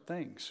separate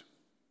things.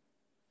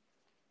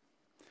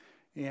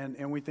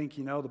 And we think,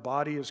 the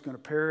body is going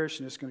to perish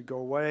and it's going to go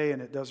away,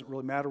 and it doesn't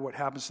really matter what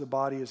happens to the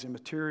body is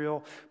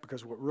immaterial,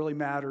 because what really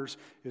matters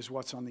is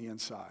what's on the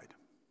inside.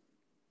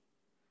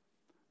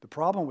 The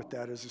problem with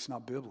that is it's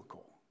not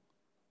biblical.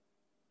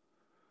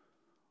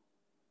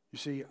 You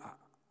see,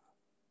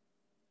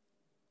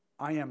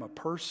 I am a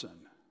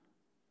person.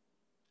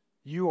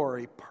 You are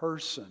a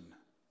person.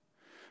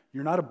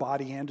 You're not a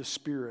body and a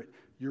spirit.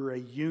 You're a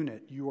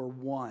unit. You are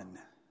one.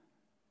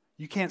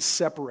 You can't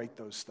separate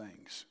those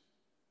things.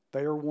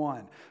 They are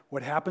one.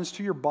 What happens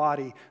to your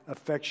body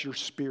affects your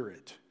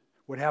spirit.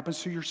 What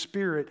happens to your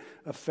spirit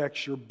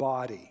affects your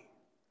body.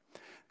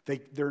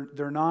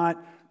 They're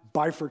not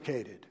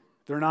bifurcated.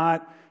 They're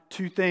not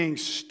two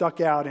things stuck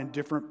out in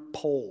different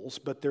poles,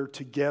 but they're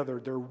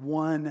together. They're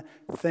one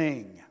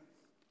thing.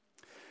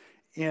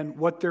 And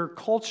what their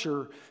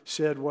culture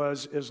said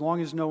was, as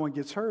long as no one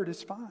gets hurt,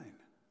 it's fine.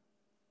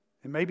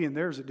 And maybe in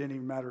theirs, it didn't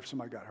even matter if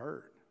somebody got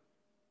hurt.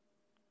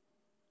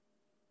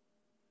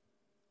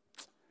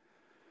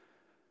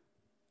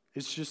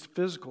 It's just a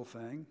physical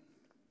thing.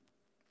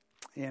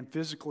 And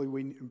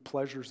physically,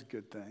 pleasure is a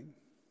good thing.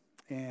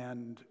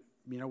 And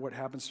you know what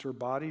happens to our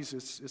bodies?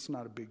 It's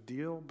not a big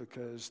deal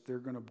because they're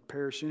going to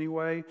perish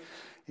anyway.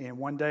 And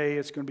one day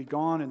it's going to be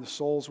gone, and the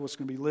soul's what's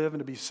going to be lived, and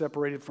to be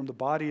separated from the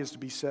body is to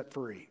be set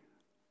free.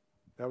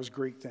 That was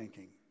Greek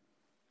thinking.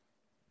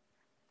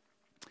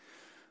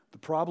 The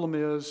problem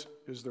is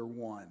they're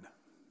one.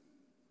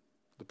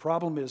 The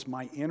problem is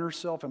my inner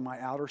self and my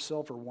outer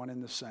self are one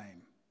and the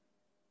same.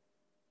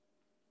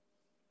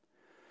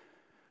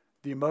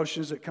 The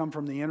emotions that come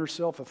from the inner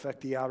self affect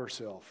the outer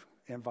self,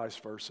 and vice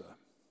versa.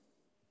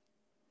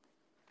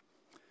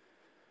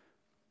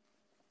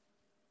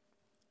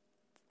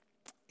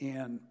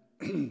 And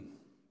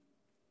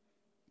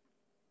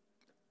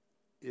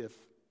if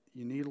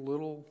you need a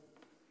little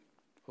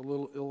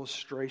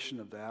illustration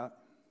of that,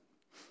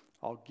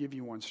 I'll give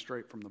you one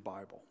straight from the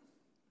Bible.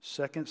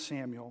 2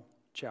 Samuel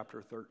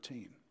chapter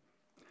 13.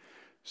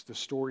 It's the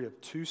story of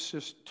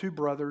two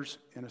brothers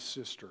and a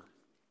sister.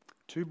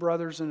 Two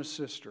brothers and a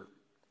sister.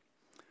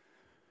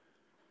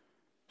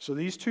 So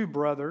these two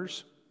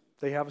brothers,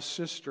 they have a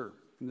sister,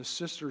 and the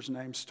sister's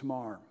name's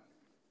Tamar.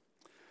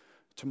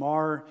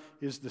 Tamar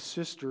is the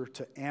sister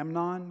to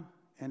Amnon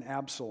and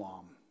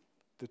Absalom,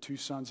 the two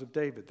sons of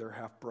David. They're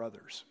half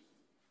brothers.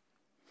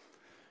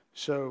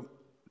 So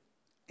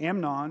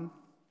Amnon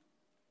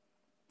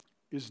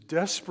is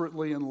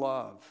desperately in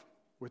love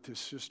with his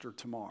sister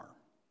Tamar.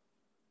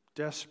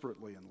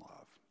 Desperately in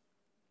love.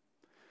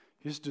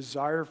 His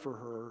desire for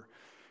her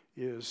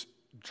is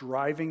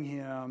driving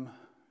him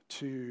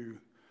to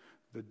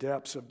the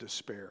depths of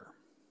despair.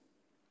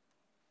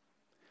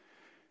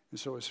 And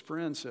so his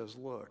friend says,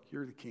 look,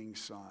 you're the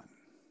king's son.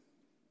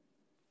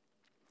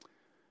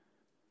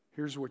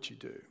 Here's what you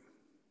do.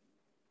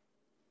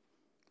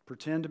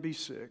 Pretend to be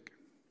sick.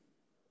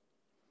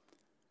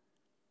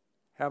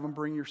 Have him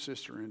bring your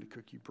sister in to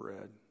cook you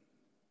bread.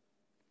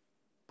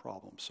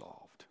 Problem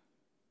solved.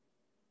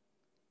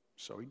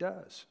 So he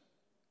does.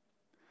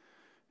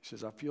 He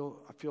says, I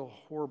feel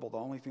horrible. The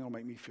only thing that'll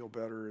make me feel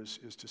better is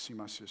to see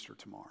my sister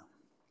Tamar.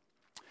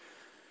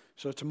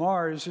 So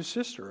Tamar is his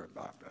sister.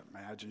 I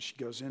imagine she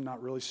goes in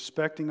not really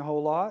suspecting a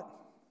whole lot.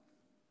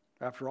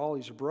 After all,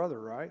 he's a brother,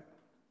 right?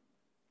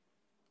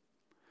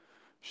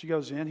 She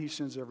goes in, he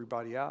sends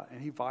everybody out,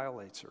 and he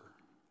violates her.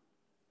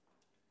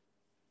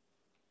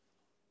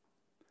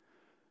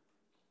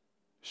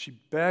 She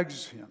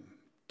begs him,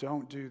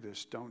 don't do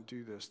this, don't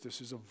do this.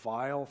 This is a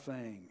vile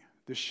thing.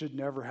 This should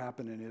never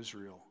happen in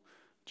Israel.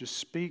 Just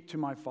speak to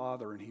my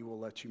father and he will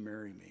let you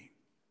marry me.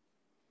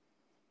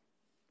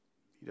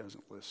 He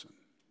doesn't listen.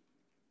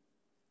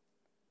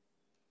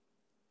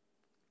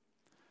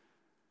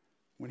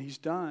 When he's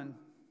done,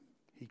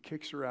 he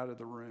kicks her out of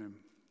the room.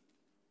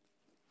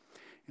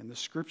 And the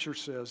scripture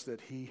says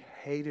that he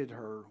hated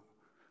her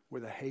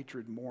with a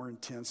hatred more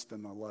intense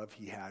than the love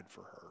he had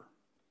for her.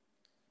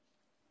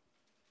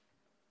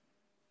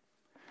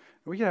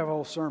 We could have a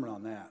whole sermon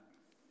on that.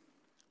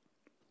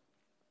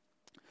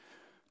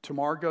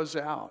 Tamar goes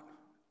out,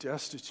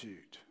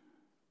 destitute.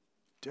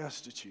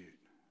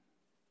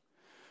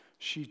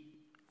 She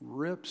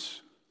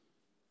rips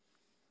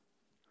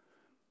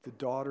the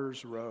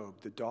daughter's robe,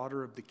 the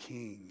daughter of the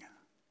king.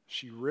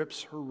 She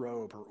rips her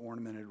robe, her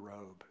ornamented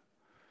robe,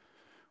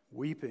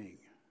 weeping.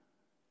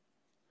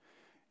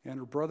 And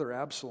her brother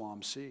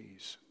Absalom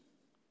sees.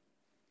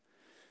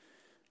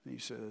 And he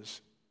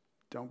says,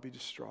 don't be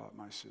distraught,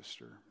 my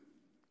sister.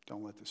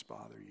 Don't let this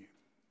bother you.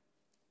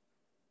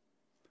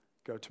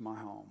 Go to my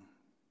home.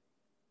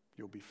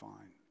 You'll be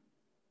fine.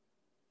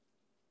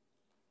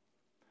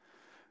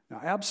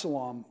 Now,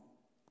 Absalom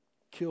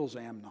kills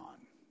Amnon.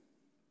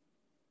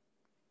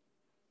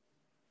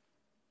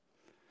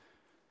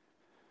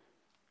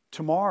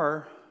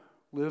 Tamar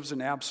lives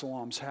in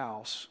Absalom's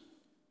house,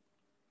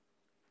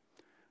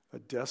 a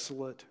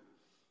desolate,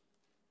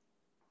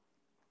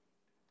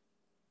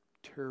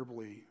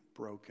 terribly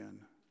broken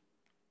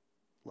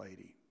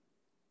lady.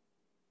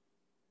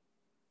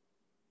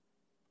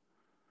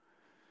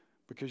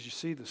 Because you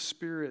see, the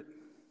spirit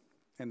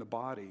and the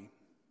body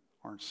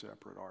aren't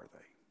separate, are they?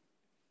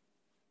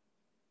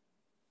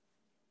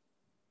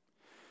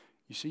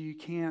 You see, you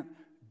can't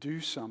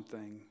do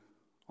something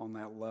on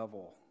that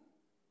level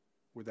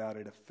without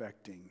it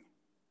affecting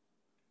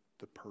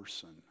the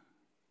person.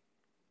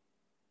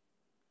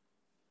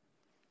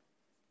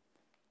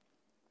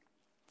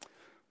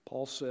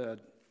 Paul said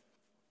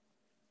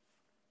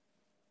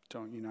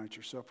Don't unite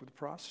yourself with a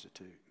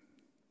prostitute.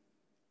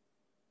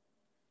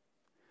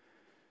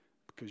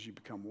 Because you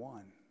become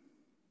one.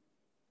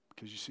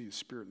 Because you see the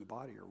spirit and the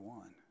body are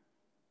one.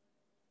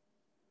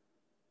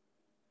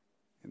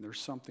 And there's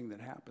something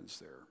that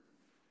happens there.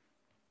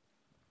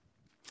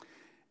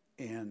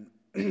 And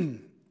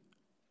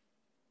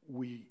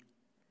we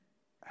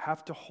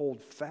have to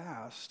hold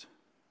fast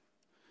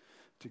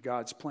to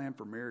God's plan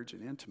for marriage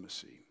and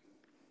intimacy,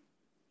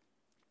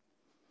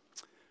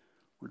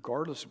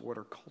 regardless of what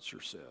our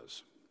culture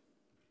says.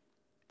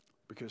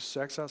 Because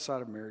sex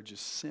outside of marriage is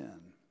sin.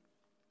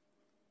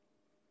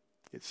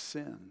 It's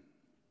sin.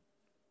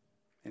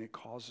 And it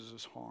causes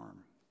us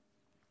harm.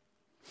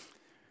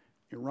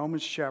 In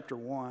Romans chapter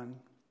 1,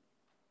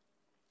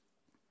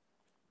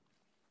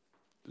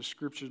 the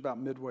scripture's about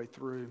midway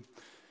through.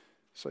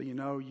 So you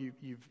know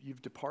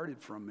you've departed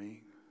from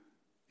me.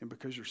 And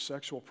because your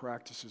sexual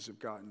practices have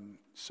gotten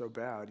so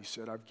bad, he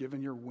said, I've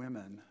given your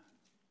women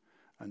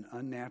an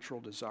unnatural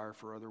desire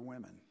for other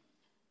women.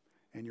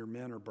 And your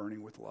men are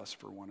burning with lust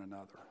for one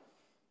another.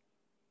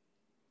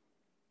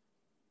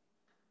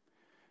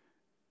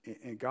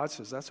 And God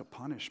says that's a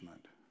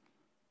punishment.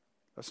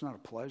 That's not a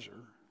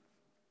pleasure.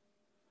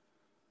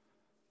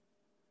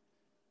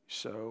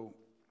 So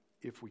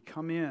if we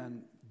come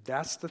in,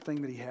 that's the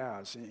thing that he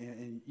has.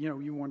 And you know,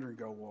 you wonder and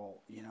go,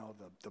 well, you know,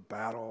 the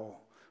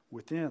battle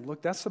within.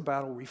 Look, that's the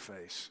battle we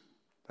face.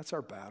 That's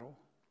our battle.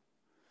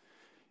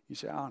 You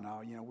say, oh,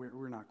 no, you know,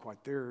 we're not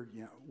quite there.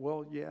 You know,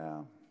 well,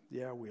 yeah,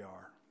 we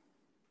are.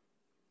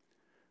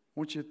 I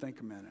want you to think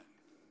a minute.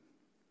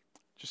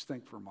 Just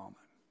think for a moment.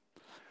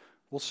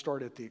 We'll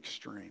start at the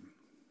extreme.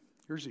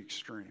 Here's the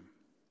extreme.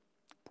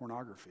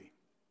 Pornography.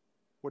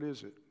 What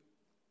is it?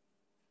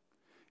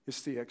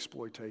 It's the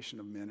exploitation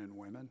of men and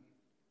women.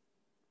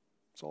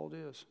 That's all it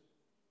is.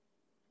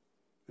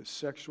 It's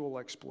sexual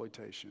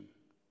exploitation.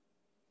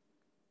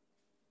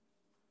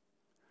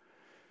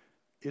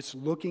 It's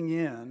looking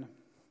in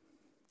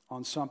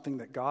on something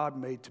that God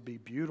made to be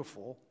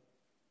beautiful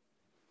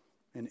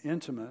and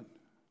intimate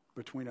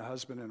between a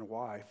husband and a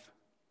wife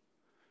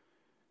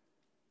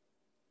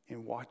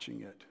and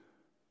watching it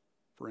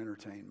for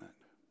entertainment.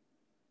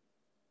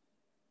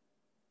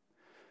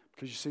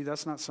 Because you see,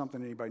 that's not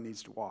something anybody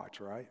needs to watch,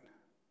 right?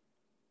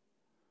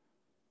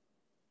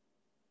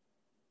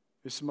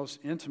 It's the most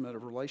intimate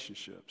of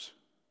relationships.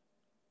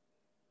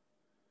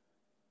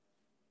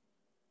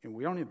 And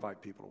we don't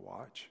invite people to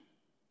watch.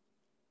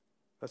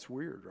 That's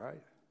weird,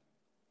 right?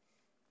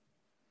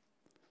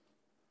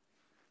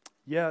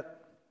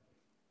 Yet,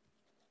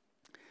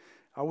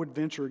 I would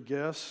venture a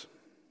guess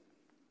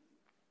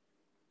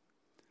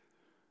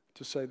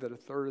to say that a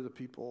third of the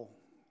people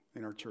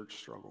in our church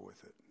struggle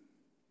with it.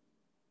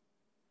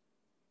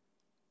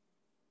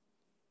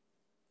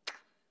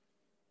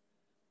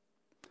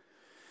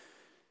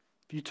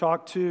 If you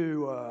talk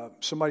to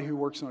somebody who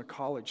works on a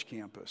college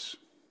campus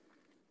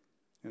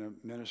in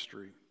a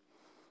ministry,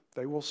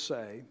 they will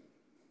say,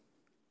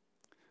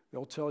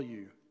 they'll tell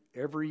you,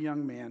 every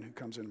young man who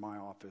comes into my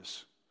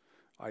office,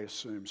 I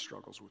assume,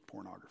 struggles with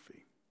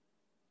pornography.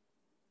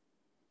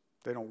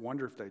 They don't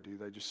wonder if they do.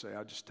 They just say,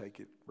 I just take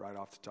it right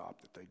off the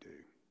top that they do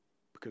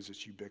because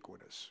it's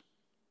ubiquitous.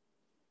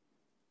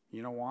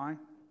 You know why?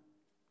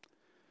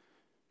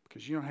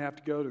 Because you don't have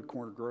to go to the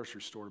corner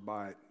grocery store to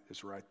buy it.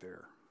 It's right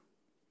there.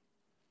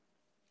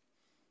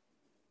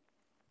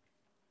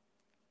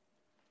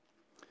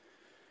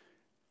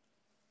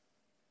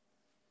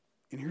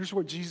 And here's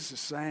what Jesus is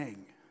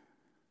saying.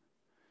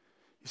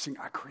 He's saying,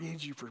 I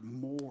created you for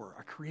more.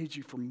 I created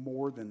you for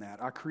more than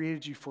that. I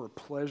created you for a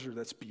pleasure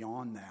that's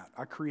beyond that.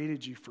 I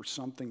created you for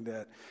something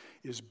that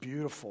is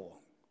beautiful.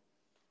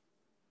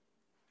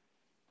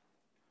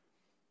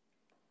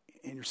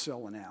 And you're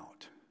selling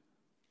out.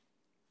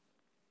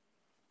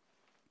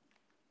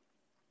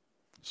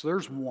 So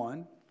there's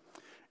one.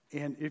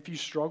 And if you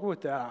struggle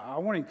with that, I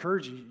want to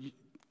encourage you,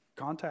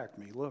 contact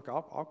me. Look,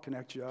 I'll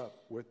connect you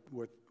up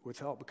with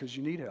help because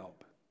you need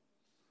help.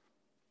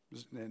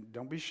 And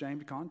don't be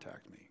ashamed to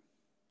contact me.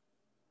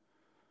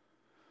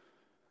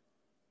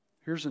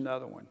 Here's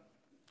another one.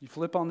 You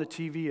flip on the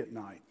TV at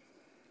night.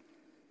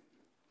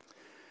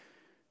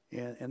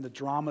 And the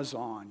drama's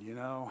on, you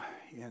know,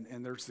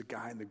 and there's the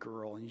guy and the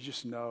girl, and you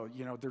just know,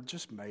 you know, they're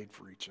just made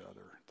for each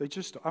other.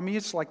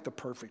 It's like the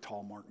perfect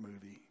Hallmark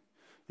movie.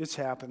 It's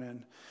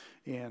happening,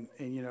 and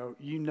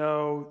you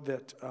know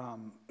that,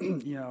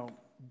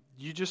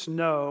 you just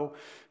know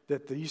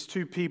that these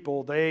two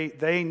people,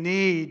 they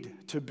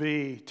need to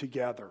be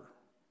together.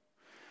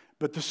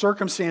 But the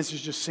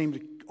circumstances just seem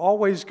to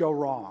always go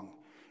wrong.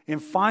 And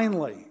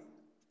finally,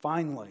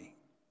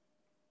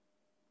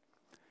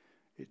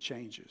 it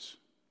changes.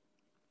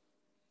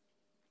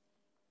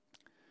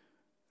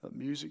 The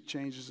music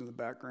changes in the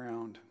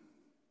background.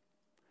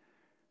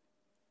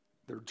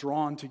 They're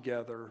drawn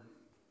together.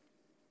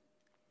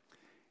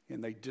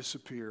 And they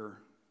disappear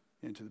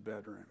into the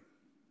bedroom.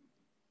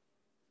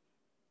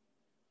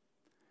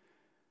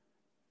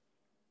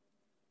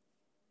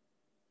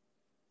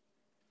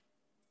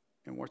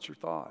 And what's your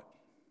thought?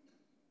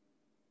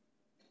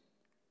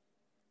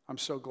 I'm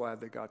so glad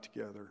they got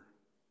together.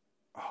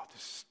 Oh,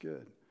 this is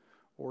good.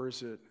 Or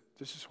is it,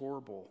 this is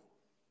horrible.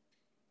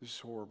 This is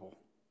horrible.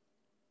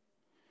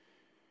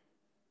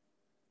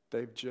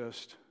 They've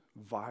just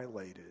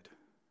violated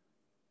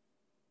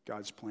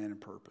God's plan and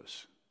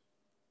purpose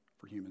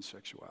for human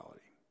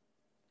sexuality.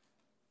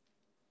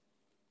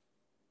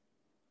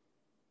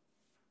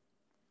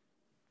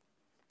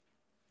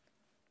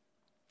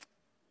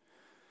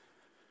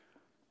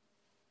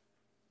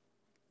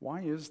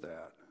 Why is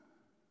that?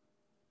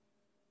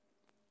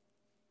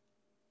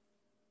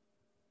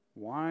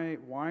 Why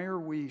are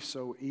we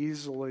so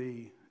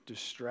easily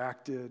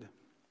distracted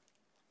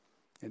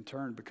and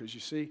turned? Because you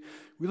see,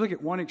 we look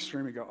at one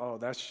extreme and go, oh,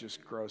 that's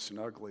just gross and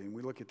ugly. And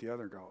we look at the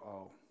other and go,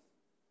 oh.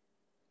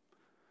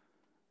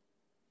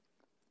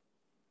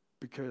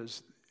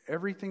 Because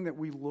everything that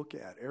we look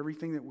at,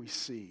 everything that we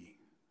see,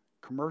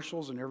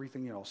 commercials and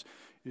everything else,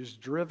 is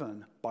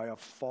driven by a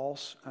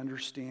false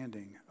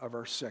understanding of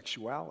our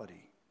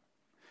sexuality.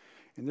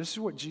 And this is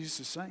what Jesus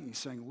is saying. He's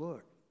saying,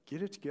 look,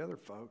 get it together,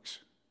 folks.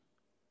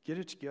 Get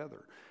it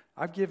together.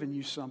 I've given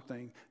you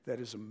something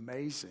that is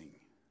amazing.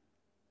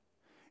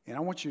 And I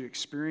want you to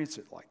experience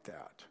it like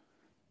that.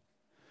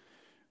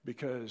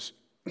 Because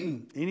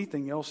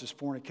anything else is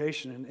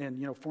fornication.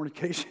 And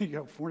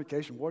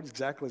fornication, what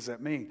exactly does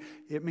that mean?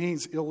 It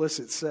means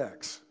illicit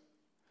sex.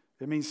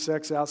 It means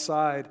sex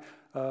outside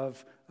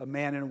of a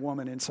man and a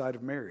woman inside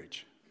of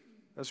marriage.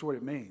 That's what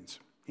it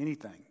means.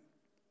 Anything.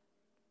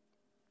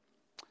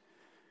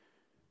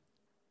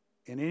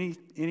 And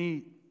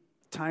any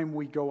time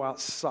we go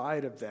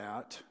outside of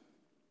that,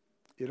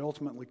 it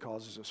ultimately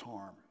causes us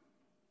harm.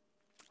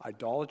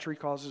 Idolatry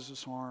causes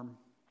us harm.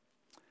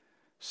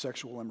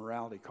 Sexual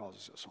immorality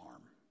causes us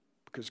harm.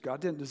 Because God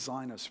didn't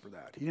design us for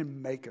that. He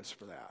didn't make us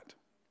for that.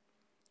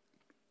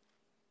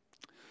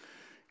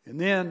 And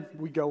then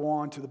we go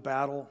on to the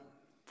battle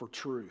for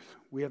truth.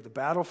 We have the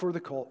battle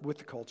with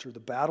the culture,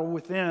 the battle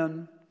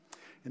within,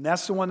 and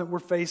that's the one that we're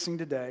facing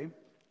today.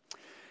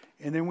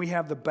 And then we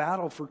have the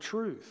battle for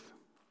truth.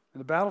 In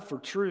the battle for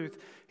truth,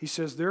 he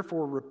says,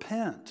 therefore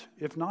repent.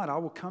 If not, I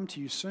will come to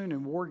you soon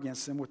and war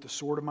against them with the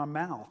sword of my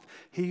mouth.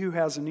 He who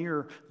has an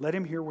ear, let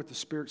him hear what the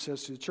Spirit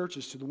says to the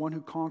churches. To the one who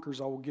conquers,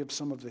 I will give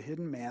some of the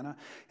hidden manna,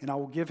 and I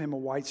will give him a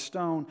white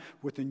stone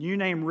with a new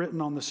name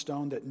written on the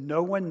stone that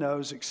no one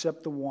knows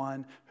except the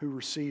one who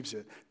receives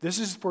it. This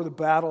is for the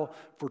battle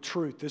for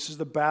truth. This is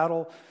the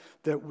battle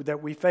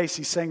that we face.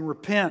 He's saying,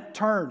 repent,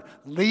 turn,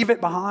 leave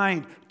it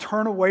behind,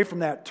 turn away from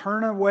that,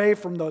 turn away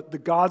from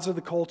the gods of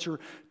the culture,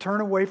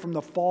 turn away from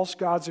the false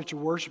gods that you're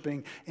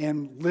worshiping,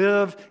 and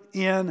live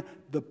in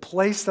the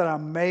place that I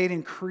made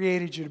and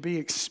created you to be.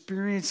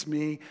 Experience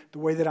me the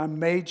way that I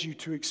made you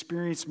to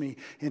experience me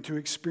and to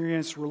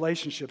experience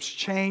relationships.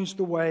 Change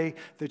the way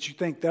that you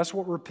think. That's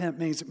what repent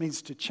means. It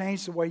means to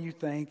change the way you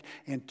think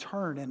and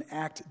turn and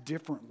act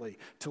differently,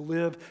 to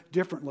live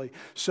differently.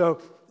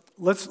 So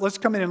Let's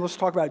come in and let's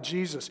talk about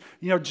Jesus.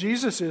 You know,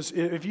 Jesus is,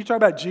 if you talk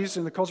about Jesus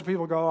and the culture,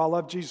 people go, oh, I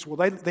love Jesus.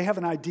 Well, they have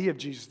an idea of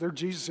Jesus. They're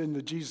Jesus in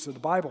the Jesus of the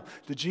Bible.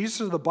 The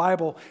Jesus of the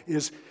Bible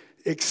is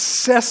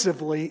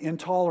excessively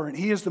intolerant.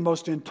 He is the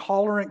most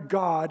intolerant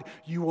God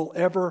you will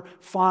ever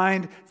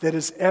find that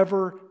has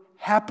ever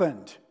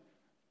happened.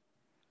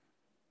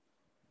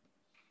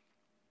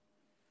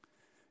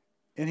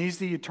 And he's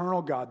the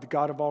eternal God, the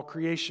God of all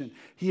creation.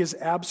 He is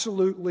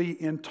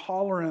absolutely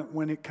intolerant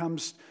when it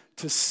comes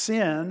to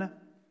sin.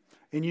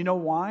 And you know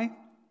why?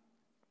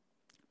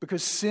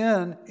 Because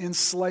sin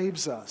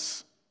enslaves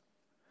us.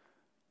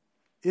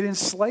 It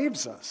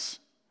enslaves us.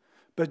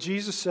 But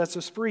Jesus sets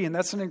us free, and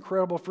that's an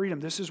incredible freedom.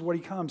 This is what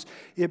he comes.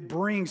 It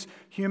brings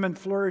human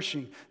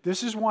flourishing.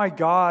 This is why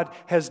God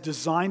has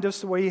designed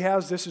us the way he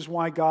has. This is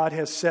why God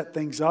has set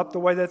things up the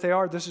way that they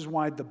are. This is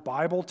why the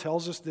Bible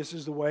tells us this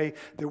is the way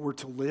that we're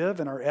to live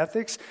in our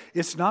ethics.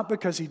 It's not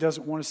because he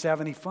doesn't want us to have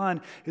any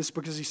fun. It's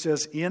because he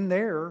says in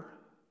there,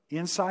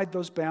 inside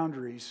those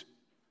boundaries,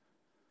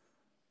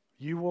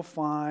 you will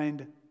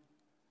find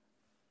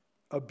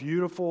a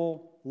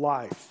beautiful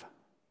life.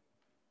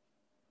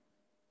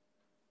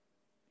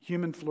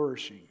 Human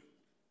flourishing.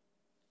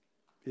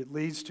 It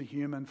leads to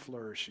human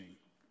flourishing.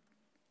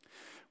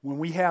 When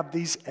we have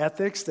these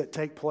ethics that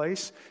take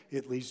place,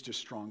 it leads to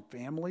strong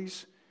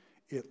families.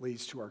 It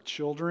leads to our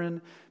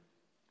children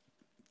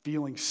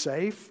feeling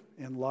safe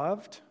and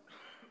loved.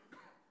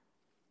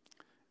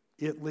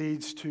 It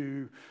leads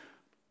to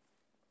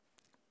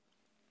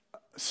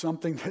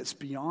something that's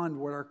beyond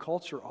what our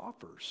culture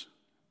offers.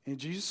 And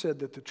Jesus said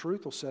that the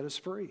truth will set us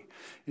free.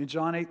 In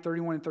John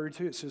 8:31 and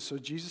 32, it says, so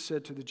Jesus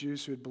said to the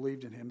Jews who had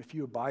believed in him, if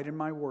you abide in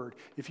my word,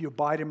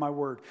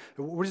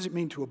 what does it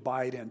mean to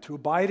abide in? To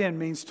abide in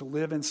means to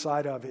live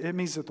inside of it. It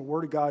means that the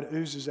word of God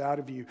oozes out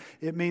of you.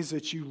 It means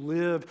that you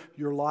live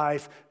your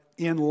life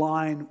in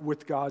line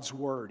with God's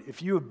word.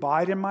 If you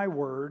abide in my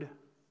word,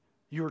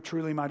 you are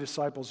truly my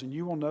disciples, and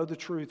you will know the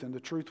truth, and the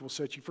truth will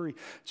set you free.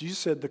 Jesus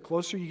said, the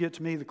closer you get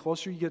to me, the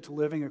closer you get to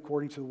living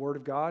according to the word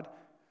of God,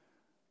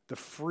 the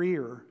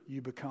freer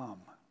you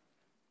become.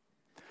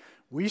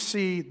 we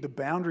see the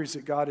boundaries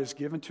that God has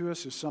given to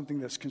us as something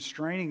that's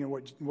constraining.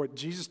 And what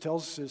Jesus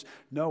tells us is,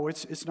 no,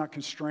 it's not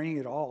constraining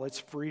at all. It's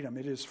freedom.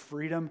 It is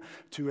freedom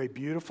to a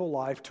beautiful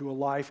life, to a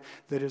life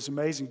that is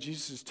amazing.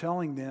 Jesus is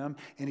telling them,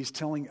 and he's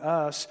telling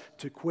us,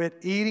 to quit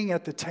eating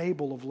at the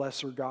table of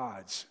lesser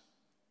gods.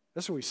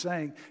 That's what he's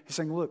saying. He's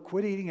saying, look,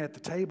 quit eating at the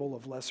table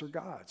of lesser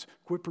gods.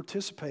 Quit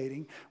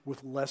participating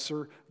with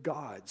lesser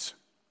gods.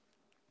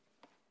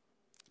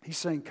 He's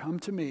saying, come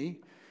to me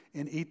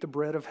and eat the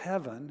bread of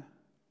heaven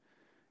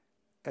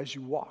as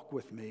you walk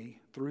with me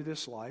through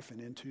this life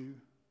and into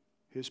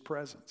his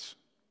presence.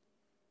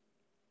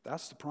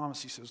 That's the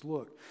promise. He says,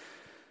 look,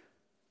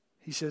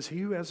 he says, he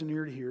who has an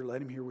ear to hear, let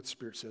him hear what the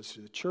Spirit says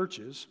to the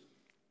churches.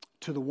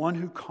 To the one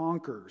who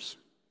conquers,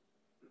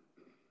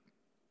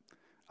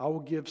 I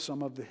will give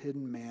some of the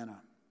hidden manna.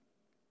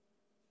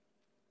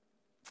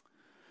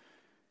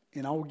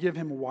 And I will give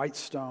him a white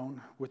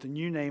stone with a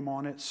new name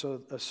on it,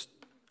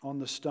 on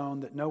the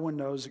stone that no one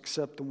knows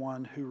except the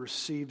one who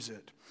receives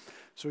it.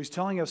 So he's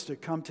telling us to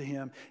come to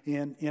him.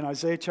 In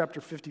Isaiah chapter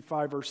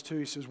 55, verse 2,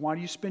 he says, why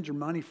do you spend your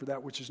money for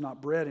that which is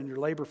not bread, and your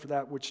labor for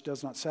that which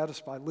does not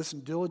satisfy? Listen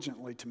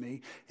diligently to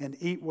me, and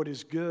eat what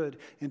is good,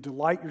 and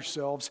delight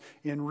yourselves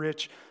in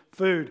rich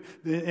food.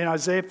 In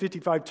Isaiah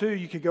 55, 2,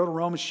 you could go to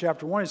Romans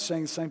chapter 1, it's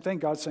saying the same thing.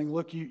 God's saying,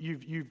 look,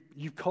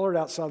 you've colored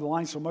outside the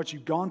line so much,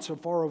 you've gone so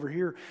far over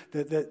here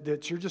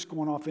that you're just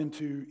going off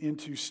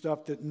into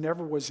stuff that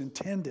never was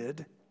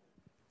intended.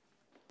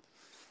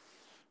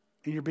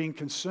 And you're being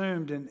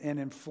consumed and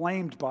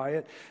inflamed by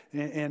it.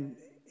 And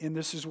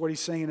this is what he's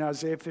saying in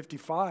Isaiah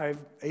 55,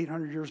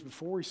 800 years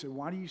before. He said,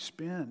 why do you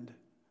spend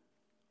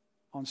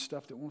on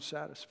stuff that won't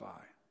satisfy?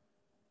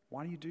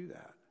 Why do you do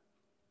that?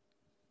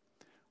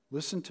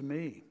 Listen to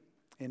me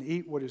and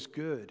eat what is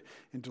good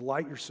and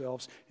delight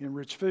yourselves in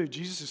rich food.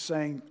 Jesus is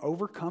saying,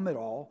 overcome it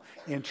all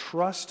and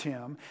trust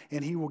him,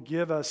 and he will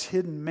give us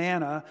hidden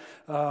manna.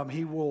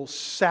 He will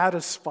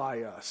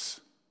satisfy us.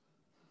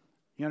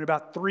 You know, in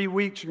about 3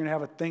 weeks, you're going to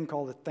have a thing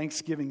called a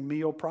Thanksgiving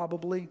meal,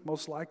 probably,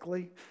 most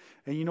likely.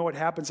 And you know what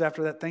happens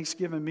after that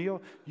Thanksgiving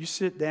meal? You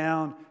sit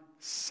down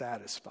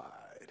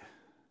satisfied.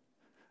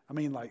 I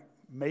mean, like,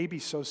 maybe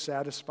so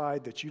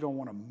satisfied that you don't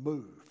want to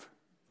move.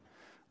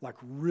 Like,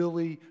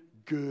 really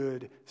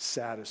good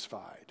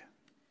satisfied.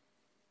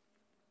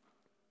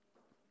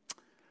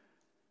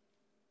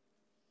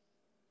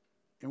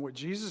 And what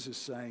Jesus is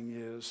saying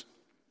is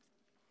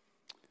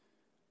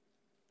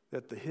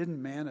that the hidden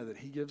manna that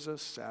he gives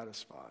us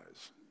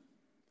satisfies.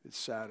 It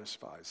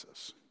satisfies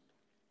us.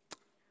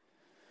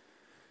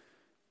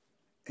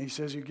 And he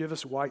says, you give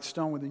us a white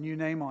stone with a new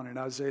name on it. In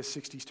Isaiah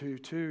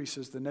 62:2, he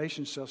says, the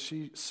nations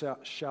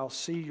shall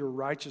see your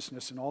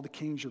righteousness, and all the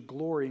kings your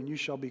glory, and you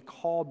shall be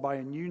called by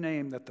a new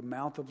name that the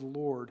mouth of the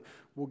Lord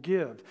will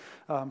give.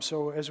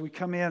 So as we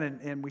come in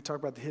and we talk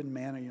about the hidden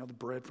manna, you know, the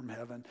bread from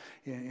heaven,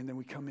 and then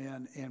we come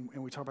in and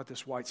we talk about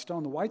this white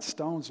stone. The white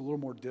stone's a little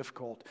more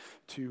difficult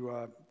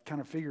to kind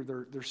of figure.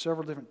 There's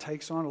several different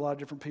takes on it. A lot of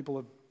different people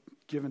have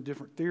given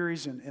different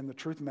theories, and the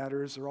truth of the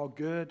matter is they're all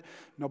good.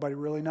 Nobody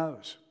really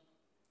knows.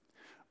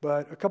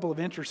 But a couple of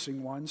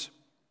interesting ones.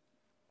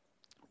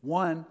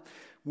 One,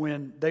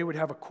 when they would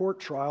have a court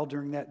trial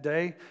during that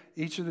day,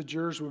 each of the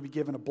jurors would be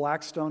given a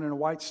black stone and a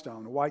white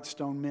stone. A white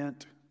stone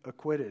meant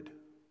acquitted,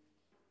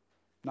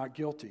 not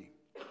guilty.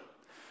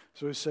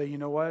 So we say, you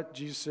know what?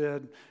 Jesus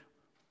said,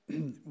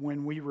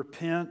 when we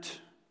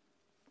repent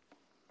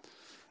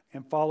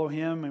and follow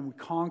him and we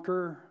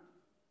conquer,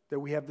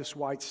 that we have this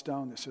white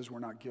stone that says we're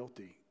not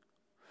guilty.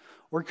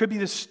 Or it could be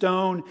the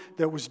stone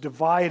that was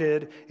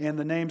divided and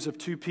the names of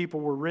two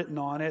people were written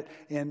on it,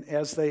 and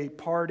as they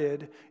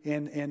parted,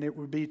 and it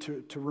would be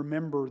to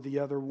remember the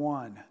other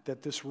one,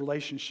 that this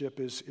relationship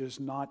is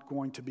not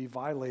going to be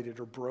violated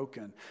or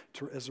broken,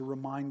 as a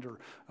reminder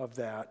of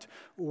that.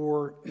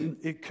 Or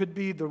it could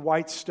be the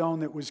white stone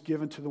that was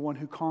given to the one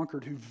who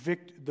conquered,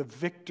 the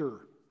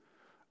victor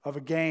of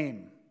a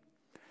game.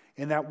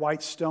 And that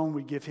white stone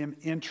would give him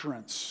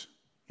entrance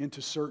into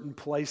certain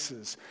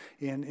places,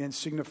 and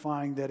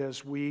signifying that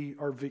as we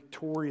are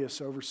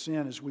victorious over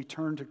sin, as we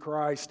turn to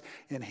Christ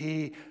and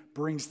he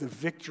brings the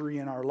victory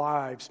in our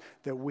lives,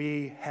 that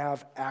we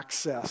have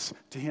access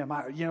to him.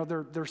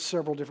 There's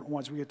several different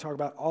ones. We could talk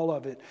about all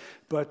of it,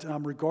 but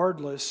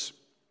regardless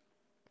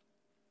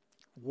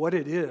what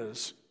it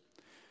is,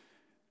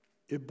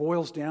 it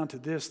boils down to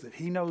this, that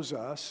he knows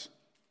us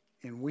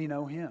and we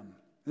know him.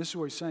 This is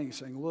what he's saying. He's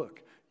saying,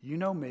 look, you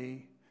know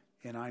me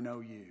and I know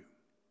you,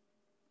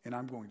 and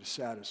I'm going to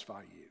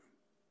satisfy you.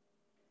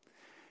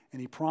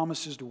 And he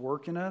promises to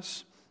work in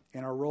us,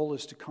 and our role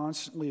is to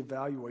constantly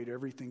evaluate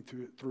everything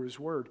through his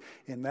word.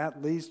 And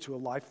that leads to a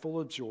life full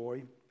of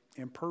joy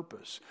and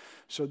purpose.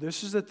 So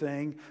this is the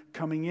thing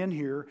coming in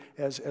here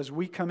as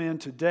we come in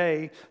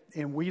today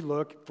and we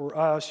look for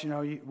us,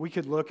 we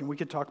could look and we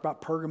could talk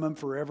about Pergamum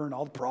forever and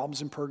all the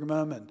problems in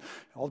Pergamum and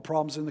all the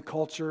problems in the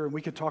culture, and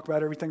we could talk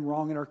about everything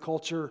wrong in our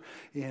culture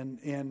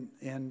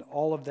and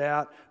all of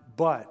that.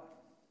 But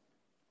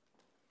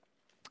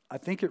I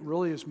think it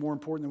really is more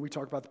important that we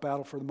talk about the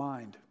battle for the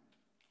mind.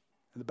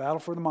 And the battle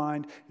for the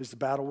mind is the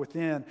battle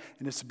within,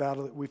 and it's the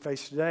battle that we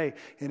face today.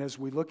 And as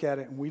we look at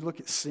it and we look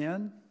at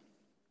sin,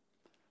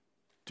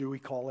 do we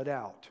call it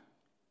out?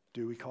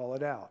 Do we call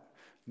it out?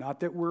 Not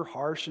that we're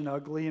harsh and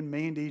ugly and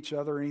mean to each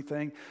other or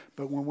anything,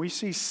 but when we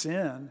see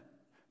sin,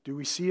 do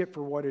we see it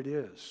for what it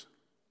is?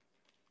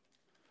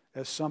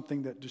 As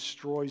something that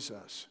destroys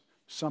us,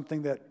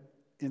 something that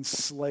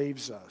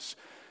enslaves us,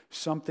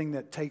 something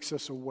that takes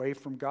us away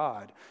from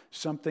God,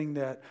 something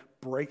that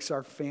breaks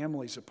our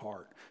families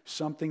apart,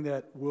 something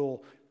that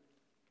will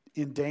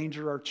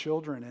endanger our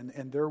children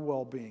and their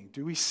well-being.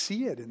 Do we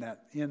see it in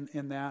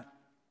that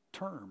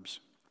terms?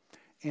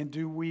 And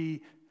do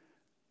we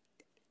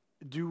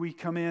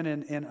come in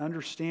and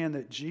understand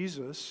that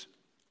Jesus,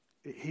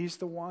 He's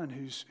the one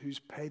who's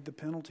paid the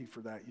penalty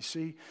for that? You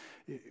see,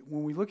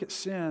 when we look at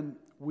sin,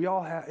 we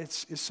all have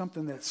it's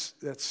something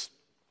that's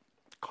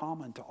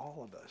common to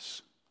all of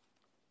us.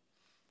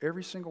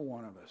 Every single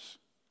one of us.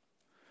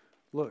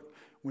 Look,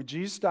 when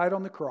Jesus died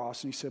on the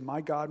cross and He said,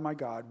 my God,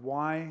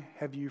 why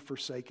have you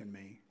forsaken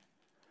me?"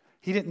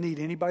 He didn't need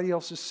anybody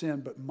else's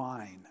sin but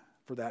mine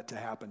for that to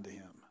happen to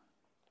Him.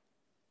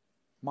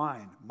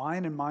 Mine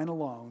and mine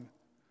alone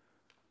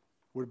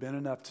would have been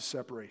enough to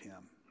separate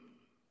Him.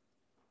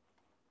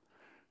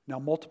 Now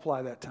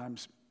multiply that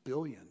times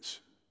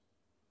billions.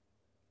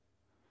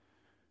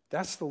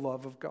 That's the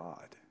love of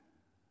God.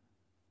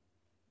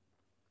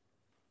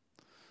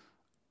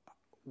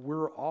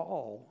 We're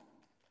all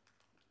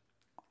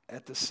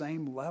at the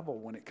same level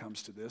when it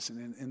comes to this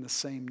and in the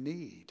same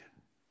need.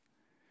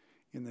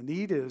 And the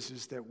need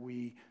is that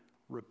we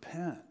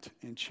repent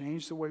and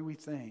change the way we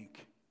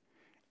think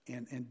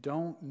and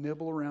don't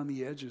nibble around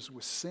the edges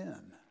with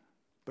sin,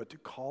 but to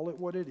call it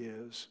what it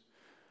is,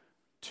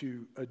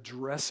 to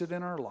address it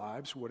in our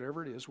lives,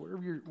 whatever it is,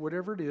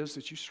 whatever it is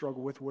that you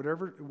struggle with,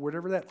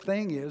 whatever that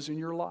thing is in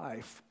your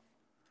life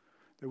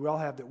that we all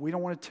have that we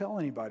don't want to tell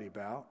anybody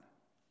about.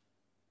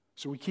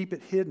 So we keep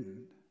it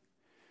hidden.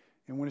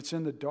 And when it's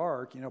in the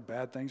dark,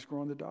 bad things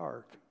grow in the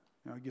dark.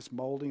 It gets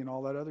moldy and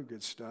all that other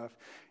good stuff.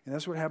 And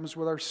that's what happens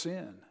with our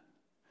sin.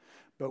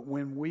 But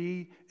when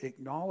we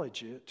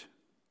acknowledge it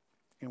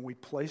and we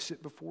place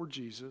it before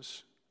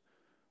Jesus,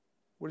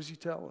 what does He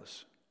tell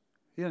us?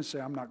 He doesn't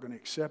say, "I'm not going to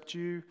accept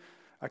you.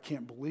 I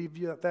can't believe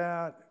you at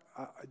that.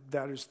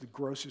 That is the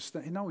grossest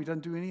thing." No, He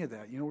doesn't do any of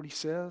that. You know what He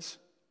says?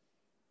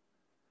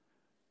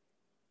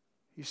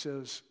 He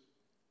says,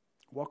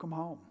 "Welcome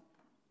home.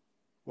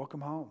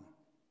 Welcome home.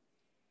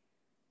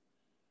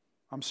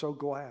 I'm so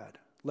glad.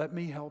 Let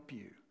me help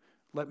you.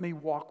 Let me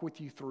walk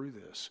with you through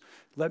this.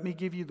 Let me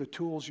give you the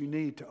tools you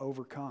need to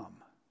overcome."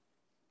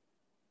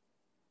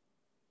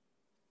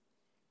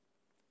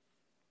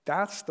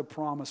 That's the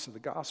promise of the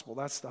gospel.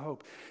 That's the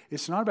hope.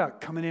 It's not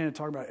about coming in and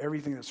talking about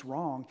everything that's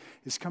wrong.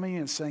 It's coming in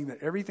and saying that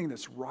everything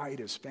that's right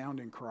is found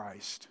in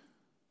Christ.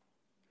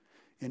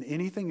 And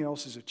anything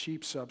else is a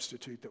cheap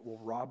substitute that will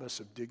rob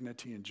us of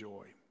dignity and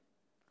joy.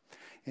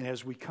 And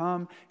as we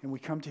come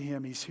to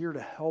Him, He's here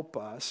to help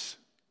us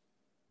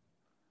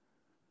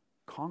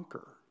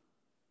conquer.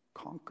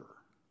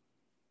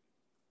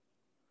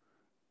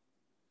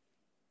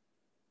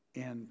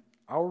 And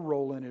our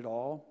role in it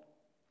all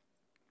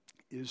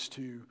is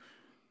to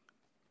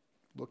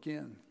look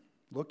in,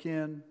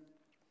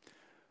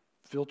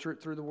 filter it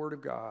through the Word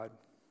of God,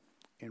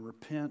 and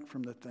repent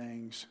from the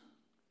things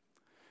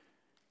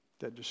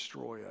that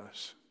destroy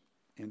us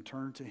and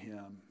turn to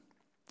Him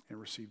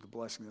and receive the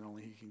blessing that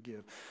only He can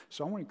give.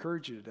 So I want to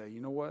encourage you today. You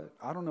know what?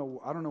 I don't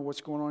know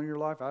what's going on in your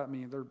life. I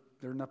mean, there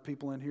are enough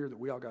people in here that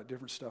we all got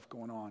different stuff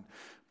going on.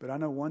 But I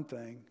know one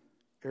thing.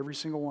 Every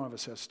single one of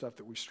us has stuff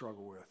that we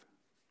struggle with.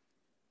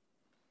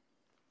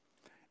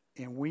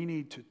 And we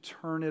need to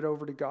turn it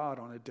over to God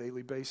on a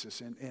daily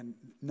basis. And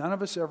none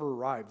of us ever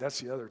arrive. That's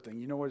the other thing.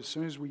 You know what? As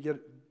soon as we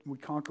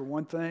conquer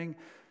one thing,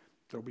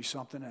 there'll be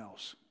something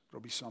else.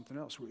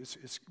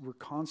 We're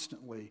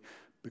constantly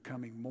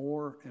becoming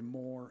more and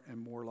more and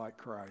more like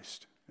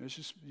Christ. And it's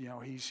just,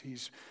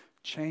 He's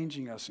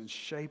changing us and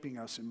shaping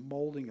us and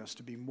molding us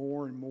to be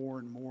more and more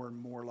and more and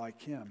more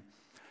like Him.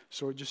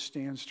 So it just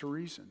stands to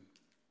reason.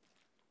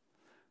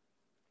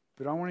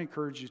 But I want to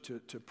encourage you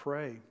to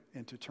pray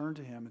and to turn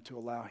to Him and to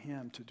allow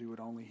Him to do what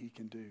only He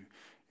can do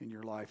in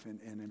your life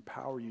and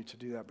empower you to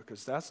do that,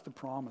 because that's the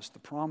promise. The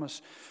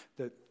promise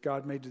that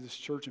God made to this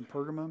church in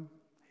Pergamum,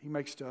 He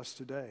makes to us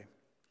today.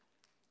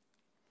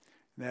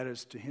 And that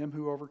is, to him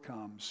who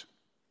overcomes,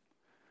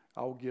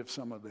 I will give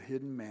some of the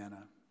hidden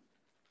manna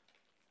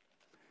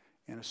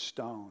and a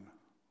stone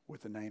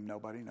with a name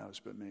nobody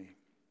knows but me.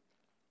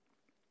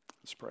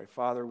 Let's pray.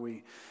 Father,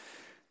 we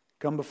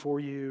come before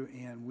You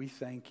and we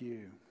thank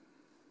You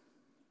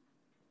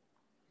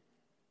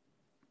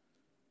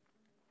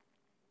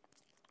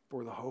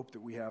for the hope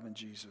that we have in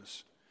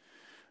Jesus,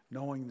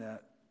 knowing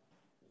that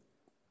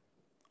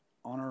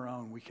on our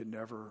own we can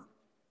never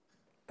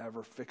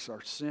ever fix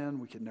our sin,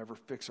 we can never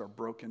fix our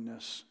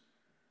brokenness.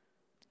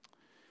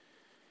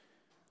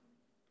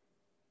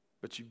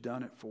 But You've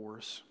done it for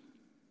us.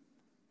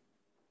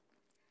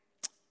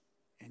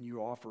 And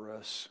You offer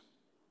us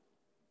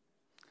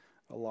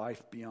a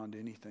life beyond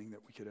anything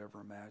that we could ever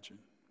imagine.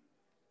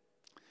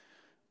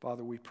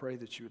 Father, we pray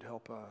that you would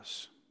help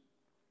us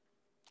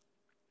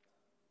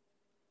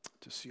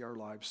to see our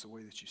lives the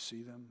way that you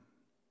see them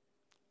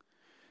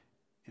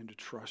and to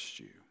trust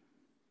you,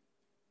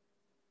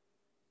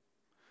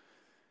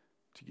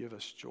 to give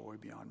us joy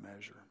beyond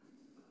measure,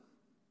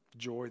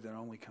 joy that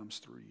only comes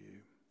through you,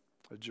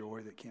 a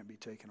joy that can't be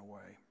taken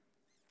away,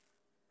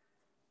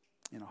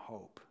 and a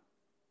hope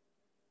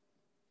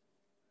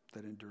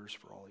that endures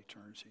for all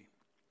eternity.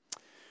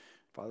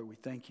 Father, we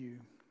thank you.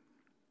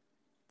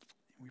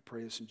 We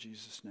pray this in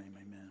Jesus' name,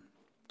 amen.